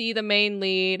want to see the main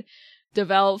lead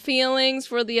develop feelings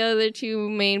for the other two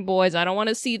main boys. I don't want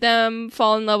to see them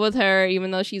fall in love with her,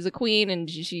 even though she's a queen and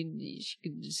she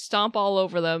could just stomp all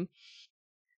over them.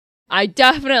 I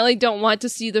definitely don't want to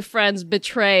see the friends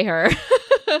betray her.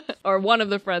 Or one of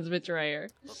the friends betray her.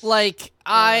 Like,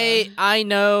 I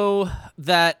know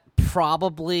that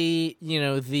probably,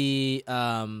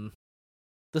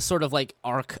 the sort of like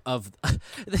arc of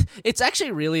it's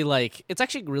actually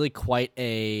really quite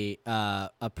a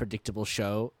predictable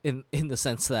show in the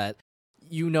sense that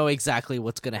you know exactly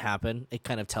what's going to happen. It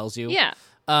kind of tells you. Yeah.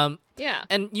 Yeah.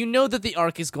 And you know that the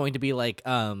arc is going to be like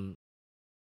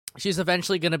she's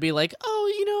eventually going to be like, "Oh,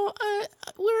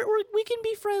 we can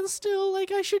be friends still.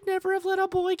 Like, I should never have let a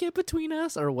boy get between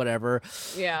us," or whatever.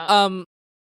 Yeah.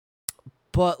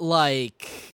 But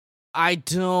like, I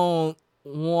don't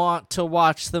want to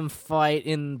watch them fight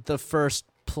in the first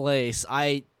place.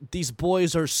 These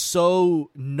boys are so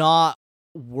not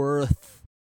worth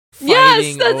fighting.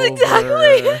 Yes, that's over.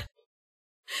 exactly. They're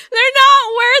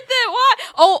not worth it. What?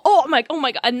 Oh my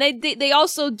god! And they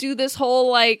also do this whole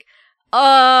like,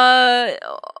 I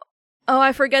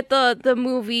forget the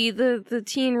movie, the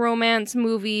teen romance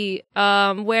movie,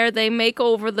 where they make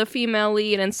over the female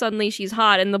lead and suddenly she's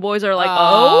hot and the boys are like,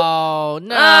 oh no,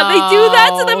 they do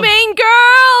that to the main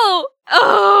girl.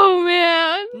 Oh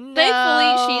man! No.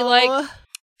 Thankfully,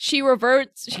 she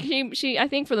reverts. She I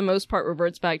think for the most part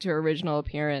reverts back to her original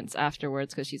appearance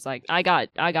afterwards because she's like, I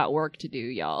got work to do,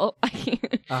 y'all.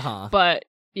 But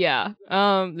yeah,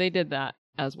 they did that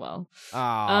as well.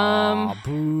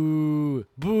 Boo.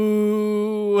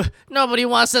 Nobody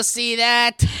wants to see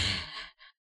that.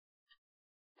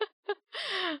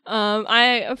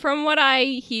 From what I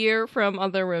hear from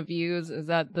other reviews is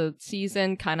that the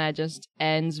season kind of just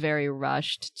ends very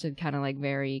rushed to kind of like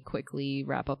very quickly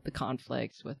wrap up the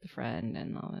conflict with the friend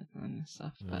and all that kind of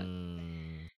stuff. But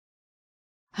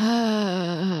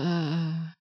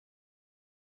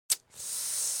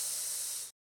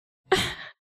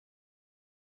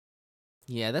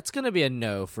yeah, that's gonna be a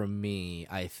no from me,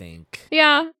 I think.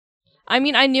 Yeah. I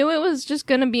mean, I knew it was just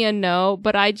gonna be a no,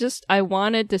 but I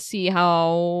wanted to see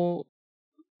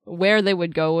where they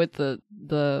would go with the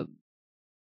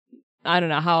I don't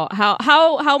know,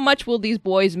 how much will these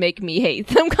boys make me hate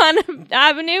them kind of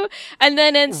avenue. And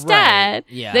then instead,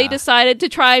 they decided to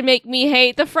try and make me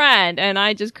hate the friend, and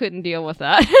I just couldn't deal with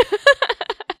that.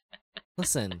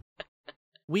 Listen,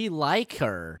 we like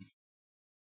her.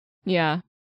 Yeah.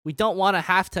 We don't want to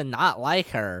have to not like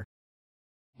her.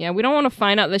 Yeah, we don't want to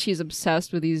find out that she's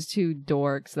obsessed with these two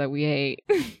dorks that we hate.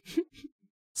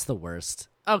 It's the worst.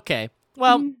 Okay,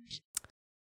 well,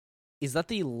 is that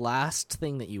the last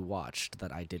thing that you watched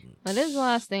that I didn't? That is the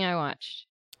last thing I watched.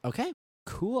 Okay,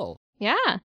 cool.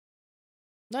 Yeah.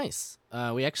 Nice.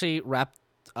 We actually wrapped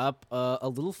up a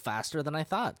little faster than I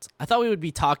thought. I thought we would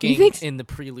be talking in the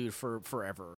prelude for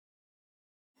forever.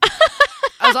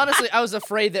 I was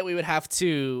afraid that we would have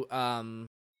to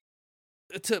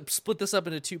split this up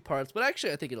into two parts, but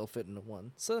actually I think it'll fit into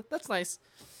one. So that's nice.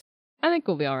 I think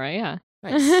we'll be all right, yeah.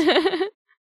 Nice.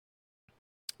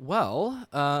 Well,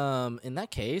 in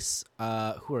that case,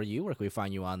 who are you? Where can we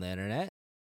find you on the internet?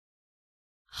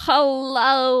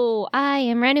 Hello, I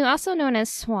am Renu, also known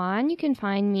as Swan. You can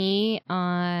find me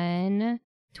on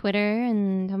Twitter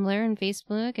and Tumblr and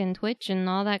Facebook and Twitch and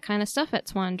all that kind of stuff at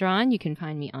SwanDrawn. You can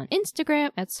find me on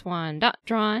Instagram at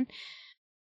swan.drawn.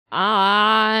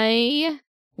 I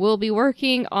will be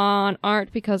working on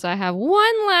art because I have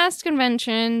one last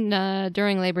convention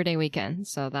during Labor Day weekend.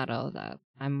 So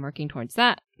I'm working towards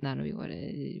that. That'll be what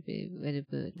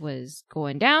it was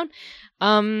going down.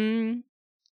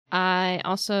 I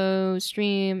also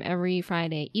stream every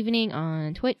Friday evening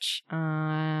on Twitch.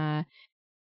 I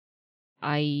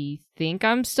think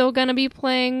I'm still gonna be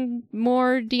playing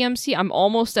more DMC. I'm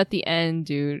almost at the end,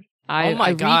 dude. I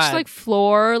reached like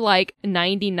floor like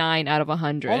 99 out of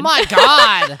 100. Oh my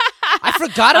god! I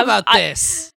forgot about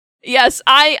this. Yes,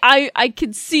 I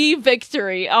could see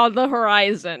victory on the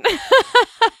horizon.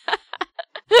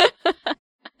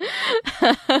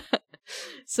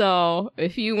 So,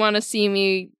 if you want to see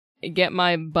me get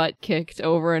my butt kicked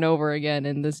over and over again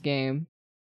in this game,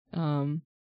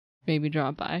 maybe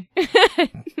drop by.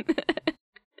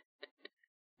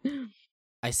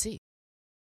 I see.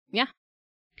 Yeah.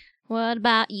 What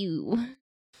about you?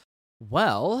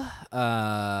 Well,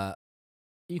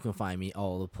 you can find me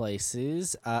all the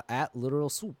places at Literal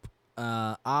Swoop.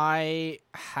 I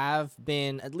have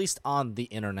been, at least on the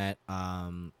internet,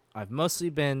 I've mostly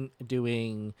been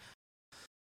doing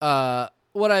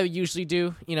what I usually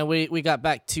do. You know, we got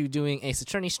back to doing Ace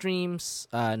Attorney streams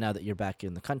now that you're back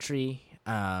in the country.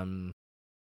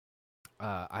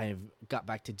 I've got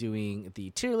back to doing the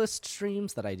tier list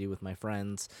streams that I do with my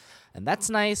friends, and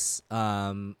that's nice.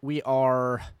 We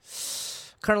are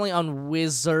currently on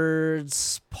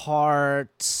Wizards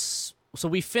part. So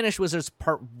we finished Wizards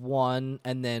part 1,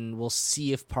 and then we'll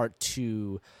see if part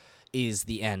 2 is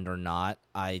the end or not.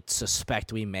 I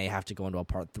suspect we may have to go into a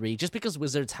part 3 just because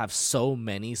Wizards have so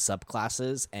many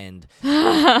subclasses and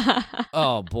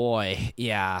oh boy,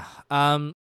 yeah.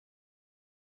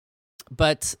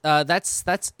 But that's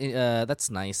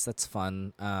nice. That's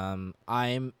fun.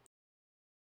 I'm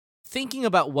thinking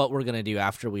about what we're gonna do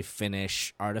after we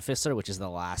finish Artificer, which is the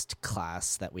last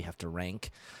class that we have to rank.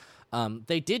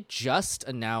 They did just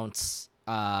announce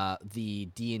the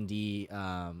D&D,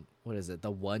 what is it?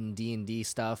 The 1 D&D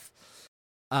stuff,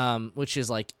 which is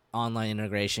like online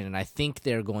integration, and I think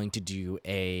they're going to do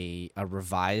a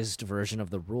revised version of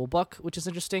the rule book, which is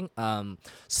interesting.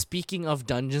 Speaking of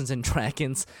Dungeons and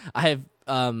Dragons, I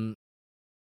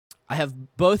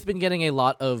have both been getting a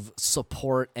lot of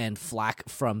support and flack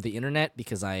from the internet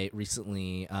because I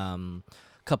recently, a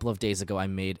couple of days ago, I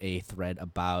made a thread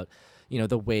about, you know,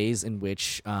 the ways in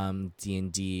which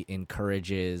D&D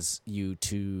encourages you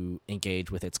to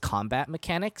engage with its combat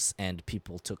mechanics, and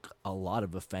people took a lot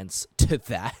of offense to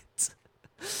that.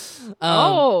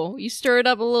 You stirred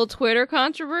up a little Twitter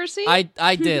controversy?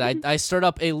 I did. I stirred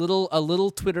up a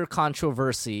little Twitter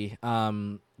controversy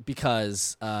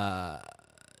because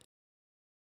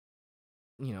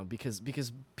you know, because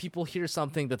people hear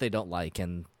something that they don't like,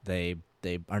 and they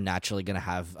are naturally going to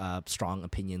have strong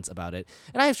opinions about it.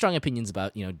 And I have strong opinions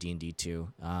about, you know, D&D too.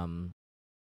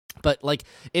 But like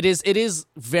it is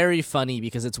very funny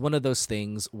because it's one of those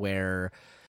things where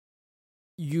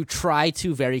you try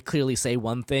to very clearly say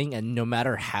one thing, and no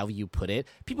matter how you put it,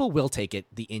 people will take it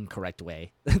the incorrect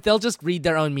way. They'll just read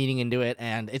their own meaning into it,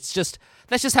 and that's just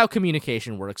how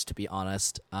communication works, to be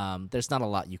honest. There's not a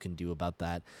lot you can do about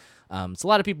that. It's a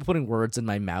lot of people putting words in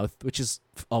my mouth, which is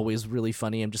always really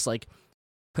funny. I'm just like,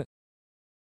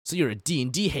 so you're a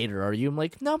D&D hater, are you? I'm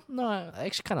like, no, I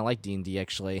actually kind of like D&D,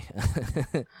 actually.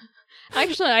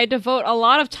 Actually, I devote a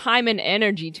lot of time and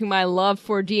energy to my love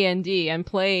for D&D and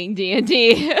playing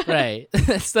D&D. Right.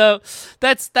 So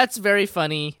that's very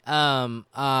funny.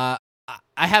 I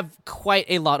have quite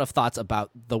a lot of thoughts about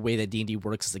the way that D&D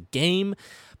works as a game,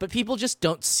 but people just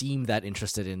don't seem that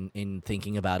interested in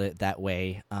thinking about it that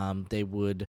way. They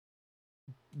would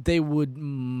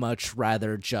much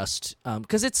rather just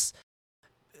because it's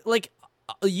like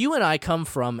you and I come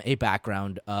from a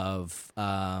background of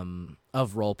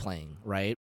role playing,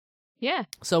 right? Yeah.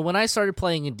 So when I started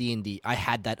playing in D&D, I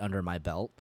had that under my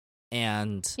belt,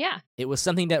 and it was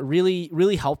something that really,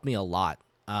 really helped me a lot.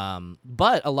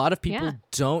 But a lot of people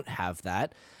don't have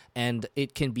that, and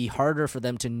it can be harder for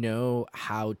them to know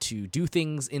how to do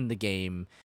things in the game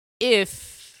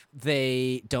if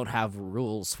they don't have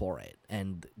rules for it.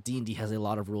 And D&D has a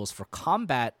lot of rules for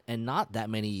combat and not that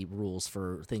many rules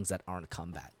for things that aren't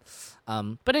combat.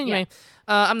 But anyway,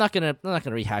 I'm not gonna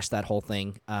rehash that whole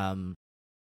thing.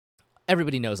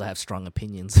 Everybody knows I have strong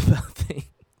opinions about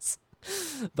things.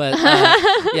 But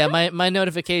yeah, my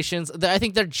notifications, I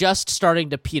think they're just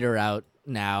starting to peter out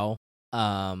now.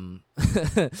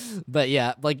 But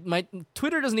yeah, like my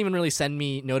Twitter doesn't even really send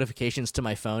me notifications to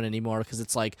my phone anymore because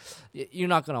it's like, you're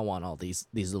not gonna want all these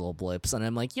little blips. And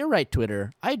I'm like, you're right,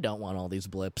 Twitter, I don't want all these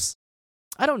blips.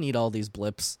 I don't need all these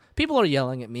blips. People are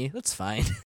yelling at me, that's fine.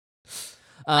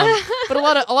 But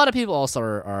a lot of people also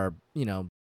are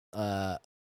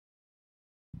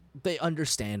they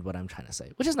understand what I'm trying to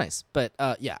say, which is nice. But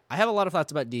yeah, I have a lot of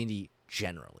thoughts about D&D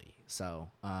generally. So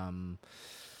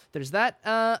there's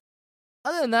that.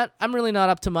 Other than that, I'm really not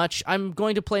up to much. I'm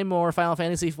going to play more Final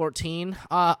Fantasy XIV.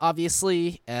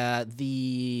 Obviously,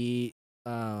 the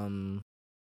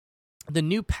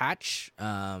new patch.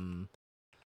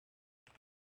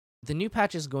 The new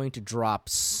patch is going to drop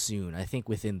soon. I think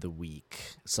within the week.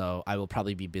 So I will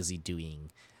probably be busy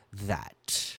doing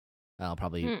that. I'll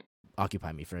probably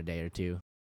occupy me for a day or two.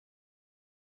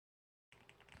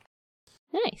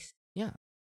 Nice. Yeah.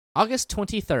 August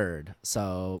 23rd.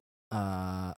 So,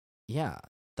 yeah,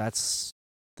 that's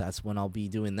when I'll be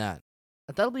doing that.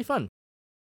 That'll be fun.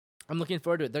 I'm looking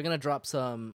forward to it. They're gonna drop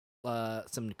some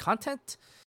content,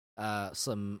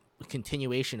 some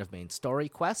continuation of main story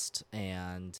quest,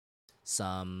 and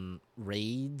some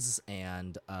raids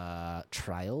and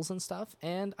trials and stuff.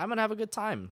 And I'm gonna have a good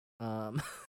time. Gonna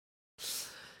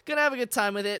have a good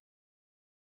time with it.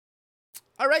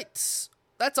 All right,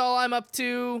 that's all I'm up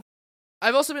to.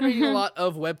 I've also been reading a lot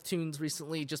of webtoons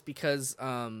recently, just because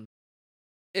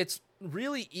it's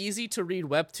really easy to read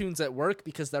webtoons at work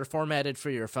because they're formatted for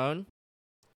your phone.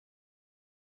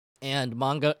 And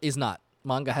manga is not.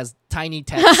 Manga has tiny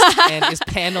text and is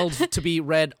paneled to be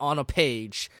read on a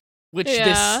page, which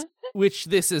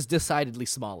this is decidedly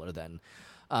smaller than.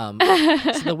 So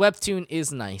the webtoon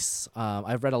is nice.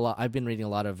 I've read a lot. I've been reading a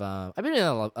lot of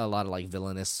like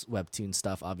villainous webtoon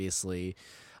stuff. Obviously,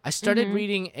 I started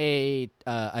reading a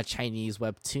Chinese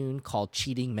webtoon called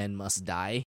 "Cheating Men Must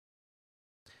Die,"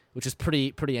 which is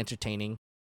pretty entertaining.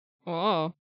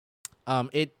 Oh.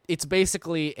 It's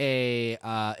basically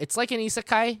it's like an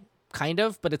isekai kind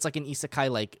of, but it's like an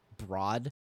isekai like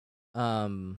broad.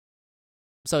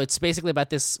 So it's basically about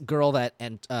this girl that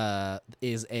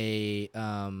is a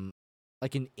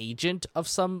like an agent of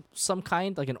some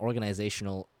kind, like an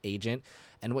organizational agent.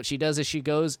 And what she does is she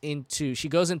goes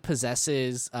and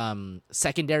possesses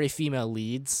secondary female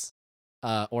leads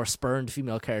or spurned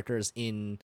female characters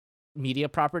in media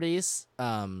properties.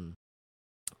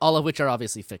 All of which are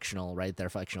obviously fictional, right? They're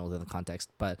fictional within the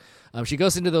context, but she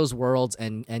goes into those worlds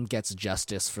and gets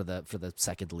justice for the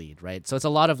second lead, right? So it's a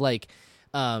lot of like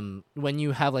when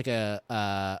you have like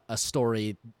a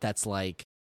story that's like,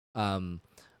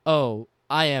 oh,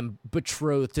 I am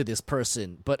betrothed to this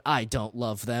person, but I don't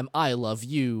love them. I love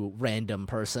you, random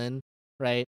person,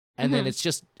 right? And then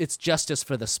it's justice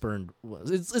for the spurned.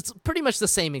 It's pretty much the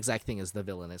same exact thing as the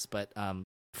villainous, but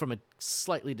from a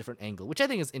slightly different angle, which I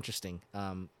think is interesting.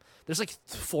 There's like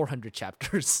 400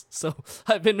 chapters, so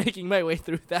I've been making my way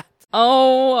through that.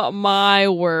 Oh my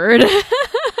word.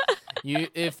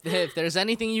 If there's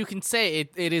anything you can say,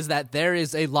 it is that there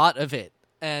is a lot of it,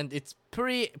 and it's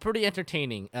pretty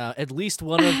entertaining. At least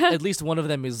one of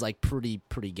them is like pretty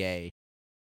gay.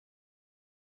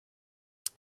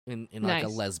 In like a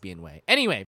lesbian way.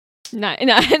 Anyway. Nice.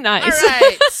 All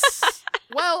right.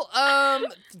 Well,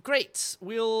 great.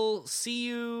 We'll see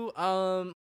you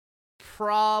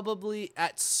probably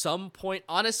at some point.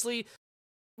 Honestly,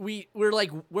 we're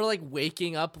like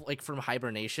waking up like from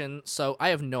hibernation, so I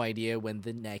have no idea when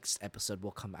the next episode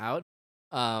will come out.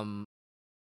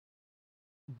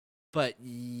 But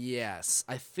yes,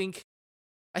 I think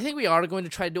we are going to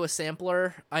try to do a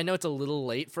sampler. I know it's a little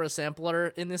late for a sampler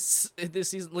in this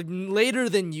season, like later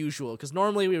than usual, because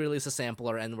normally we release a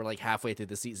sampler and we're like halfway through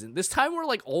the season. This time we're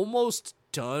like almost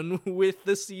done with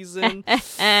the season.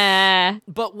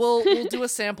 But we'll do a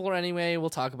sampler anyway. We'll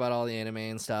talk about all the anime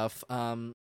and stuff.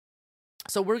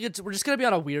 So we're just gonna be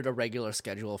on a weird irregular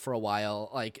schedule for a while.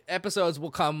 Like episodes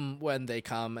will come when they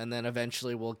come, and then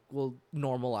eventually we'll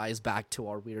normalize back to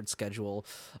our weird schedule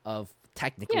of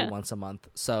technically once a month.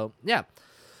 So yeah,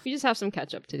 we just have some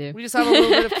catch up to do. We just have a little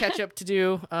bit of catch up to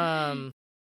do.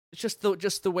 It's just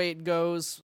the way it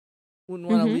goes. Wouldn't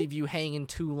want to leave you hanging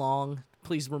too long.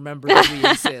 Please remember that we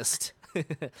exist.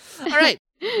 All right.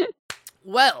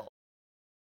 Well,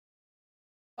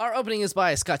 our opening is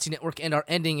by Scotty Network, and our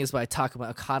ending is by Takuma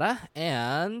Okada.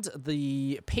 And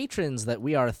the patrons that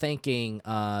we are thanking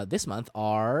this month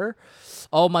are...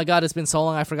 Oh my god, it's been so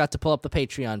long I forgot to pull up the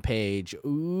Patreon page.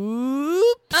 Oops.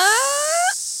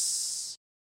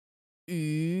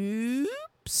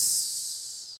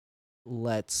 Oops.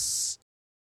 Let's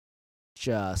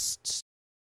just...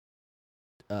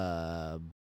 How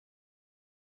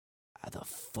the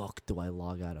fuck do I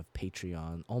log out of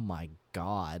Patreon? Oh my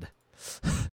god.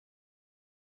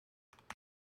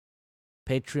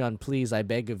 Patreon, please, I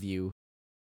beg of you.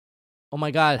 Oh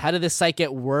my god, how did this site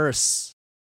get worse?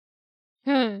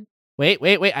 Wait,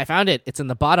 I found it. It's in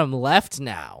the bottom left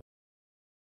now.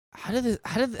 how did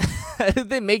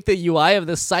they make the UI of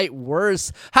the site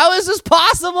worse? How is this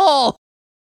possible?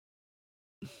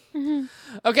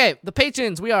 Okay, the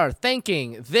patrons we are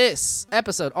thanking this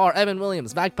episode are Evan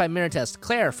Williams, Magpie Mirror Test,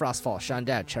 Claire, Frostfall, Sean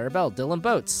Dad, Cherubel, Dylan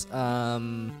Boats.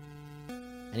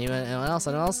 Anyone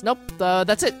else? Nope.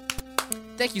 That's it.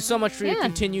 Thank you so much for your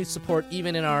continued support,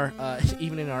 even in our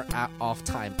off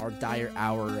time, our dire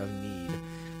hour of need.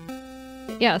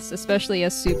 Yes, especially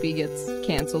as Soupy gets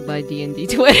canceled by D&D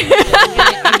Twitter.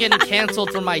 I'm getting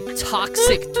canceled for my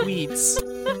toxic tweets.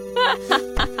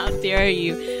 How dare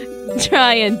you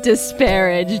try and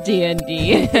disparage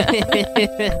D&D.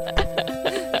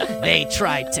 They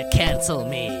tried to cancel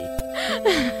me.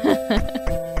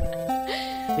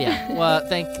 Yeah, well,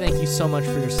 thank you so much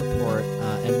for your support,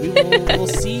 and we'll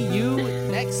see you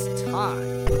next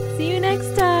time. See you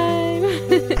next time.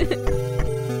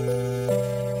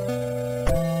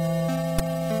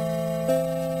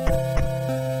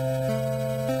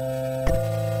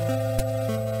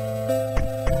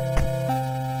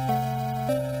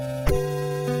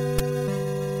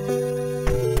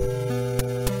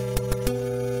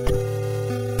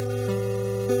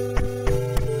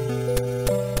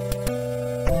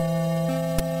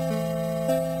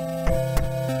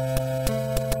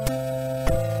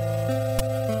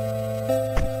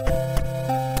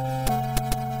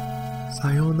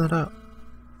さようなら。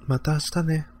また明日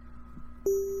ね。